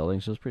abandoned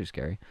buildings. It was pretty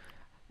scary.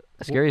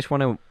 The scariest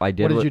one I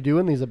did. What did wa- you do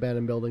in these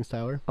abandoned buildings,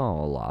 Tyler?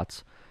 Oh,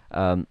 lots.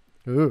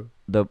 Ooh.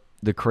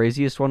 The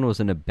craziest one was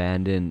an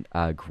abandoned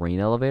grain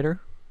elevator.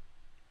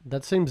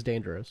 That seems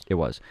dangerous. It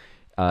was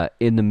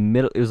in the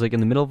middle. It was like in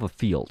the middle of a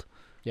field.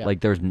 Yeah.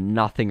 Like there's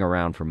nothing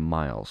around for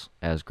miles,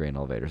 as grain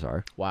elevators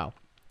are. Wow.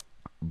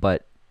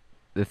 But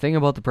the thing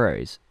about the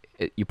prairies,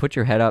 you put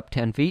your head up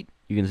 10 feet,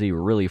 you can see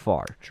really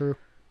far. True.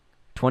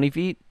 20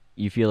 feet,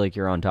 you feel like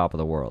you're on top of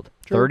the world.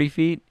 True. 30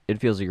 feet, it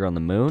feels like you're on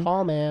the moon.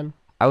 Tall man.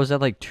 I was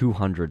at like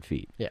 200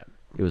 feet. Yeah.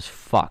 It was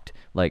fucked.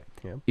 Like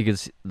Yeah. you could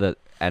see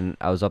and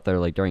I was up there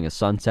like during a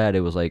sunset.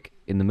 It was like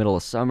in the middle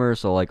of summer,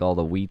 so like all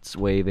the wheat's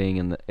waving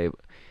and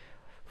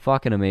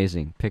fucking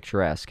amazing,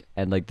 picturesque.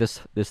 And like this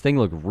thing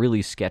looked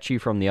really sketchy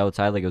from the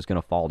outside, like it was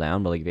gonna fall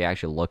down. But like if you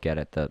actually look at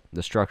it,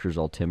 the structure's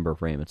all timber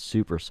frame. It's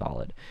super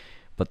solid.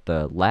 But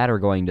the ladder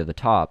going to the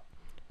top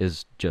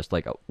is just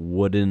like a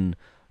wooden,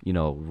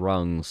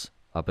 rungs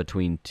up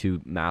between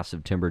two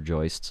massive timber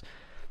joists.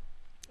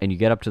 And you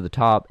get up to the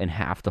top, and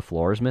half the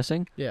floor is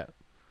missing. Yeah.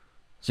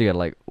 So you gotta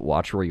like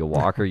watch where you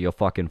walk, or you'll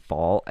fucking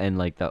fall. And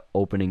like the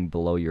opening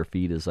below your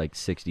feet is like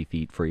 60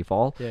 feet free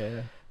fall.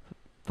 Yeah.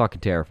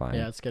 Fucking terrifying.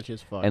 Yeah. It's sketchy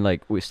as fuck. And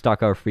like we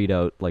stuck our feet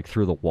out like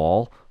through the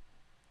wall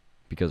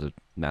because of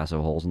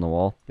massive holes in the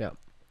wall, yeah.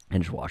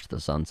 and just watched the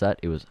sunset.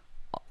 It was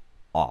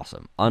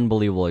awesome,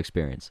 unbelievable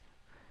experience.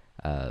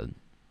 I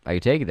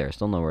could take you there. I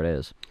still know where it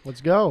is.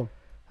 Let's go.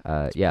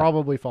 Yeah.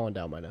 Probably falling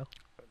down by now.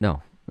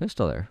 No, it's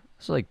still there.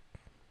 It's like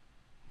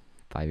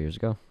 5 years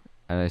ago,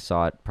 and I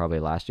saw it probably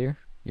last year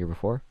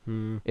before.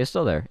 It's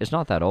still there. It's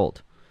not that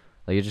old.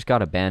 Like it just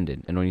got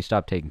abandoned, and when you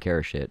stop taking care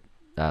of shit,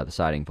 the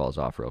siding falls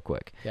off real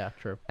quick. Yeah.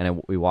 True.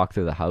 And we walked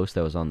through the house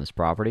that was on this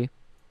property,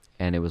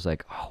 and it was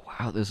like, oh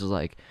wow, this is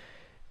like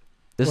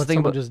this Let is the thing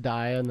someone about just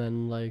die and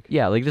then like.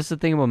 yeah, like this is the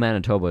thing about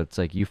Manitoba. It's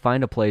like you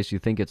find a place you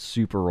think it's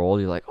super old.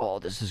 You're like, oh,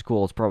 this is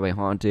cool. It's probably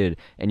haunted,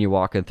 and you're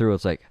walking through.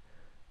 It's like,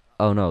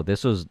 oh no,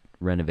 this was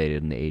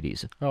renovated in the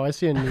 80s. Oh, I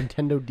see a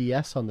Nintendo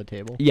DS on the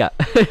table. Yeah,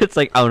 it's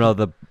like, oh no,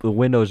 the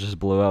windows just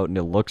blew out and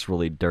it looks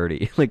really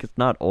dirty. Like it's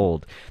not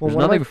old. Well, There's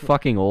one of my nothing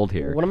fucking old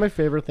here. One of my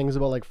favorite things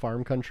about like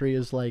farm country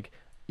is like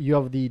you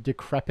have the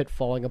decrepit,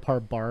 falling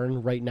apart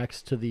barn right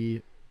next to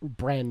the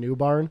brand new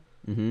barn.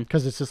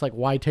 Because it's just like,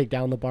 why take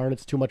down the barn?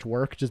 It's too much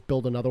work. Just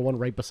build another one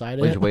right beside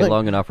Well, it. you wait Like-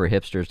 long enough for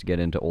hipsters to get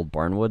into old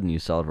barnwood and you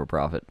sell it for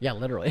profit. Yeah,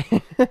 literally.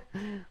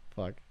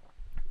 Fuck.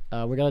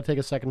 We gotta take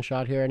a second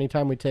shot here.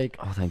 Anytime we take,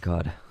 Oh, thank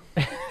God.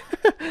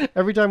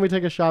 every time we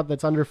take a shot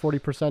that's under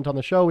 40% on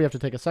the show, we have to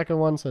take a second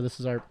one. So this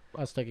is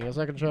us taking a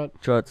second shot.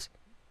 Shots.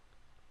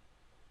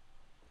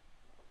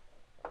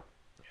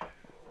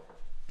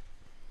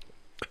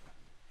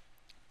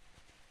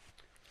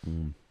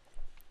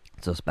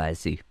 So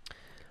spicy.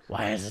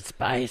 Why is it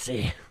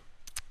spicy?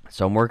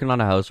 So I'm working on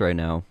a house right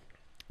now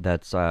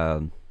that's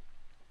for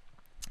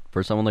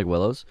someone like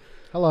Willows.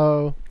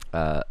 Hello.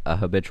 a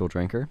habitual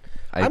drinker.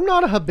 I'm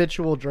not a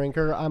habitual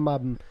drinker. I'm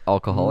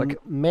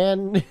Alcoholic.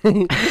 man.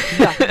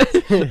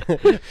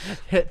 Yeah.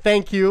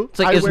 Thank you. It's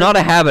like, it's not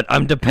a habit.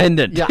 I'm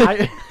dependent.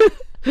 Yeah,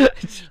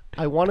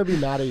 I want to be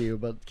mad at you,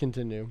 but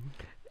continue.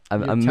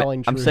 I'm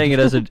telling saying it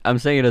as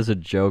a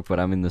joke, but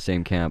I'm in the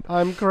same camp.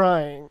 I'm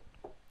crying.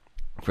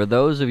 For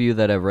those of you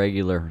that have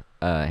regular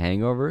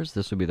hangovers,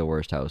 this would be the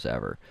worst house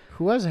ever.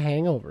 Who has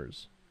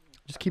hangovers?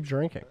 Just keep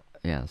drinking.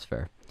 Yeah, that's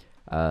fair.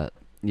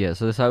 Yeah,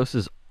 so this house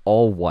is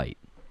all white.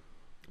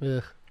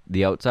 Ugh.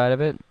 The outside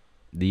of it,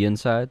 the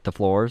inside, the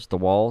floors, the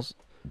walls,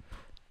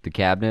 the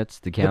cabinets,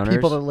 the counters, The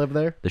people that live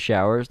there. the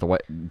showers, the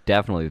white,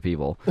 definitely the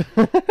people.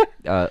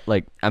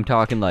 Like, I'm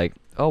talking like,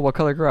 oh, what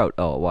color grout?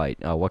 Oh, white.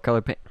 Oh, what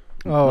color paint?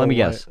 Oh, let me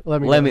white. guess.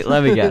 Let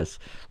me guess.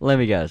 Let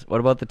me guess. What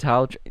about the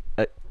towel?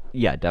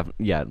 Yeah,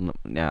 definitely. Yeah,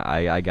 nah,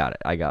 I got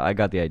it. I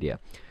got the idea.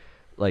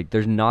 Like,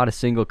 there's not a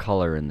single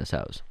color in this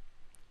house,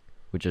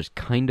 which is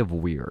kind of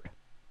weird.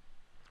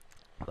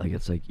 Like,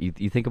 it's like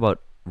you think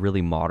about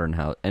really modern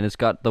house, and it's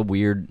got the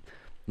weird,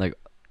 like,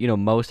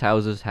 most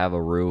houses have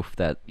a roof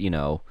that,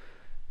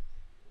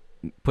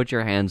 put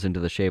your hands into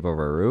the shape of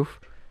a roof.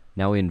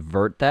 Now we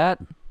invert that.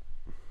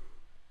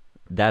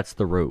 That's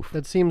the roof.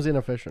 That seems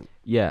inefficient.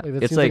 Yeah,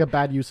 That it's seems like a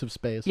bad use of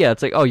space. yeah,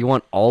 it's like, oh, you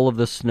want all of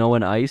the snow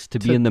and ice to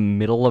be in the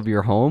middle of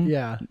your home?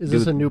 Yeah. Is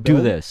this a new build?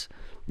 Do this.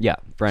 Yeah,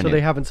 brand So new.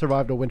 they haven't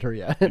survived a winter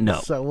yet. No.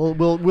 So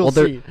we'll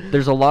see.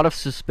 There's a lot of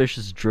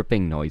suspicious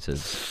dripping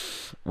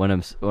noises when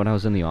I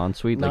was in the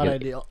ensuite, Not like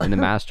ideal. in the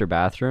master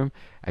bathroom.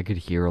 I could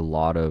hear a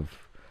lot of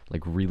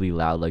like really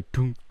loud, like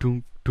tunk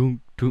tunk tunk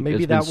tunk. Maybe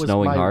It's been that was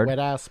snowing my hard. wet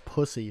ass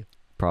pussy.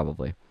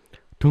 Probably.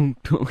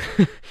 Tunk tunk.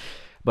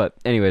 But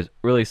anyways,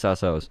 really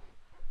sus house.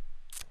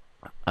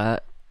 I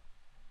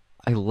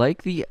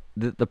like the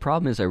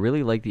problem is I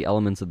really like the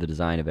elements of the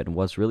design of it, and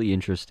what's really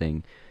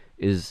interesting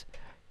is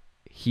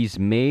he's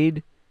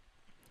made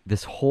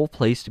this whole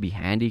place to be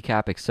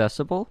handicap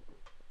accessible.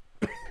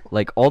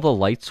 Like, all the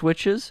light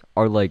switches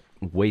are like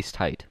waist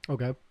height,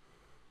 Okay.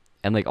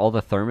 and like all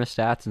the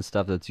thermostats and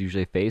stuff that's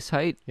usually face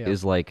height Yeah.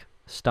 is like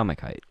stomach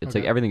height. It's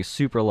like Okay. everything's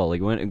super low.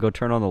 Like when you go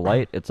turn on the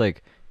light, it's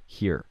like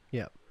here.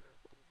 Yeah.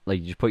 Like,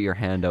 you just put your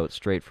hand out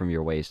straight from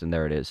your waist, and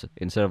there it is.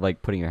 Instead of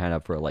like putting your hand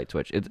up for a light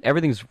switch,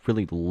 everything's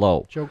really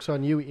low. Joke's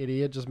on you,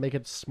 idiot. Just make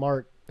it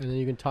smart, and then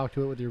you can talk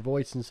to it with your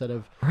voice instead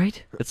of.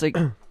 Right? It's like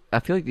I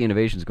feel like the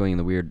innovation's going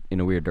in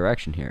a weird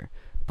direction here.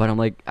 But I'm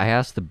like, I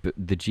asked the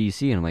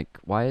GC, and I'm like,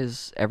 why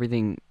is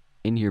everything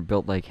in here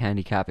built like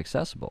handicap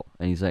accessible?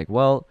 And he's like,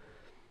 well,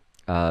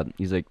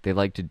 they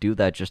like to do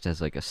that just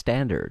as like a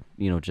standard,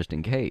 just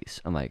in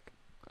case. I'm like,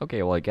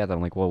 okay, well, I get that.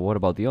 I'm like, well, what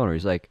about the owner?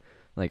 He's like,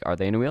 are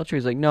they in a wheelchair?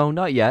 He's like, no,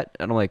 not yet.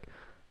 And I'm like,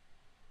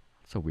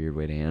 that's a weird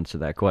way to answer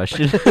that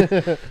question.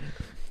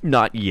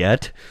 Not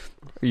yet.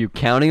 Are you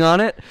counting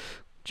on it?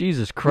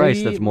 Jesus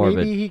Christ, that's morbid.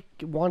 Maybe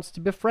he wants to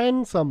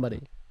befriend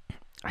somebody.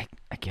 I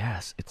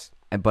guess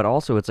but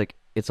also it's like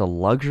it's a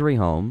luxury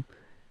home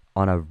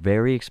on a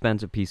very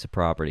expensive piece of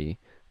property.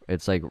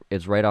 It's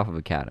right off of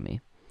Academy,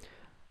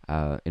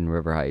 in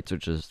River Heights,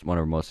 which is one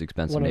of our most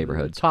expensive One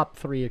neighborhoods. of the top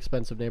 3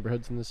 expensive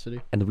neighborhoods in this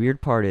city. And the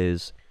weird part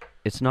is,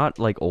 it's not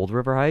like old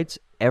River Heights.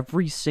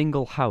 Every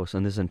single house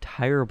on this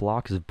entire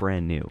block is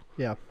brand new,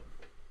 Yeah.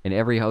 and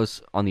every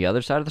house on the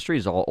other side of the street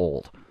is all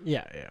old.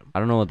 Yeah, yeah. I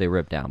don't know what they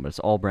ripped down, but it's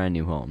all brand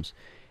new homes.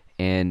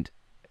 And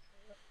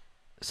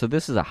so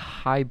this is a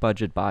high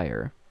budget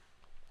buyer,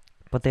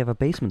 but they have a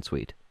basement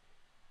suite.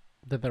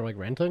 That they're like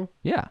renting?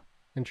 Yeah.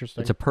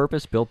 Interesting. It's a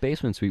purpose-built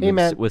basement suite Hey,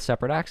 man. with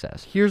separate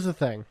access. Here's the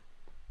thing.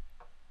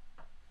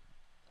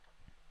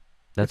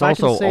 That's If I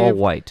can also all save-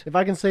 white. If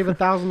I can save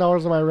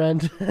 $1,000 on my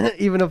rent,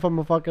 even if I'm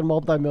a fucking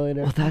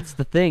multimillionaire. Well, that's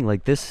the thing.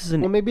 Like, this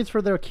isn't... Well, maybe it's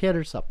for their kid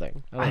or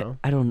something. I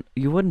don't know.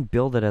 You wouldn't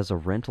build it as a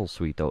rental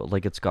suite, though.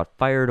 Like, it's got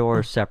fire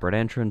doors, separate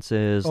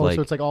entrances. Oh, like,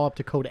 so it's like all up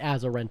to code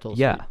as a rental.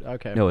 yeah. suite.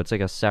 Okay. No, it's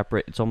like a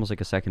separate... It's almost like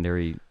a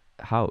secondary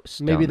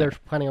house. Maybe down they're there.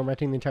 planning on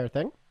renting the entire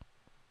thing.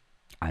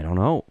 I don't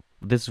know.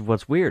 This is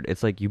what's weird.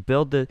 It's like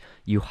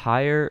you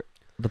hire...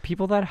 The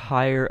people that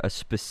hire a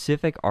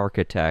specific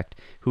architect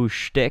whose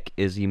shtick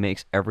is he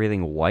makes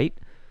everything white...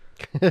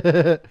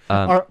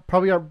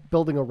 Probably aren't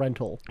building a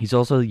rental. He's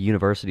also a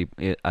University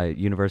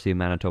of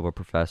Manitoba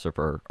professor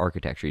for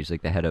architecture. He's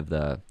like the head of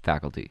the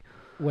faculty.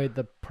 Wait,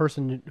 the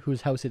person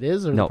whose house it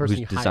is, or No, the person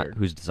you hired?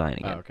 who's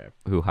designing it? Oh, okay.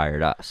 Who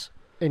hired us?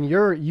 And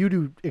you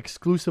do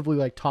exclusively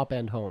like top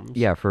end homes.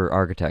 Yeah, for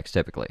architects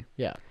typically.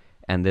 Yeah.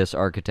 And this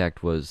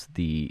architect was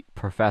the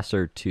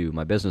professor to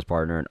my business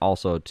partner, and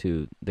also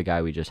to the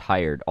guy we just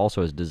hired.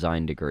 Also has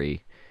design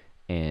degree,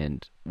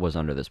 and was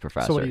under this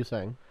professor. So what are you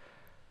saying?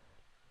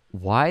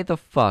 Why the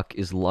fuck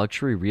is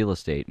luxury real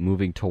estate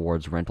moving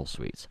towards rental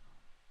suites?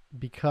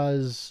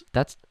 Because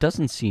That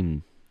doesn't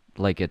seem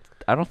like it.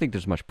 I don't think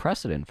there's much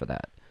precedent for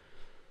that.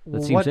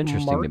 That seems what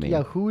interesting to me.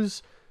 Yeah,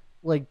 who's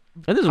like?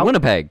 And this is How-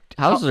 Winnipeg.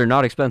 Houses are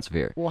not expensive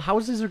here. Well,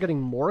 houses are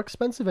getting more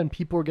expensive, and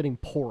people are getting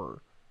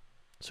poorer.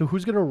 So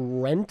who's gonna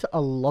rent a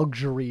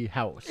luxury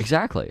house?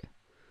 Exactly.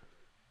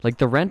 Like,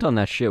 the rent on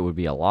that shit would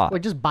be a lot.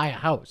 Like just buy a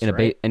house. in a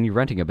right? and you're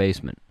renting a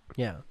basement.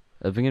 Yeah.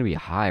 It's going to be a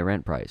high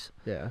rent price.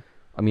 Yeah.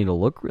 I mean, it'll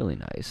look really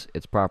nice.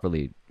 It's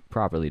properly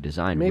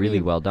designed, Maybe-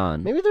 really well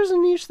done. Maybe there's a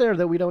niche there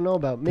that we don't know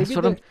about. Maybe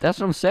That's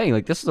what I'm saying.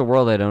 Like, this is the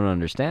world I don't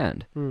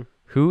understand.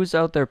 Who's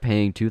out there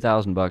paying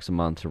 $2,000 a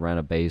month to rent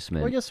a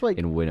basement Well, I guess, like,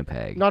 in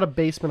Winnipeg? not a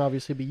basement,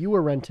 obviously, but you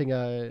were renting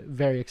a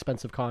very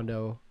expensive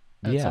condo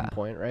at Yeah. some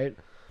point, right?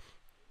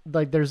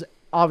 Like, there's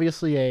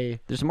obviously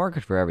There's a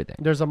market for everything.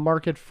 there's a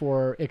market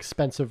for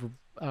expensive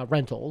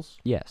rentals,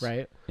 Yes.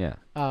 right? Yeah.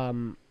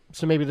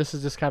 So maybe this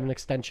is just kind of an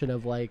extension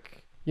of,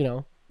 like, you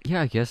know,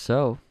 Yeah, I guess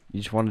so.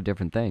 You just want a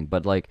different thing.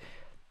 But, like,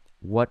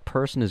 what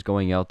person is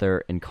going out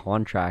there and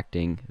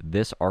contracting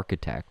this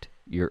architect?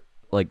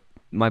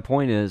 My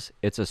point is,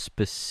 it's a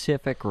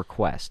specific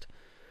request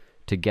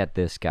to get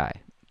this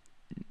guy.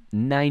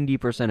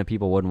 90% of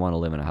people wouldn't want to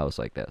live in a house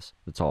like this.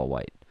 It's all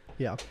white.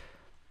 yeah.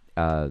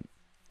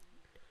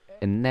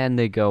 And then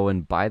they go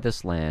and buy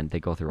this land. They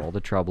go through all the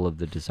trouble of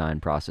the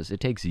design process. It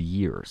takes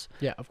years.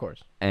 Yeah, of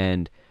course.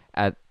 And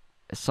at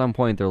some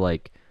point, they're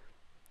like,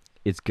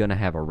 it's going to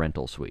have a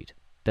rental suite.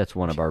 That's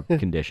one of our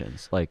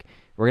conditions. Like,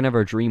 we're going to have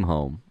our dream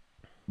home,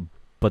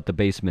 but the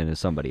basement is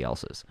somebody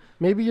else's.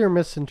 Maybe you're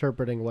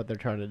misinterpreting what they're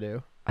trying to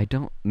do. I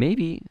don't,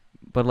 maybe,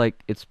 but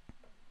like, it's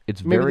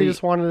Maybe very, they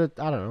just wanted it,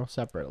 I don't know,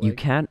 separate. you Like,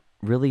 can't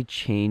really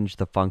change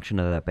the function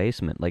of that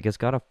basement. Like, it's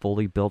got a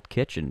fully built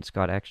kitchen. It's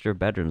got extra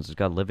bedrooms. It's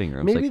got living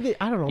rooms. maybe Like,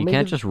 I don't know. you maybe,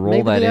 can't just roll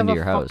maybe that they into have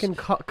your a house. fucking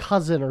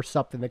cousin or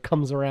something that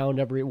comes around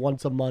every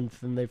once a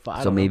month, and I so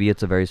don't know. maybe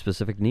it's a very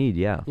specific need.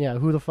 Yeah. Yeah,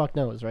 who the fuck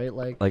knows, right?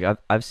 Like,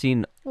 I've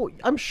seen, well,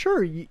 I'm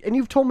sure, and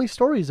you've told me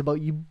stories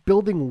about you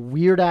building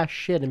weird ass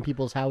shit in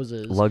people's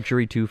houses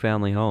luxury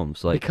 2-family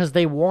homes. Like, because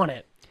they want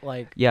it.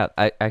 Like, yeah,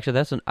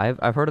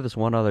 I've heard of this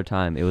one other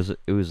time. It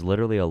was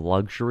literally a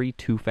luxury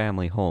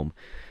 2-family home.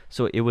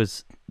 So it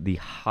was the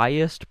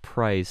highest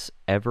price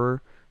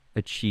ever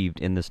achieved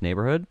in this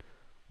neighborhood,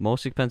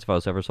 most expensive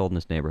house ever sold in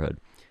this neighborhood,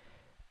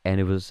 and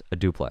it was a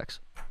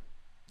duplex.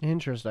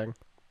 interesting.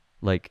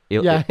 Like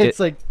It's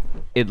like,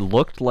 it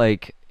looked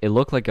like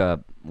a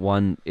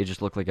one. It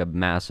just looked like a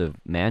massive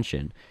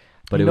mansion,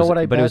 but You it know was what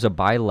I but it was bet? a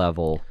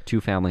bi-level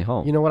 2-family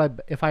home. you know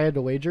what? If I had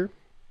to wager,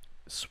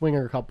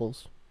 swinger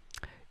couples.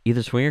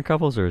 Either swinger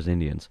couples or as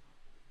Indians,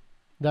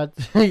 That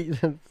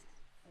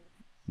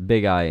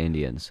big eye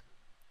Indians,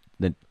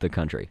 the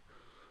country.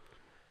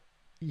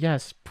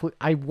 yes,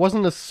 I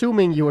wasn't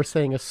assuming you were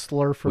saying a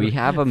slur for. We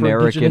have for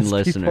American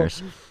indigenous people.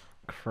 listeners.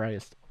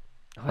 Christ.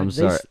 I'm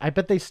sorry. I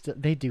bet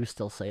they do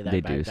still say that.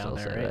 They back do down still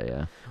there, say right? that,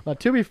 yeah. Well,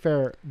 to be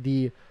fair,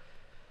 the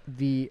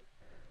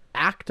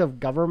act of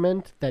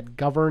government that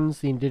governs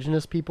the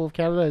Indigenous people of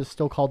Canada is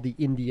still called the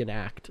Indian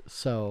Act.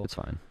 So, It's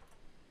fine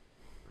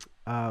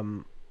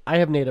I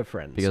have Native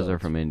friends because so they're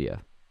from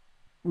India.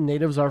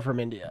 Natives are from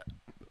India.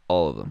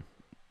 All of them.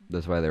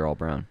 That's why they're all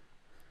brown.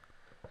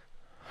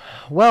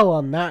 Well,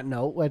 on that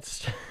note,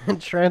 let's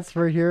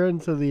transfer here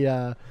into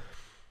the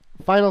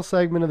final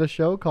segment of the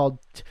show called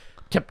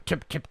tip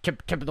of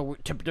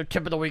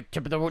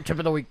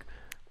the week,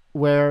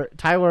 where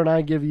Tyler and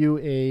I give you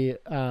a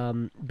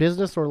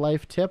business or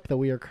life tip that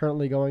we are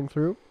currently going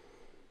through.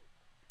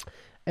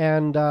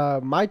 And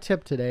my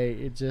tip today,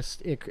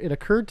 it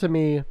occurred to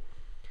me.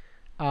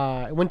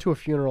 I went to a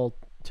funeral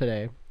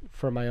today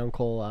for my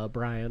uncle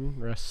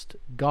Brian.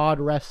 God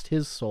rest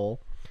his soul.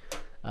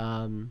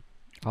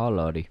 Oh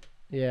lordy.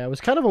 Yeah, it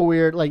was kind of a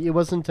weird. Like, it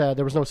wasn't.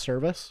 There was no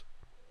service.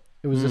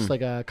 It was just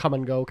like a come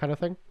and go kind of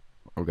thing.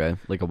 Okay,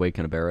 like a wake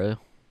and a burial.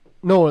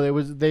 No, it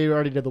was. They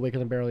already did the wake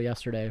and the burial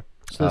yesterday.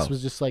 So this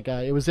was just like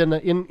it was in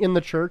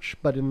the church,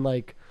 but in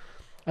like,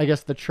 I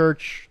guess the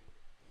church.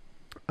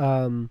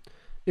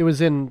 It was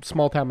in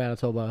small town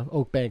Manitoba,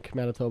 Oak Bank,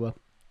 Manitoba.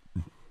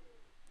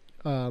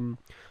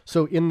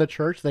 So in the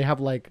church they have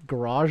like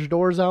garage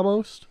doors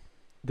almost.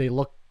 They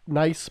look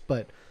nice,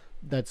 but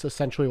that's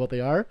essentially what they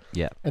are.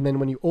 Yeah. And then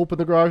when you open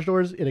the garage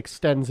doors, it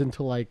extends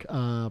into like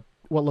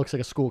what looks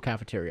like a school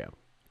cafeteria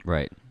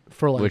Right.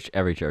 for like Which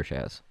every church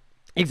has.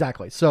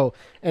 exactly. So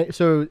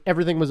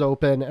everything was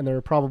open, and there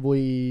were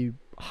probably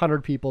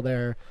 100 people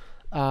there.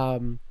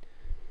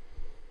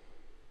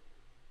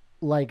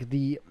 Like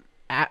the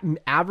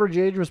average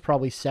age was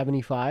probably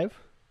 75,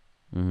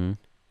 Mm-hmm.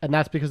 and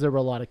that's because there were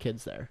a lot of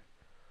kids there.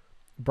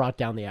 Brought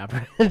down the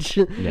average.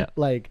 Yeah.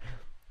 Like,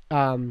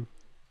 but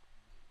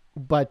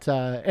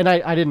and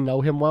I didn't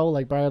know him well,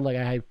 like Brian. Like,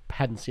 I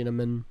hadn't seen him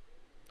in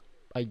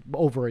like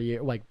over a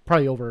year, like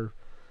probably over.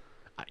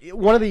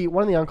 One of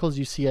the uncles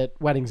you see at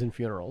weddings and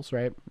funerals,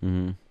 right?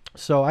 Mm-hmm.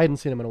 So I hadn't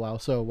seen him in a while,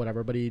 so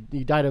whatever. But he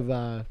died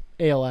of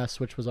ALS,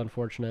 which was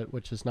unfortunate,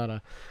 which is not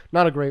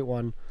a great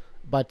one.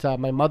 But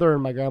my mother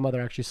and my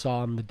grandmother actually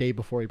saw him the day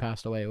before he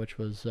passed away, which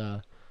was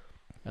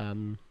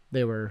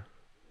they were.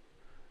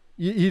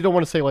 You don't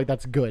want to say like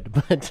that's good,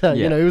 but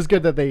you know, it was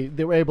good that they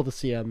were able to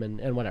see him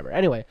and whatever.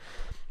 Anyway,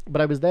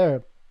 but I was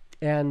there,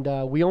 and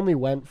we only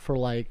went for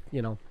like,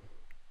 you know,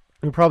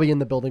 we were probably in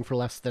the building for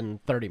less than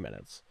 30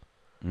 minutes.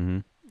 Mm-hmm.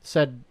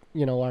 Said,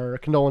 you know, our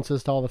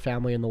condolences to all the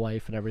family and the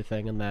wife and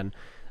everything, and then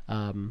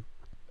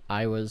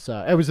I was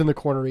in the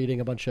corner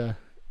eating a bunch of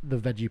the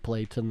veggie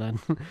plate, and then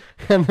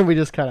and then we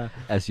just kind of,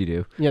 As you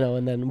do.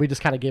 and then we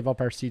just kind of gave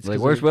up our seats. Like,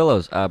 'cause where's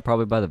Willow's?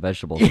 Probably by the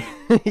vegetables.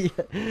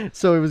 Yeah.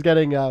 So it was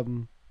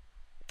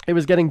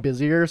getting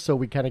busier, so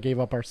we kind of gave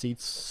up our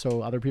seats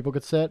so other people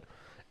could sit.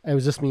 It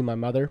was just me and my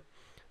mother,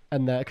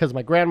 and because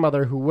my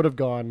grandmother, who would have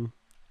gone,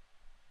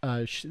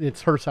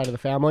 it's her side of the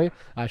family.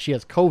 She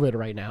has COVID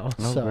right now,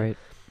 Oh, so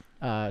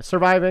great.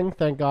 surviving,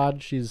 thank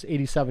God. She's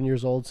 87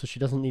 years old, so she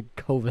doesn't need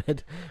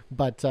COVID,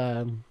 but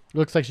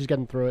looks like she's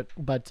getting through it.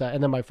 But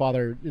and then my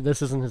father,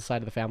 this isn't his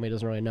side of the family,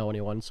 doesn't really know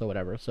anyone, so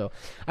whatever. So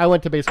I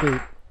went to basically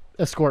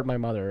escort my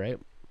mother, right?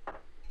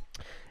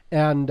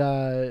 And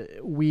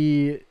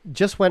we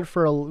just went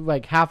for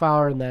like half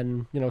hour, and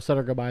then said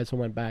our goodbyes and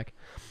went back.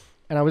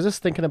 And I was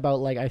just thinking about,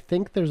 like, I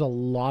think there's a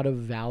lot of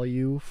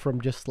value from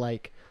just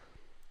like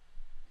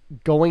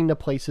going to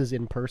places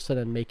in person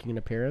and making an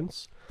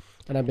appearance.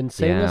 And I've been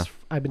saying Yeah. this.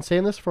 I've been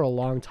saying this for a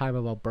long time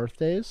about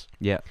birthdays.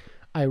 Yeah.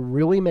 I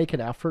really make an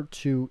effort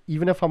to,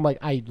 even if I'm like,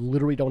 I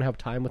literally don't have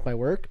time with my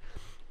work,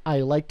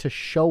 I like to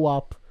show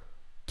up,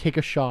 take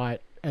a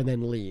shot, and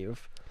then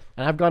leave.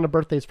 And I've gone to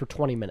birthdays for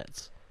 20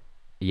 minutes.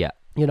 Yeah.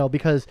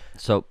 Because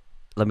So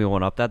let me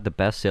one up that. The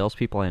best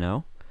salespeople I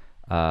know,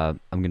 I'm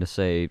going to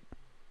say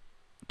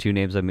two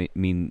names that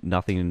mean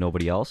nothing to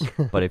nobody else.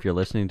 But if you're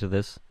listening to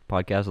this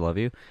podcast, I love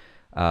you.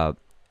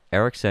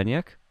 Eric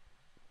Senyek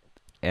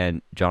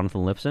and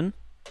Jonathan Lipson,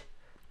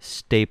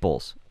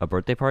 staples of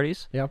birthday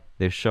parties. yeah,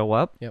 They show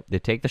up, Yep. they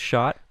take the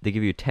shot, they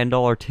give you a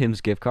 $10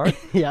 Tim's gift card,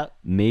 yeah.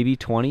 maybe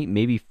 20,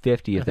 maybe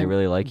 50 if they think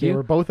really like They you.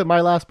 were both at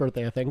my last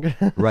birthday, I think.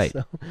 Right.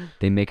 So,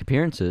 They make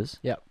appearances.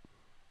 yeah.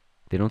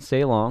 They don't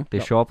stay long. They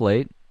Yep. show up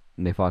late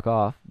and they fuck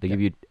off. They Yep.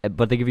 give you,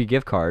 but they give you a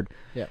gift card.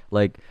 Yeah.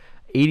 Like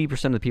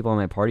 80% of the people on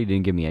my party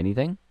didn't give me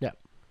anything. Yeah.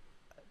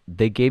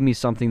 They gave me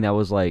something that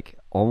was like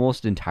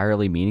almost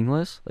entirely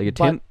meaningless, like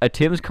But- a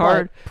Tim's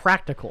card. But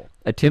practical.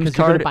 A Tim's Because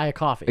you're gonna card. buy a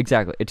coffee.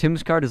 Exactly. A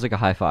Tim's card is like a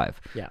high five.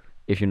 Yeah.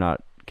 If you're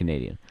not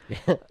Canadian.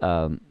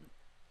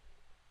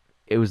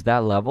 It was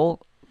that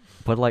level,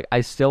 but like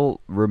I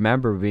still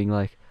remember being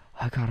like,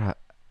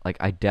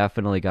 I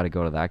definitely gotta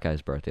go to that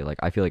guy's birthday. Like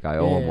I feel like I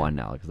owe him Yeah. one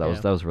now because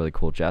Yeah. that was a really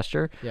cool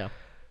gesture. Yeah.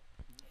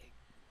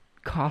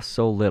 Costs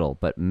so little,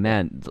 but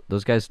man,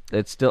 those guys,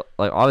 it's still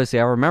like obviously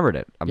I remembered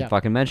it. I'm Yeah.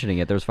 fucking mentioning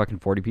it. There was fucking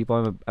 40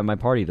 people at my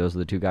party. Those are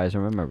the two guys I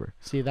remember.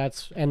 See,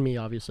 that's, and me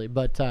obviously,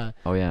 but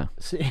Oh yeah,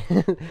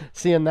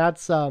 see, and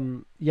that's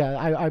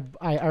yeah.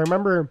 I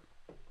remember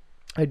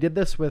I did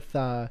this with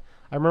I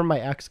remember my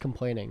ex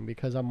complaining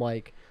because I'm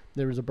like,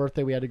 there was a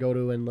birthday we had to go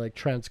to in like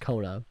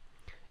Transcona,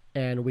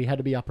 and we had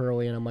to be up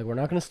early, and I'm like, we're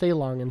not gonna stay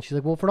long, and she's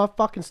like, well, if we're not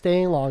fucking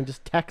staying long,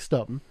 just text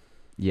them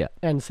yeah,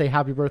 and say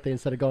happy birthday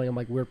instead of going. I'm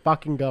like, we're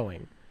fucking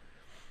going.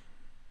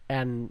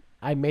 And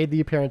I made the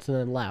appearance and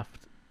then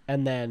left.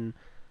 And then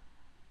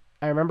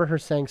I remember her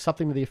saying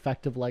something to the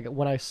effect of like,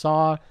 when I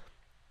saw,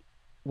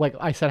 like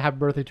I said happy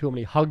birthday to him and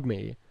he hugged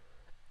me,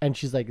 and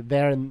she's like,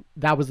 there, and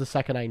that was the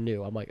second I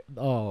knew. I'm like,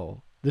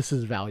 oh, this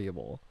is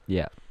valuable.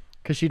 yeah,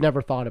 Because she'd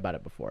never thought about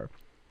it before.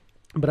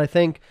 But I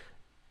think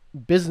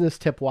business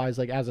tip wise,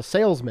 like as a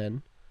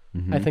salesman,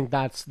 I think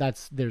that's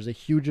there's a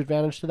huge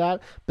advantage to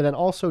that. But then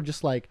also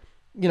just like,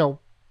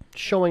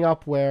 showing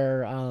up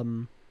where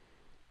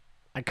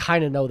I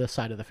kind of know this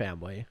side of the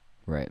family.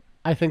 right,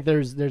 I think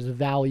there's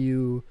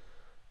value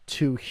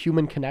to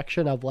human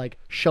connection of like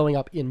showing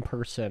up in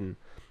person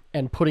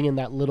and putting in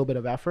that little bit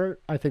of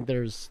effort. I think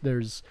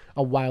there's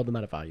a wild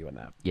amount of value in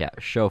that. yeah.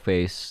 Show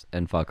face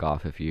and fuck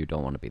off if you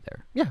don't want to be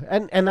there. Yeah,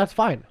 and that's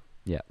fine.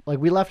 Yeah, Like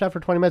we left after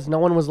 20 minutes. No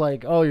one was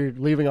like, "Oh, you're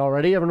leaving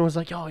already." Everyone was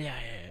like, "Oh yeah."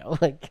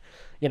 Like,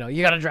 you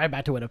got to drive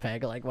back to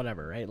Winnipeg, like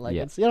whatever, right? Like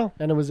Yeah. it's and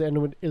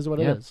it is what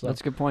yeah. it is. So.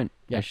 That's a good point.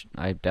 Yeah.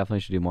 I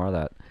definitely should do more of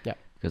that. Yeah.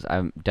 Because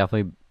I'm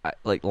definitely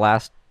like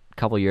last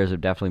couple of years,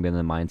 I've definitely been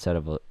in the mindset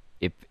of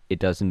if it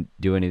doesn't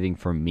do anything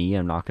for me,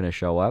 I'm not going to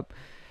show up.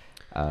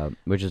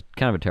 Which is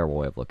kind of a terrible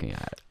way of looking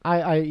at it.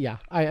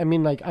 I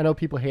mean, like, I know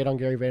people hate on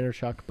Gary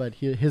Vaynerchuk, but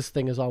his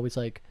thing is always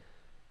like,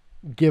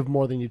 give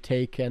more than you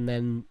take, and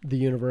then the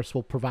universe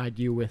will provide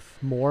you with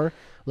more,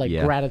 like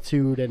Yeah.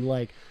 gratitude. And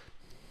like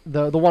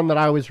the one that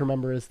I always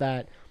remember is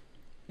that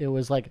it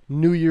was like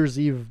New Year's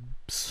Eve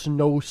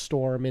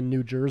snowstorm in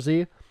New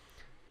Jersey,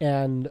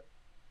 and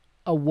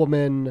a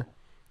woman,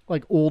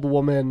 like old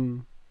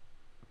woman,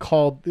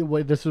 called.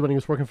 This is when he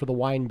was working for the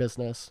wine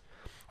business.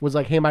 Was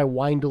like, hey, my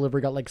wine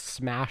delivery got like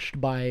smashed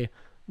by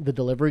the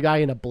delivery guy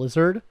in a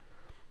blizzard.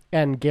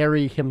 And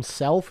Gary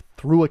himself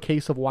threw a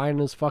case of wine in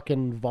his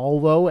fucking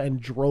Volvo and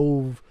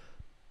drove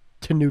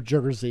to New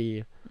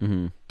Jersey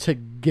to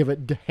give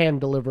it, to hand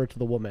deliver it to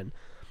the woman.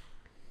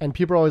 And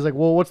people are always like,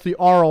 well, what's the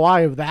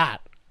ROI of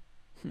that?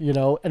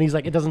 And he's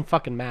like, it doesn't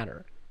fucking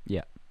matter.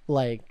 Yeah.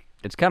 Like,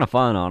 It's kind of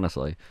fun,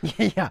 honestly.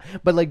 yeah.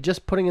 But like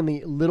just putting in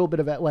the little bit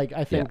of it, like,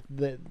 I think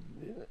that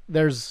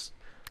there's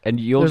And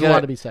you'll a get lot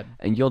to be said.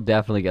 And you'll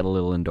definitely get a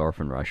little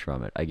endorphin rush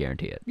from it. I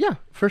guarantee it. Yeah,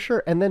 for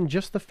sure. And then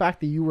just the fact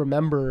that you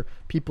remember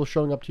people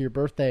showing up to your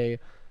birthday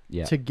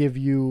Yeah. to give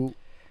you,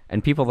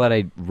 And people that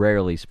I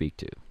rarely speak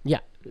to. yeah,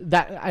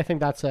 that I think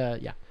that's a,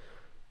 yeah.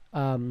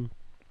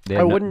 They I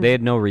had no, wouldn't- they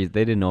had no reason.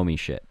 They didn't know me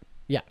shit.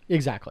 Yeah,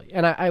 exactly.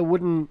 And I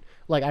wouldn't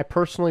like. I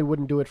personally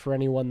wouldn't do it for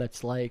anyone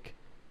that's like.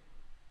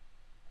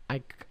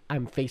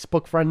 I'm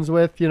Facebook friends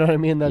with. You know what I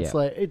mean? That's Yeah.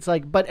 like it's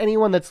like. But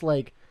anyone that's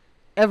like,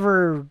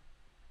 ever,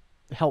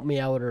 helped me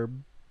out or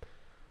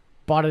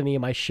bought any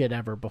of my shit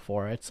ever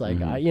before. It's like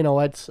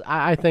it's.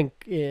 I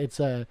think it's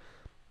a.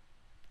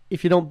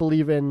 If you don't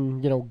believe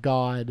in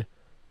God.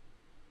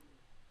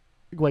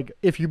 Like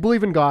if you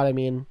believe in God, I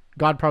mean,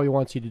 God probably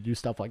wants you to do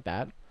stuff like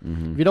that.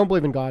 If you don't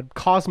believe in God,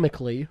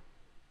 cosmically,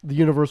 the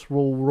universe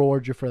will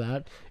reward you for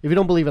that. If you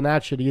don't believe in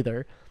that shit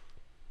either,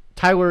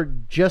 Tyler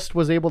just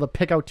was able to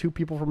pick out 2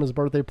 people from his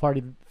birthday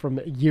party from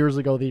years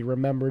ago that he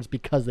remembers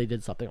because they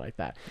did something like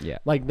that. Yeah.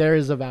 Like there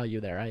is a value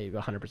there.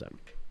 100%.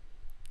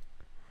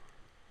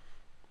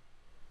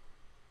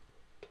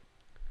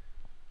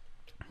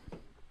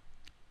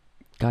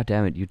 God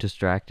damn it! You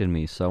distracted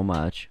me so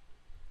much.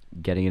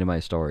 Getting into my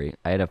story,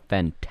 I had a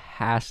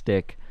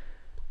fantastic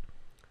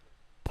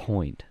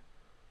point,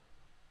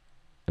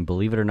 and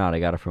believe it or not, I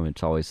got it from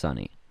It's Always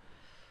Sunny.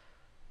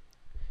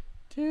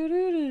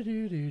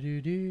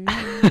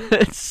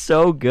 It's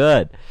so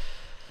good.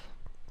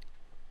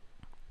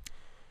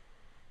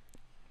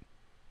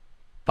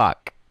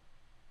 Fuck.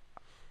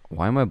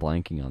 Why am I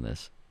blanking on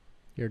this?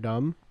 You're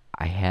dumb.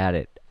 I had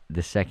it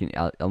the second.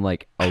 I'm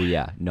like, oh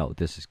yeah, no,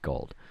 this is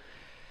gold.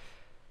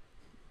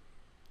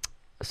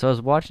 So I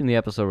was watching the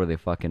episode where they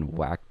fucking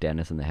whacked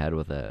Dennis in the head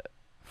with a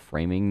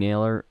framing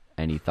nailer,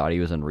 and he thought he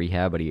was in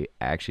rehab, but he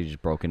actually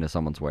just broke into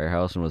someone's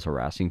warehouse and was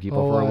harassing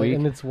people for a week.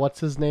 And it's what's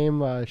his name,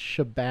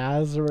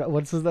 Shabazz, or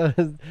what's his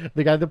the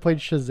guy that played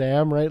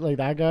Shazam, right? Like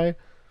that guy.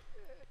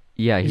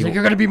 Yeah, He's like,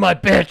 "You're gonna be my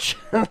bitch,"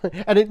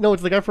 and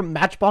it's the guy from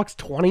Matchbox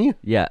 20.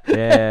 yeah.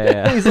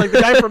 He's like, "The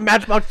guy from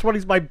Matchbox 20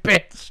 is my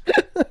bitch."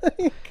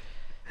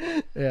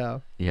 Yeah.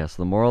 Yeah.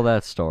 So the moral of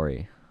that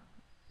story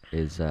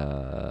is,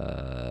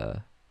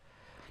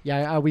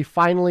 Yeah, we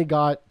finally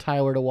got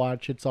Tyler to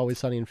watch It's Always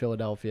Sunny in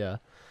Philadelphia.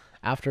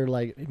 After,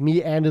 like,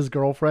 me and his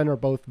girlfriend are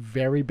both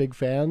very big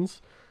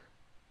fans.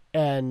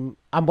 And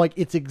I'm like,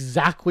 it's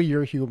exactly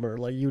your humor.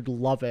 Like, you'd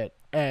love it.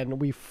 And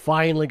we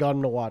finally got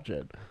him to watch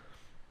it.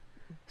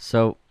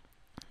 so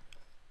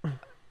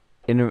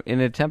in an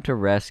attempt to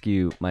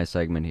rescue my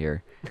segment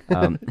here,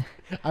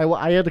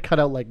 I had to cut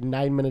out, like,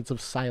 9 minutes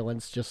of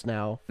silence just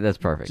now. that's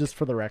perfect. Just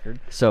for the record.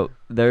 So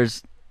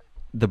there's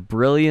the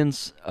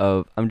brilliance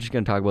of, I'm just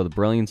going to talk about the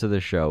brilliance of the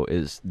show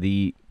is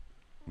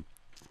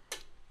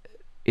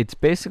it's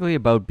basically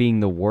about being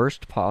the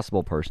worst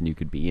possible person you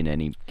could be in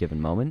any given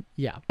moment,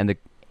 Yeah. and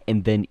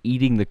then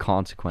eating the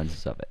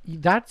consequences of it.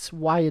 That's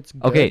why it's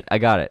good. Okay, I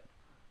got it.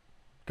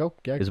 Go.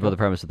 Yeah, Is go. about the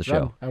premise of the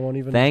Run. show. I won't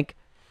even... Thank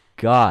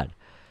God.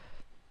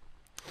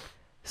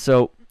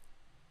 So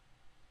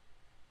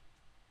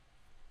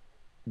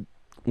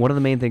one of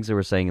the main things they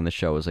were saying in the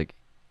show is like,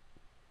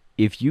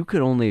 if you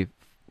could only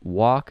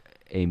walk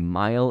a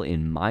mile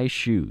in my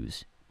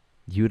shoes,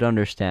 you'd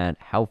understand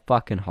how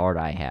fucking hard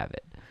I have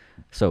it.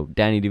 So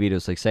Danny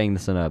DeVito's like saying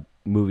this in a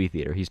movie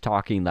theater. He's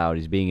talking loud.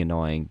 He's being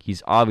annoying.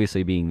 He's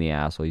obviously being the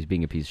asshole. He's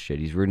being a piece of shit.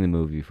 He's ruining the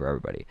movie for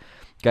everybody.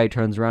 Guy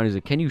turns around. He's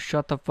like, "Can you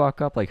shut the fuck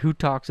up? Like, who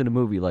talks in a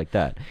movie like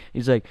that?"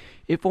 He's like,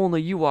 "If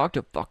only you walked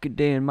a fucking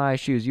day in my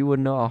shoes, you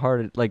wouldn't know how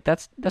hard it." Like,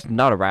 that's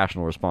not a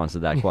rational response to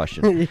that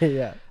question.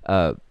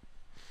 Yeah.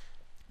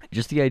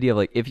 Just the idea of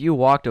like, if you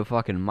walked a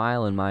fucking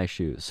mile in my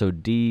shoes. So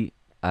D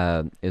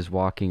is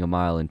walking a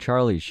mile in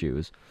Charlie's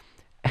shoes,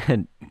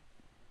 and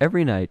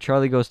every night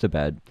Charlie goes to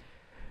bed.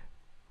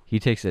 He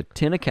takes a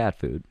tin of cat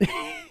food,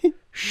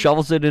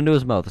 shovels it into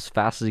his mouth as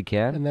fast as he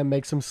can, And then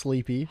makes him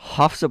sleepy.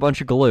 huffs a bunch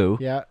of glue,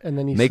 Yeah, and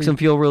then he makes him sleeps,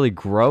 feel really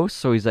gross.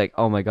 So he's like,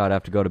 "Oh my god, I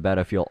have to go to bed.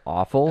 I feel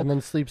awful." and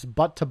then sleeps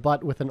butt to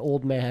butt with an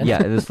old man.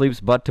 Yeah, and then sleeps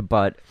butt to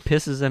butt,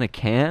 pisses in a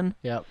can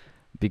Yeah.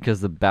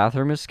 because the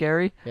bathroom is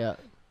scary. Yeah.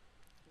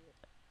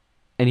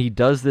 And he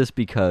does this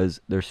because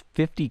there's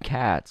 50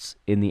 cats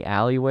in the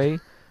alleyway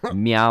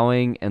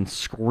meowing and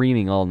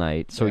screaming all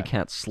night, so he Yeah.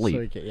 can't sleep.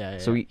 So he can, yeah.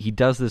 So he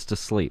does this to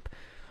sleep.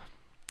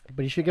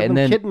 But you should give and him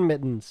then- kitten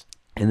mittens.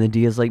 And then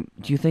Dia's like,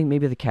 "Do you think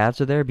maybe the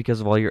cats are there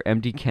because of all your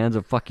empty cans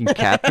of fucking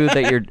cat food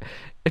that you're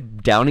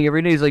downing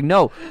every day?" He's like,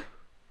 "No,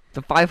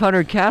 the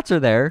 500 cats are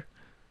there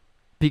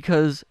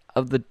because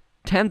of the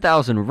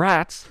 10,000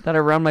 rats that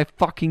are around my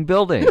fucking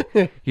building."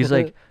 He's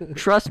like,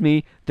 "Trust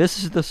me,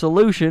 this is the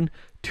solution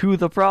to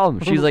the problem."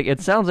 She's like, "It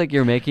sounds like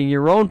you're making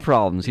your own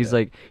problems." He's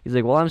like,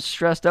 "Well, I'm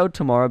stressed out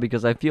tomorrow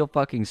because I feel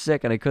fucking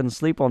sick and I couldn't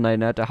sleep all night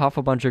and I had to huff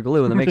a bunch of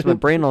glue and that makes my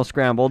brain all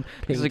scrambled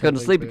because I couldn't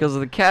Painfully sleep clear. because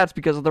of the cats,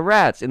 because of the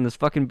rats in this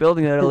fucking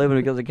building that I live in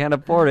because I can't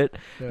afford it."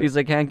 He's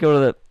like, I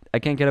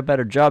can't get a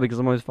better job because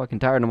I'm always fucking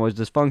tired and I'm always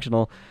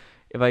dysfunctional.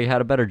 If I had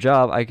a better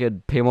job, I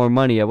could pay more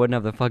money. I wouldn't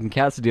have the fucking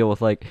cats to deal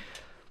with. Like,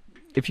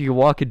 if you could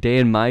walk a day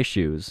in my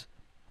shoes,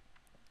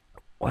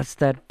 what's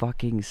that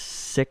fucking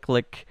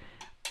cyclic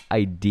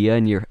idea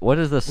in your, what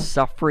is the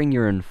suffering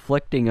you're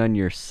inflicting on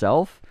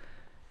yourself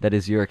that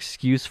is your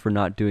excuse for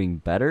not doing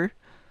better?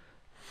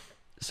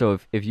 So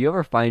if you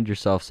ever find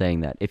yourself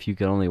saying that, if you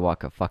could only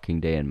walk a fucking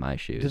day in my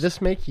shoes, Did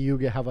this make you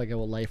have like a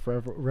life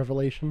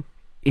revelation?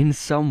 in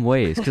some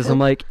ways, because I'm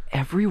like,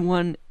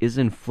 everyone is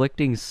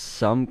inflicting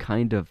some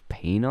kind of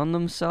pain on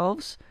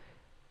themselves.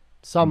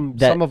 Some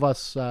of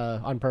us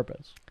on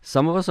purpose.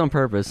 Some of us on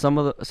purpose. Some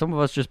of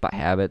us just by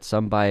habit.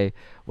 Some by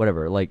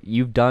whatever. Like,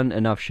 you've done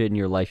enough shit in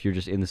your life. You're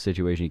just in the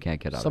situation. You can't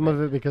get out. Some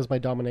of it because my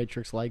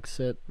dominatrix likes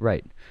it.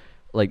 Right.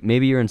 Like,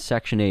 maybe you're in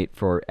Section 8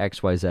 for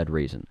XYZ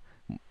reason.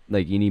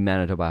 Like, you need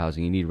Manitoba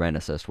housing. You need rent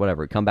assist.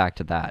 Whatever. Come back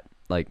to that.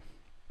 Like,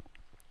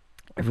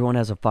 everyone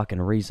has a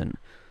fucking reason.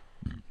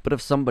 But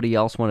if somebody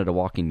else wanted to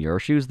walk in your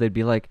shoes, they'd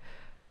be like,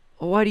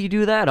 why do you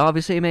do that?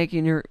 Obviously you're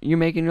making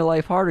your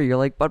life harder. You're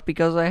like, but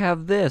because I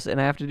have this and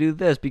I have to do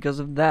this because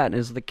of that, and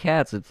it's the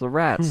cats, it's the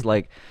rats.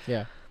 Like,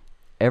 yeah,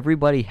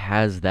 everybody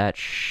has that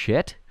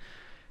shit,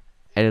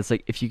 and it's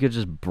like, if you could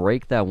just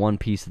break that one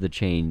piece of the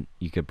chain,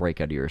 you could break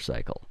out of your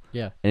cycle.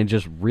 Yeah. And it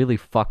just really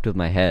fucked with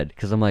my head,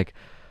 because I'm like,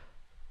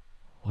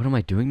 what am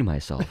I doing to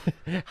myself?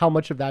 How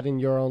much of that in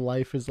your own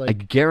life is like... I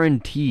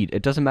guaranteed,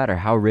 it doesn't matter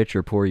how rich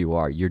or poor you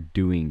are, you're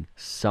doing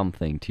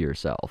something to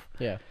yourself.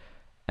 Yeah.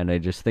 And I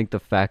just think the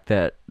fact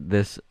that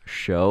this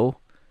show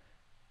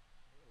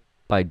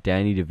by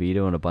Danny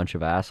DeVito and a bunch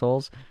of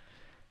assholes,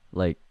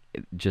 like,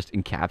 it just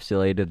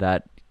encapsulated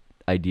that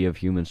idea of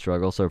human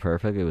struggle so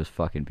perfect. It was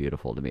fucking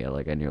beautiful to me.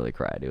 I nearly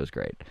cried. It was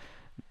great.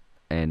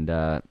 And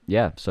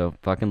yeah, so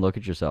fucking look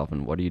at yourself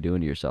and what are you doing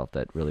to yourself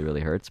that really,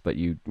 really hurts, but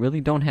you really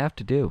don't have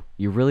to do.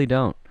 You really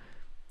don't.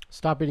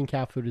 Stop eating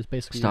cat food is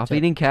basically... Stop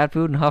eating cat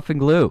food and huff and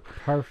glue.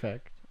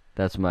 Perfect.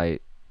 That's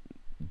my...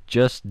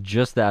 Just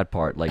that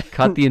part. Like,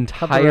 cut the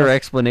entire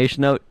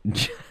explanation out.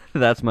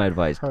 That's my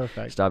advice.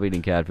 Perfect. Stop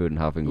eating cat food and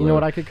huff and glue. You know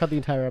what? I could cut the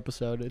entire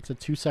episode. It's a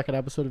 2-second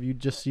episode of you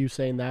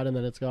saying that, and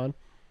then it's gone.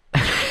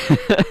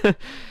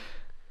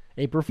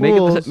 April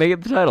Fools. Make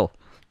it the title.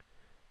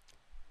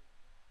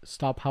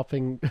 Stop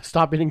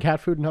eating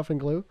cat food and huff and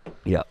glue.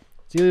 Yeah.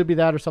 It's either be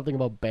that or something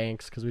about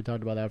banks, because we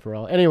talked about that for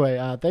all. Anyway,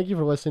 thank you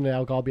for listening to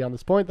Alcohol Beyond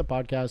This Point, the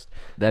podcast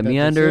that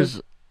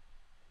meanders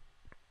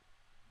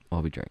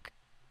while we drink.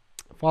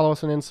 Follow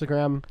us on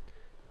Instagram,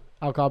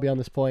 Alcohol Beyond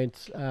This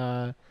Point.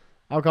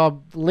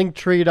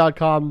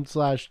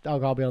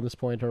 Linktree.com/Alcohol Beyond This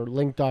Point, or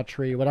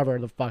link.tree, whatever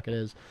the fuck it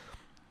is.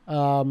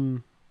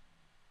 My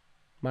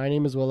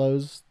name is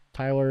Willows.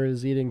 Tyler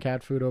is eating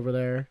cat food over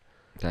there.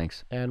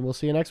 Thanks. And we'll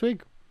see you next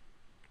week.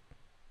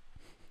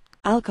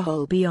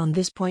 Alcohol Beyond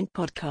This Point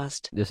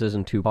podcast. This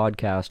isn't two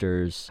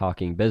podcasters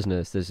talking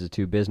business. This is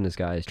two business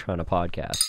guys trying to podcast.